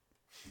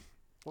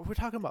 Well, we're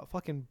talking about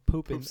fucking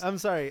pooping. Poops. I'm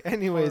sorry.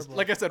 Anyways, Horrible.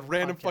 Like I said,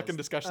 random Podcast. fucking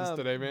discussions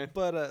today, man.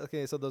 But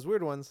okay, so those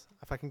weird ones.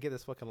 If I can get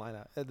this fucking line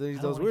out, don't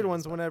those wanna weird hear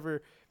ones. this.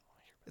 Whenever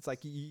it's like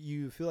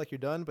you feel like you're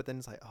done, but then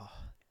it's like, oh,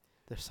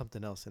 there's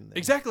something else in there.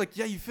 Exactly. Like,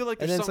 yeah, you feel like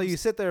And there's then so something you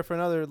sit there for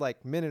another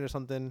like minute or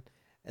something,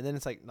 and then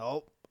it's like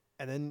nope,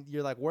 and then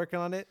you're like working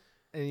on it,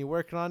 and you're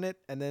working on it,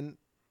 and then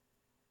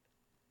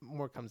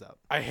more comes out.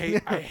 I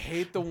hate the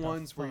What the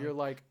ones where fuck? you're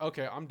like,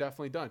 okay, I'm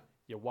definitely done.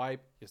 You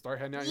wipe, you start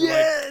heading out. You're like,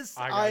 Yes,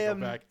 I gotta go am.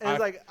 back. And it's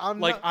I- like I'm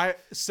like not, I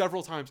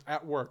several times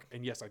at work,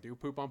 and yes, I do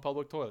poop on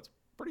public toilets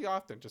pretty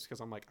often, just because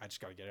I'm like, I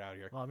just gotta get out of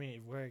here. Well, I mean,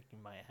 at work you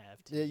might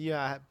have to.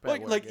 yeah, at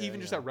Like work, yeah,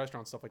 even just yeah. at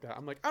restaurants stuff like that.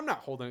 I'm like, I'm not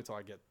holding it till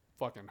I get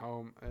fucking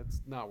home.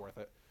 It's not worth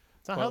it.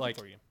 It's not but, healthy like,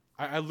 for you.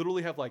 I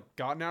literally have like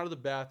gotten out of the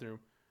bathroom,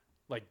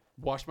 like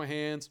washed my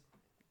hands,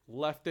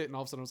 left it, and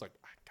all of a sudden I was like,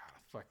 I gotta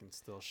fucking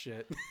still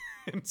shit.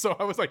 And so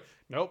I was like,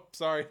 nope,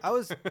 sorry. I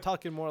was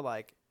talking more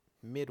like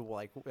mid,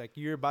 like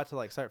you're about to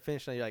like start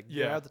finishing. You're like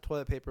you Yeah. have the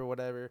toilet paper or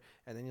whatever,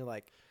 and then you're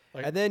like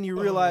Like, and then you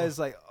oh. realize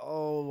like,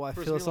 oh, I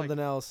First feel you're like- something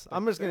else. like,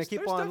 I'm just gonna there's- keep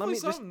there's on. Let me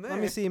definitely just something let me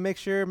there. see, make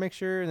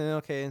sure, and then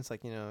okay, it's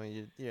like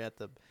you're at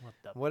the What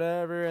the?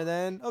 whatever, and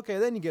then okay,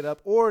 then you get up.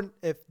 Or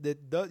if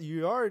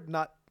you are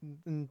not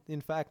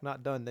in fact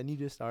not done, then you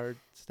just start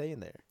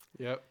staying there.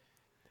 Yep.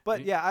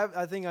 But You- yeah,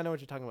 I think I know what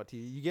you're talking about. T.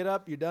 You get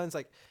up, you're done. It's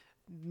like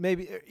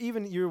maybe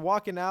even you're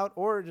walking out,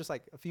 or just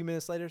like a few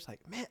minutes later, it's like,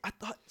 man, I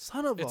thought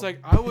son of It's a like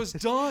I was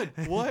done.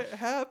 What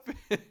happened?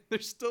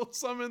 There's still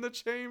some in the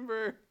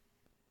chamber.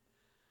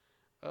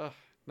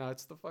 No,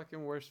 it's the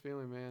fucking worst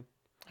feeling, man.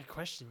 I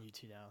question you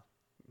two now.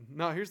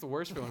 No, here's the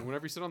worst feeling.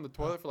 Whenever you sit on the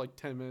toilet for like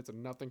 10 minutes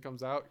and nothing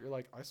comes out, you're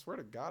like, I swear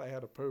to God, I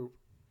had a poop.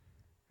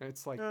 And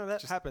it's like, No,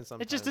 that just- happens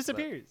sometimes. It just but-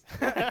 disappears.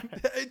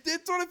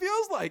 it's what it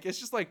feels like. It's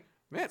just like,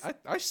 man,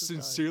 I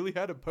sincerely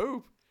had a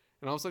poop.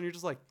 And all of a sudden you're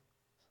just like,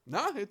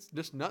 nah, it's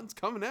just nothing's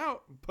coming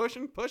out.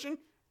 Pushing,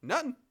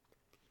 nothing.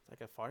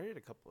 Like I farted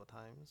a couple of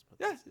times. But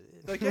Yeah. that's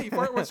it. Like, yeah, you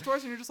fart once or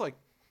twice and you're just like,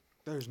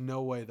 there's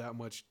no way that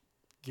much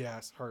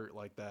gas hurt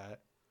like that.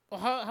 Well,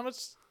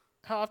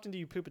 how often do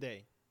you poop a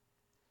day?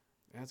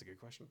 That's a good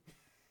question.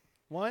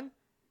 One?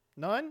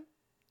 None?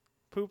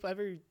 Poop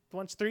every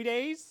once 3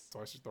 days?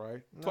 Twice or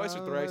thrice. Twice or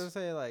No, thrice. Let's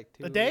say like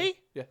 2 A day?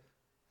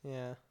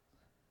 Yeah.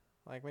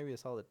 Like maybe a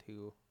solid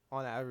 2.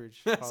 on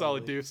average. Solid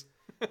probably. deuce.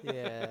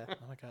 Yeah. Oh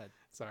my god.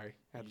 Sorry,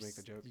 had to make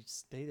the joke. You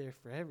stay there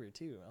forever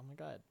too. Oh my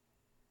god.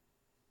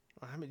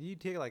 I mean, you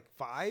take like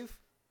 5,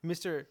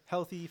 Mr.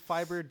 Healthy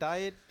Fiber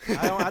Diet.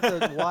 I don't have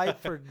to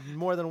wipe for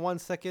more than 1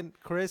 second.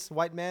 Chris,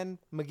 White Man,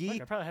 Look,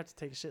 McGee. I probably have to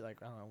take a shit like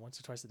I don't know, once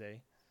or twice a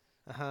day.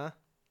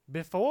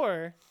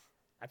 Before,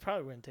 I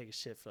probably wouldn't take a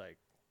shit for like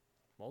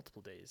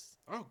multiple days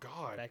Oh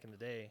God. back in the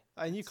day.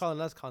 and you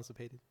calling us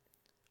constipated?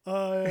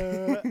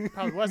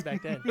 Probably was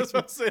back then. I was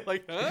about to say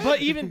like, huh?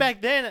 But even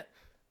back then,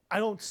 I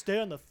don't stay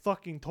on the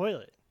fucking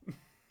toilet.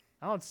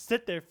 I don't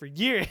sit there for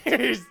years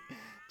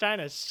trying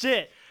to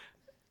shit.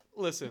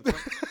 Listen,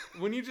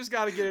 when you just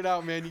got to get it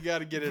out, man, you got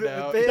to get it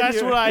out.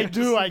 That's what I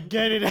do. I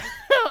get it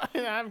out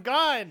and I'm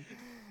gone.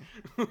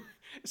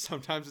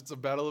 Sometimes it's a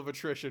battle of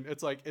attrition.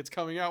 It's like it's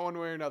coming out one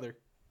way or another.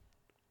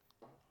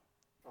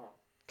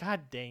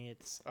 God dang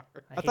it. Sorry.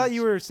 I thought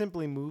you were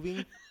simply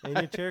moving in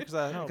your chair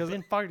No,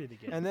 Ben farted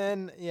again.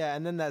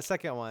 and then that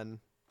second one.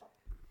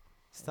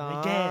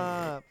 Stop.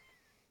 Again.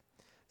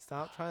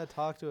 Stop trying to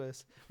talk to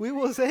us. We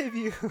will save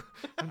you.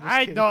 I'm just I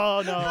kidding. no.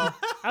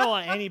 I don't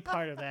want any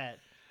part of that.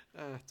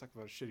 Talk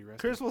about a shitty recipe.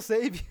 Chris will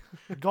save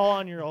you. Go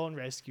on your own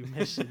rescue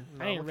mission.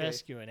 No, I ain't okay.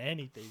 rescuing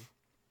anything.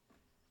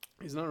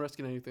 He's not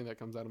rescuing anything that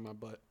comes out of my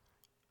butt.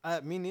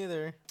 Me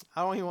neither.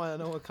 I don't even want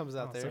to know what comes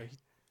out Oh, there. sorry. He's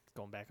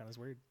going back on his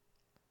word.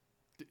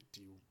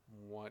 Do you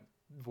want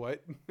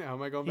what? How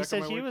am I going He back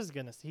said on my he word? was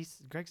gonna.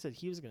 Greg said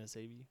he was gonna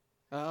save you.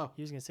 Oh,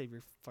 He was gonna save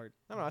your fart.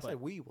 No, I butt. said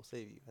we will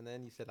save you, and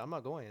then you said I'm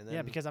not going. And then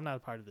Yeah, because I'm not a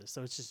part of this,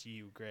 so it's just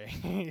you, Greg.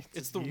 it's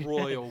just the you.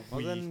 royal well,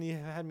 we. then you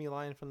had me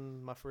lying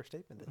from my first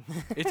statement.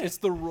 Then. It's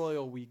the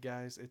royal we,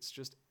 guys. It's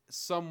just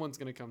someone's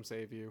gonna come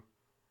save you,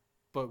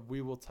 but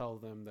we will tell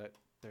them that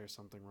there's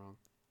something wrong.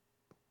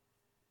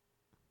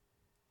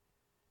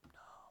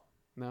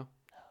 No. No.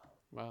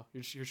 Wow,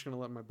 you're just gonna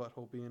let my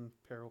butthole be in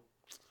peril,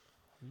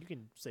 You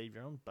can save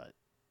your own butt.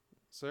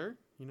 sir?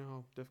 You know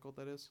how difficult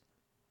that is.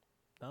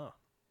 No,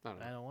 I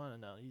don't I know. don't want to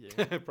know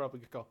either. Probably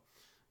good call.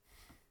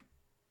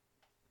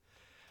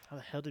 How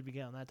the hell did we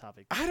get on that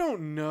topic? I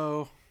don't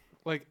know.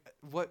 Like,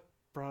 what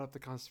brought up the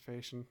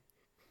constipation?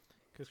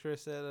 Because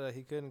Chris said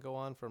he couldn't go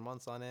on for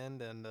months on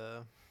end, and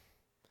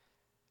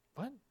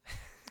What?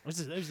 It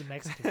was the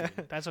Mexican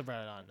food. That's what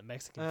brought it on. The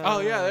Mexican food. Oh,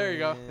 yeah, there you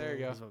go. There you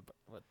go. That's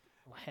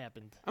what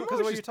happened. I'm because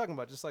always what you're just- talking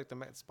about, just like the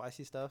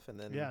spicy stuff, and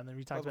then Yeah, and then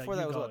we oh, talked about before you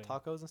that was going.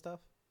 what, tacos and stuff.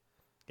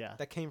 Yeah.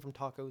 That came from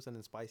tacos and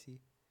then spicy.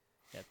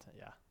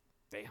 Yeah.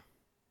 Damn.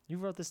 You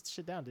wrote this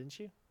shit down, didn't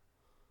you?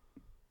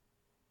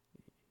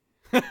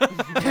 No,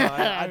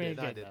 I mean, did.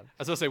 I good did. enough.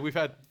 As I say, we've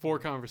had 4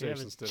 We have a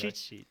conversations today. cheat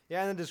sheet.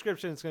 Yeah, in the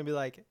description, it's gonna be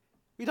like,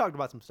 we talked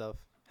about some stuff.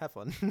 Have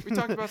fun. We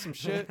talked about some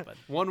shit. But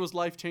One was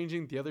life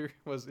changing, the other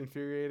was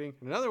infuriating,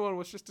 and another one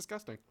was just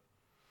disgusting.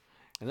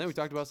 And then we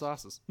talked about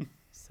sauces.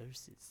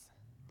 sauces.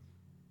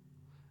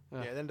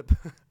 Yeah, then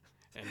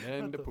And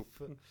then What the the poop.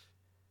 fuck?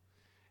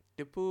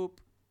 The poop.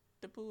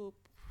 The poop.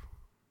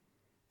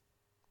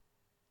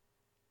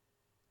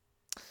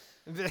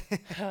 Son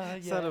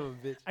Yeah. of a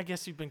bitch. I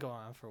guess you've been going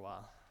on for a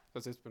while.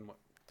 Because it's been what?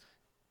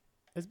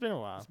 It's been a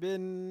while. It's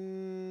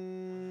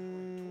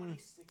been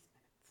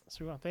So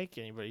we want to thank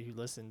anybody who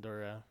listened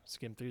or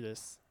skimmed through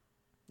this.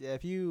 yeah.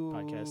 If you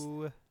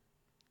Podcast.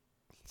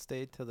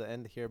 stayed till the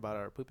end to hear about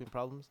our pooping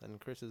problems and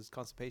Chris's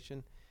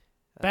constipation,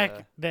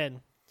 Back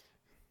then.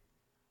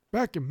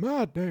 Back in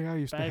my day, I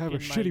used Back in my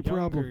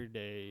younger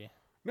day.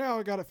 Now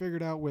I got it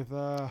figured out with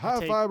a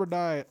take- fiber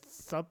diet.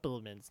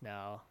 Supplements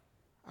now.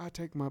 I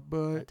take my I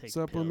butt take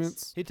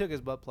supplements. he took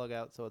his butt plug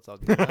out, so it's all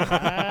good.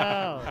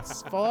 Wow,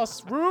 it's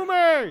false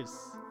rumors.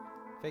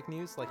 Fake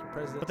news, like your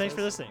president. But thanks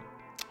for says. listening.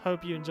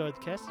 Hope you enjoyed the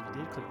cast. If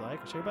you did, click the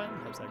like or share button.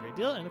 It helps out a great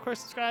deal. And of course,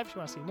 subscribe if you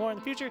want to see more in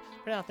the future.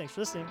 For now, thanks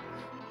for listening.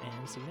 And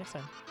we'll see you next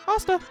time.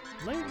 Hasta.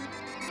 Later.